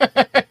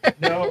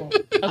 No.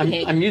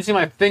 Okay, I'm using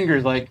my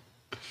fingers like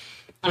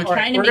I'm All right,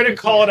 trying to. we're make going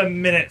to call it a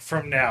minute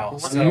from now. a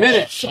So.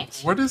 minute. Shit.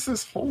 What is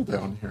this hole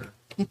down here?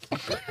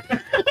 I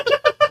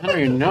don't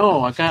even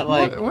know. I got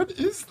like what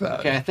is that?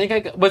 okay. I think I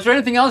got. Was there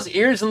anything else?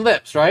 Ears and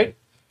lips, right?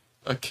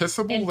 A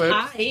kissable And lip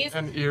eyes.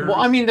 and ears. Well,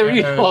 I mean the and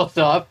usual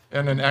stuff.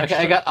 and an Okay, extra.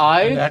 I got an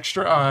eyes.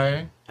 extra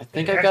eye. I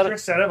think I got. Extra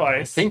set of I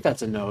ice. think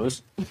that's a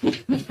nose.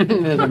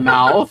 There's a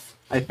mouth.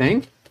 I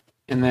think,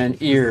 and then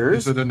ears.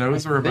 Is it a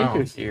nose or a I think mouth?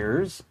 there's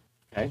ears.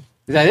 Okay,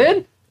 is that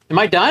it? Am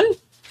I done?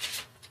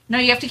 No,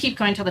 you have to keep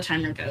going till the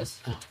timer goes.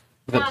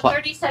 With a pla-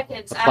 30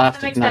 seconds. a Add some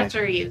plastic knife.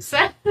 accessories.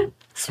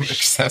 Some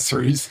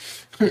accessories.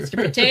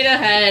 Potato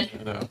head.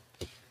 I know.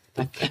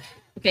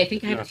 Okay, I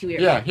think I have 2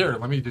 ears. Yeah, here,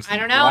 let me just. I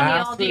don't know,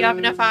 Neil. Do you have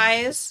enough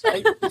eyes?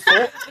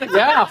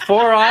 Yeah,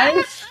 4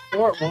 eyes.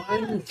 4,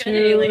 1, 2,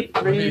 Haley.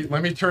 Let me, 3.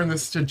 let me turn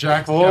this to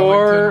Jack Four.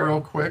 Skellington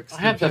real quick. So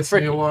I have the piss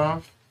frick- Neil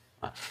off.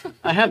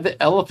 I have the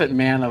elephant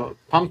man of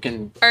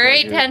pumpkin. All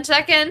right, here. 10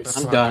 seconds.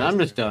 I'm done. I'm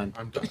just done.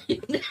 I'm done.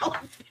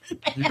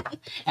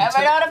 Ever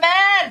go to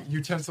bed?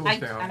 Utensils I'm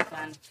down.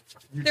 done.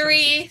 Utensils-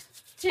 3,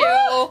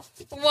 2,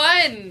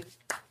 1.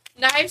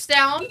 Knives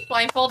down.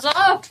 Blindfolds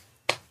off.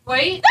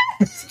 Wait.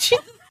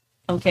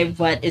 Okay,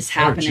 what is Oh,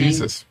 happening?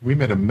 Jesus. We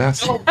made a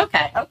mess. Oh. here.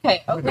 Okay,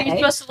 okay, What are you okay.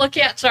 supposed to look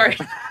at? Sorry.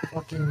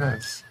 Fucking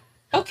mess.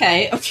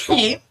 Okay,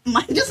 okay.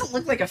 Mine doesn't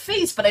look like a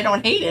face, but I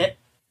don't hate it.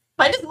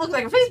 Mine doesn't look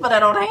like a face, but I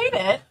don't hate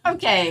it.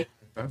 Okay,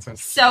 That's it.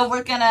 so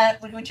we're gonna.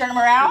 Can we turn them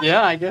around?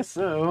 Yeah, I guess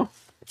so.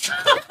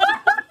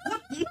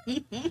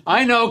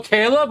 I know.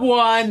 Caleb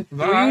won. Who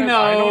you I don't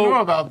know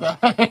know? about that.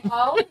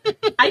 Oh.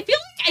 I feel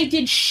like I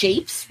did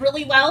shapes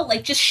really well,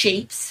 like just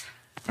shapes.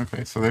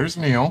 Okay, so there's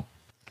Neil.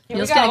 Here we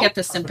Neil's gonna go. get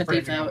the I'll put sympathy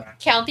anything on vote. that.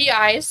 Count the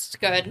eyes.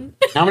 Good.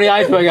 How many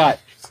eyes do I got?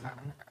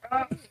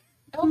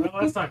 No,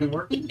 that's not going to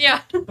work.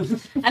 Yeah.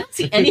 I don't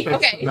see any.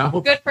 Okay. No.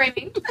 Good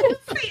framing. I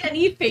don't see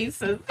any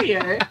faces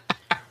here.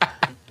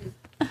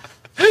 All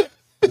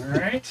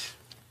right.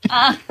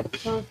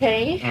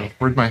 Okay. Oh,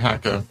 where'd my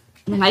hat go?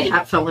 My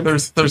hat fell in.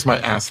 There's my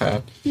ass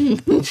hat. There we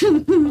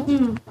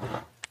go.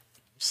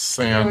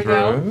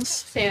 Sandra's.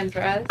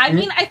 Sandra. I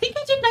mean, I think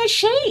I did nice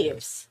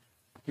shaves.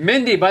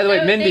 Mindy, by the way,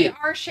 No, Mindy. They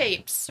are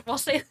shapes. We'll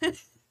say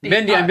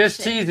Mindy, I'm are just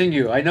shapes. teasing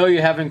you. I know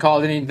you haven't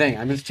called anything.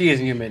 I'm just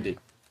teasing you, Mindy.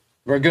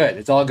 We're good.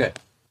 It's all good.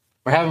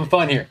 We're having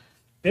fun here.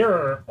 There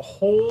are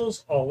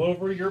holes all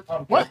over your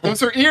pumpkin. What?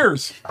 Those are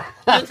ears.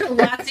 Those are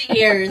lots of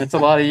ears. That's a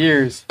lot of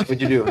years.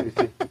 What'd you do? Let me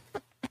see.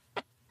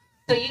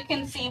 So you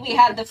can see we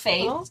had the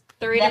face.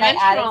 Then I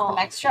added some 3-dimensional.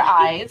 extra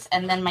eyes,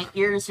 and then my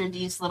ears are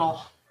these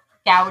little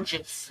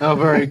gouges. Oh,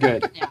 very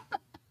good.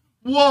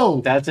 Whoa.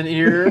 That's an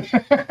ear.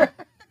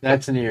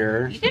 That's an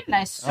ear. You did a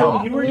nice So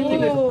job. you were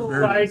doing it Ooh.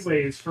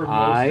 sideways for most of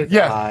Eyes, it.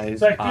 Yes. eyes,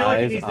 So I feel like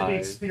it eyes, needs to be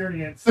eyes.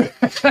 experienced.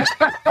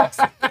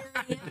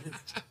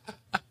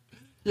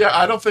 Yeah,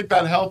 I don't think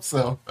that helps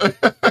though. How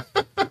did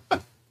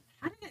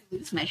I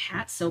lose my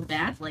hat so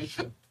badly?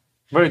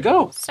 Where'd it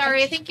go?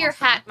 Sorry, I think your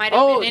hat might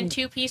have been in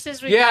two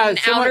pieces. We've got an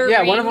outer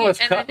one of them ring was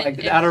and cut, an like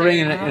the outer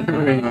ring and insert. an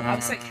inner ring. I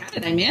was like, how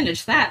did I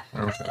manage that?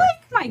 Okay. I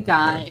like my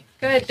guy.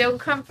 Good, don't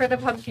come for the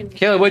pumpkin.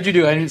 Kayla, what'd you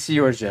do? I didn't see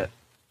yours yet.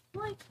 I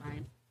like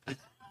mine.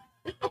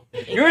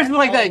 Yours is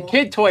like that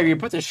kid toy where you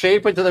put the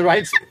shape into the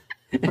right.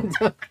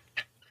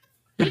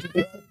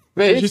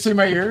 Did you see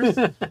my ears?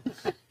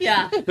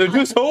 Yeah. They're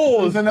just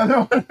holes. There's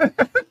another one.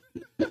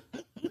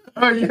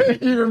 Oh,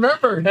 you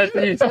remembered. That's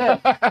what you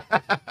said.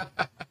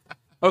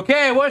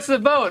 Okay, what's the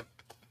vote?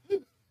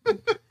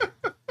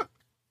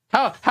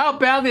 How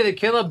badly did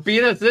Kayla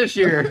beat us this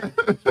year?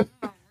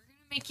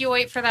 Make you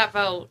wait for that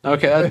vote.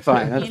 Okay, that's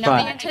fine. That's You know,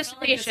 fine. the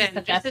Anticipation.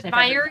 the Just best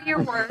admire I've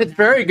your ever work. It's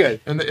very good.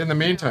 In the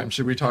meantime,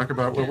 should we talk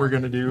about what we're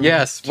going to do?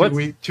 Yes.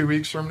 2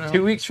 weeks from now?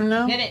 2 weeks from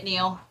now? Hit it,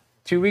 Neil.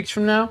 2 weeks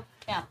from now?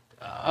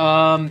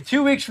 Yeah.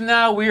 2 weeks from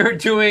now, we are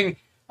doing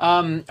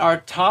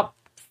our top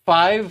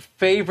 5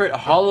 favorite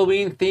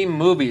Halloween themed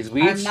movies. Our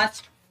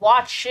must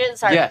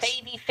watches, our Yes.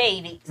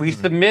 babies. We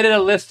submitted a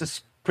list to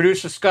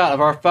producer Scott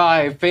of our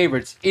 5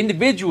 favorites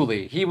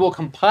individually. He will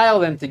compile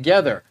them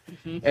together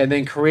and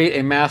then create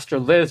a master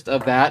list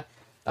of that.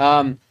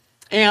 And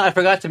I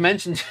forgot to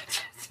mention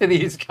to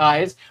these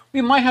guys,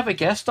 we might have a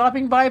guest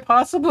stopping by,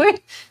 possibly.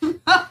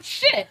 Oh,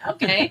 shit.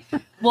 Okay.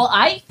 Well,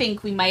 I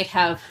think we might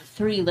have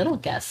 3 little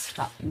guests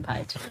stopping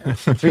by today.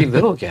 3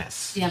 little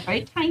guests. Yeah,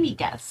 very tiny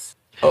guests.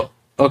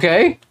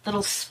 Okay.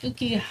 Little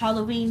spooky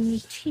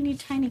Halloween, teeny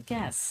tiny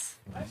guests.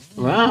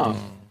 Wow.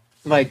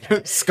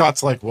 Like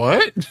Scott's like,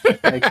 what?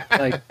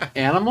 like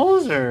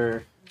animals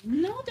or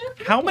No,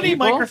 they're How many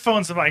People?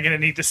 microphones am I going to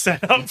need to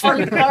set up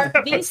for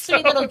These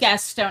 3 little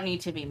guests don't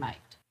need to be mic'd.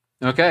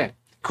 okay.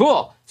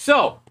 Cool.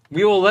 So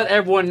we will let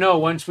everyone know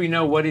once we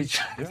know what each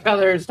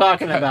other is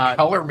talking about.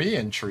 Color me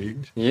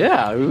intrigued.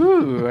 Yeah.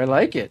 Ooh, I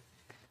like it.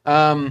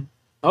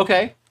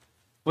 Okay.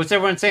 What's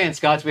everyone saying,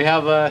 Scott? Do we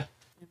have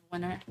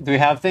Winner. do we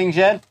have things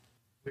yet?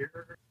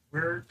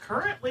 We're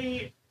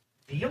currently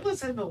Neil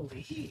is in the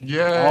lead.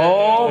 Yeah.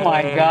 Oh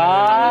my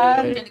God.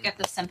 I'm gonna get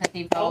the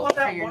sympathy All vote of for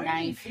that your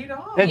money knife. paid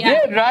off. It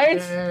Yeah. did, right?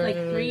 Like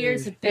 3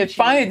 years of It bitching.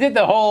 finally did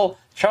the whole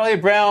Charlie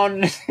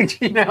Brown,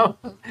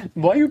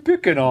 why you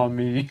picking on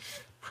me?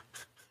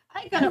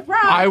 I got it wrong.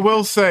 I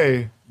will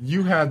say,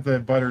 you had the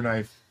butter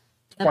knife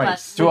The twice.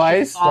 bus, which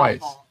Twice? is awful.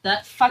 Twice.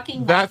 That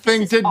fucking That knife,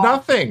 thing this is did awful.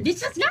 nothing.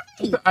 This is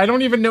nothing. I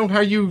don't even know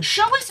how you.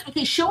 Show us.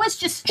 Okay, show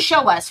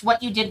us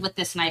what you did with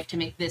this knife to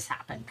make this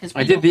happen. Because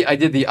I did the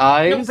No,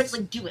 eyes. but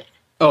like do it.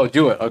 Oh,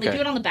 do it. Like do Okay.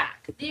 it on the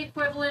back. The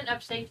equivalent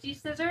of safety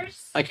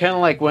scissors. I kind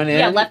of like went in.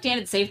 Yeah,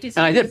 left-handed safety.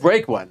 And I did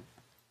break one,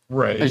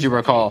 Right. as you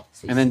recall,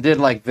 and then did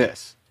like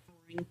this.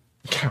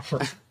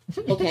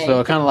 Okay.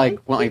 So it kind of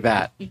like went like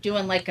that. You're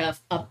doing like a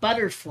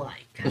butterfly.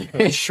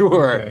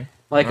 Sure. Okay.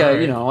 Like All a,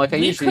 right. you know, like I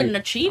We usually. couldn't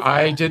achieve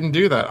I that. didn't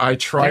do that. I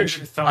tried. There's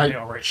your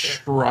thumbnail right there.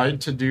 tried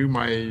to do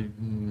my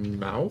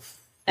mouth.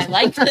 I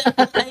like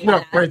that.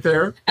 No, right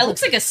there. It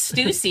looks like a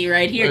Stussy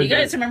right here. Do you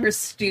guys remember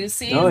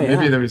Stussy? Oh, yeah.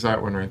 Maybe there's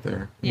that one right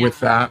there. Yeah.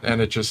 With that,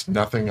 and it just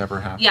nothing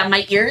ever happened. Yeah,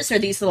 my ears are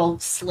these little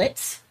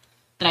slits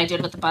that I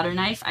did with the butter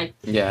knife.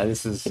 Yeah,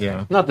 this is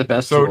Yeah. not the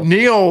best. So tool.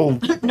 Neil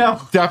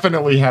No.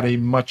 definitely had a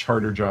much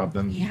harder job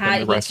than Yeah, the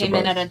he rest came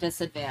of in at us. a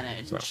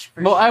disadvantage.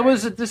 for Well, I sure.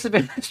 was a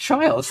disadvantaged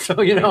child, so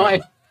you know,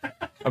 I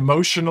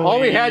Emotionally, All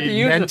we had to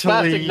use was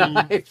mentally,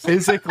 plastic knives.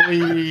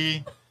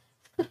 physically.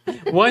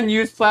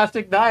 one-use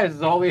plastic knives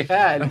is all we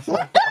had.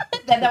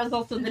 Then that was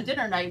also the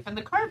dinner knife and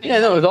the carving.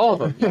 Yeah, that was all of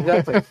them.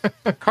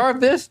 Exactly. Carve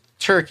this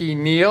turkey,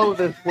 Neil.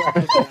 This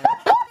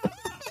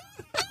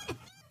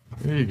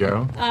There you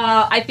go.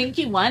 I think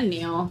you won,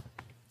 Neil.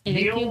 I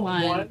think Neil you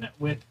won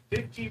with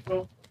 50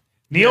 votes.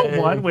 Neil Yay.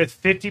 won with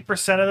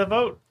 50% of the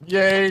vote.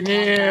 Yay,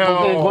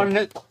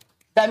 Neil!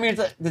 That means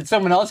that did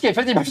someone else get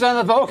 50% of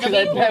the vote? Because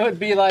that would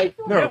be like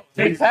No,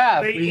 it's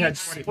half. They we had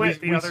each 20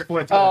 split we the other.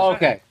 split. Oh,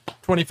 okay.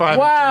 25.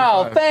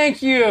 Wow, and 25.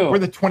 thank you. We're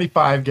the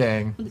 25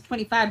 gang. The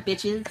 25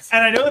 bitches.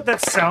 And I know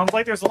that sounds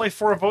like there's only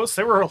 4 votes.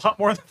 There were a lot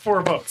more than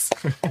 4 votes.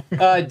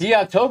 D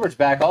October's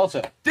back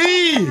also.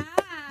 D!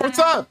 What's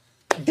up?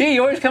 D,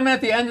 you always come in at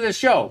the end of the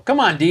show.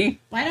 Come on, D.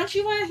 Why don't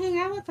you want to hang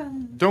out with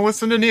them? Don't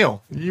listen to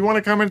Neil. You want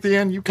to come at the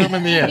end? You come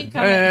in the end.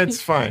 Come in. It's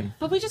fine.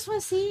 But we just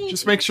want to see.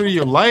 Just make sure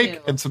you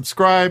like and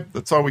subscribe.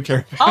 That's all we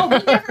care Oh,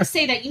 about. we never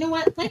say that. You know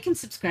what? Like and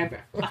subscribe to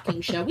our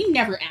fucking show. We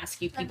never ask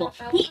you people.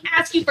 We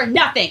ask you for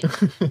nothing.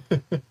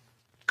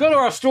 Go to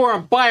our store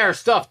and buy our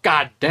stuff,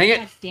 god dang it.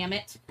 God damn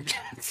it.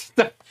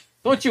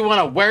 Don't you want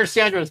to wear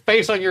Sandra's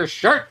face on your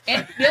shirt?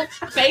 And Bill's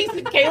face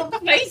and Caleb's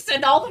face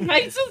and all the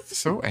faces.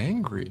 So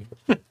angry.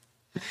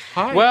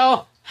 Hi.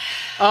 Well,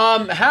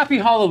 happy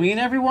Halloween,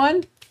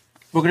 everyone.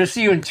 We're going to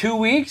see you in 2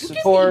 weeks Just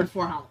for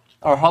before Halloween.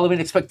 our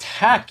Halloween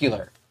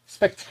Spectacular.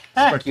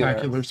 Spectacular.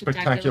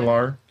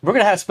 We're going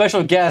to have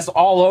special guests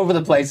all over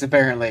the place,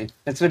 apparently.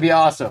 It's going to be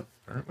awesome.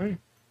 Apparently.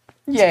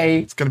 Yay.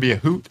 It's going to be a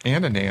hoot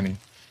and a nanny.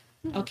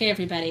 Okay,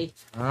 everybody.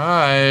 All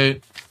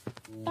right.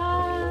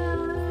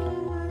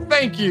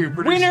 Thank you,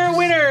 producer.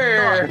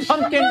 Winner! Gosh.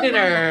 Pumpkin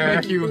dinner!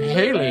 Thank you,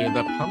 Haley,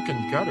 the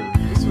pumpkin gutter.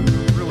 This was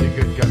a really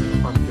good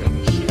gutted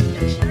pumpkin.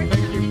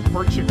 Thank you,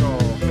 Portugal.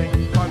 Thank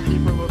you,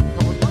 Podkeeper.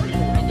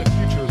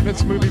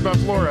 Famous Movie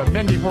Buff Laura,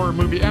 Mendy Horror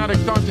Movie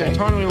Addict, Dante,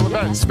 Tony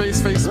Levette,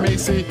 Space Face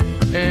Macy,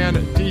 and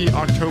D,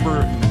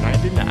 October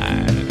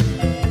 99.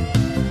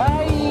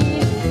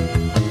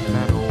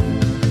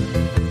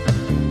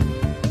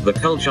 The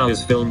Culture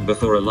is filmed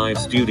before a live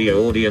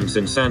studio audience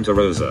in Santa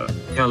Rosa,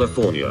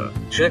 California.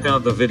 Check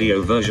out the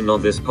video version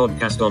of this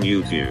podcast on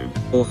YouTube,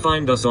 or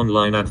find us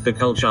online at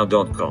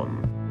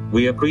theculture.com.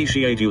 We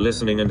appreciate you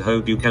listening and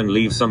hope you can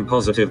leave some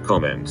positive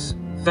comments.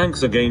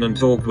 Thanks again and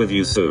talk with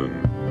you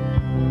soon.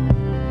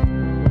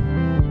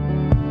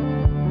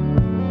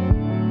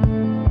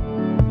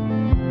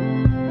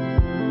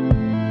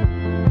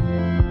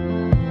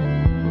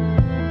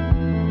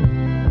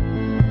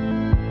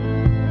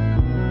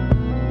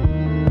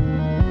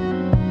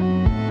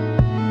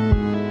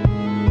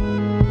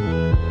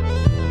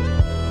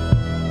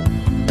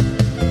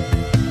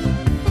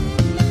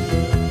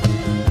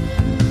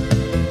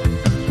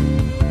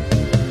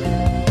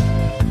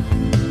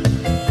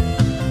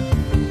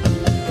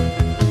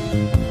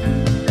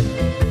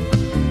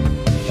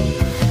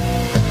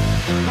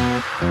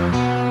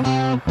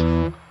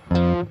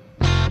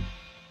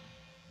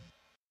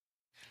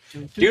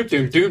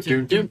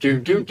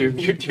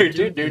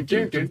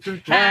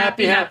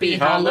 Happy, happy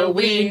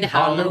Halloween,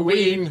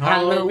 Halloween,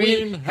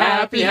 Halloween.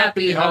 Happy,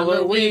 happy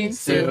Halloween,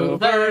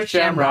 Silver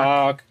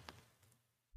Shamrock.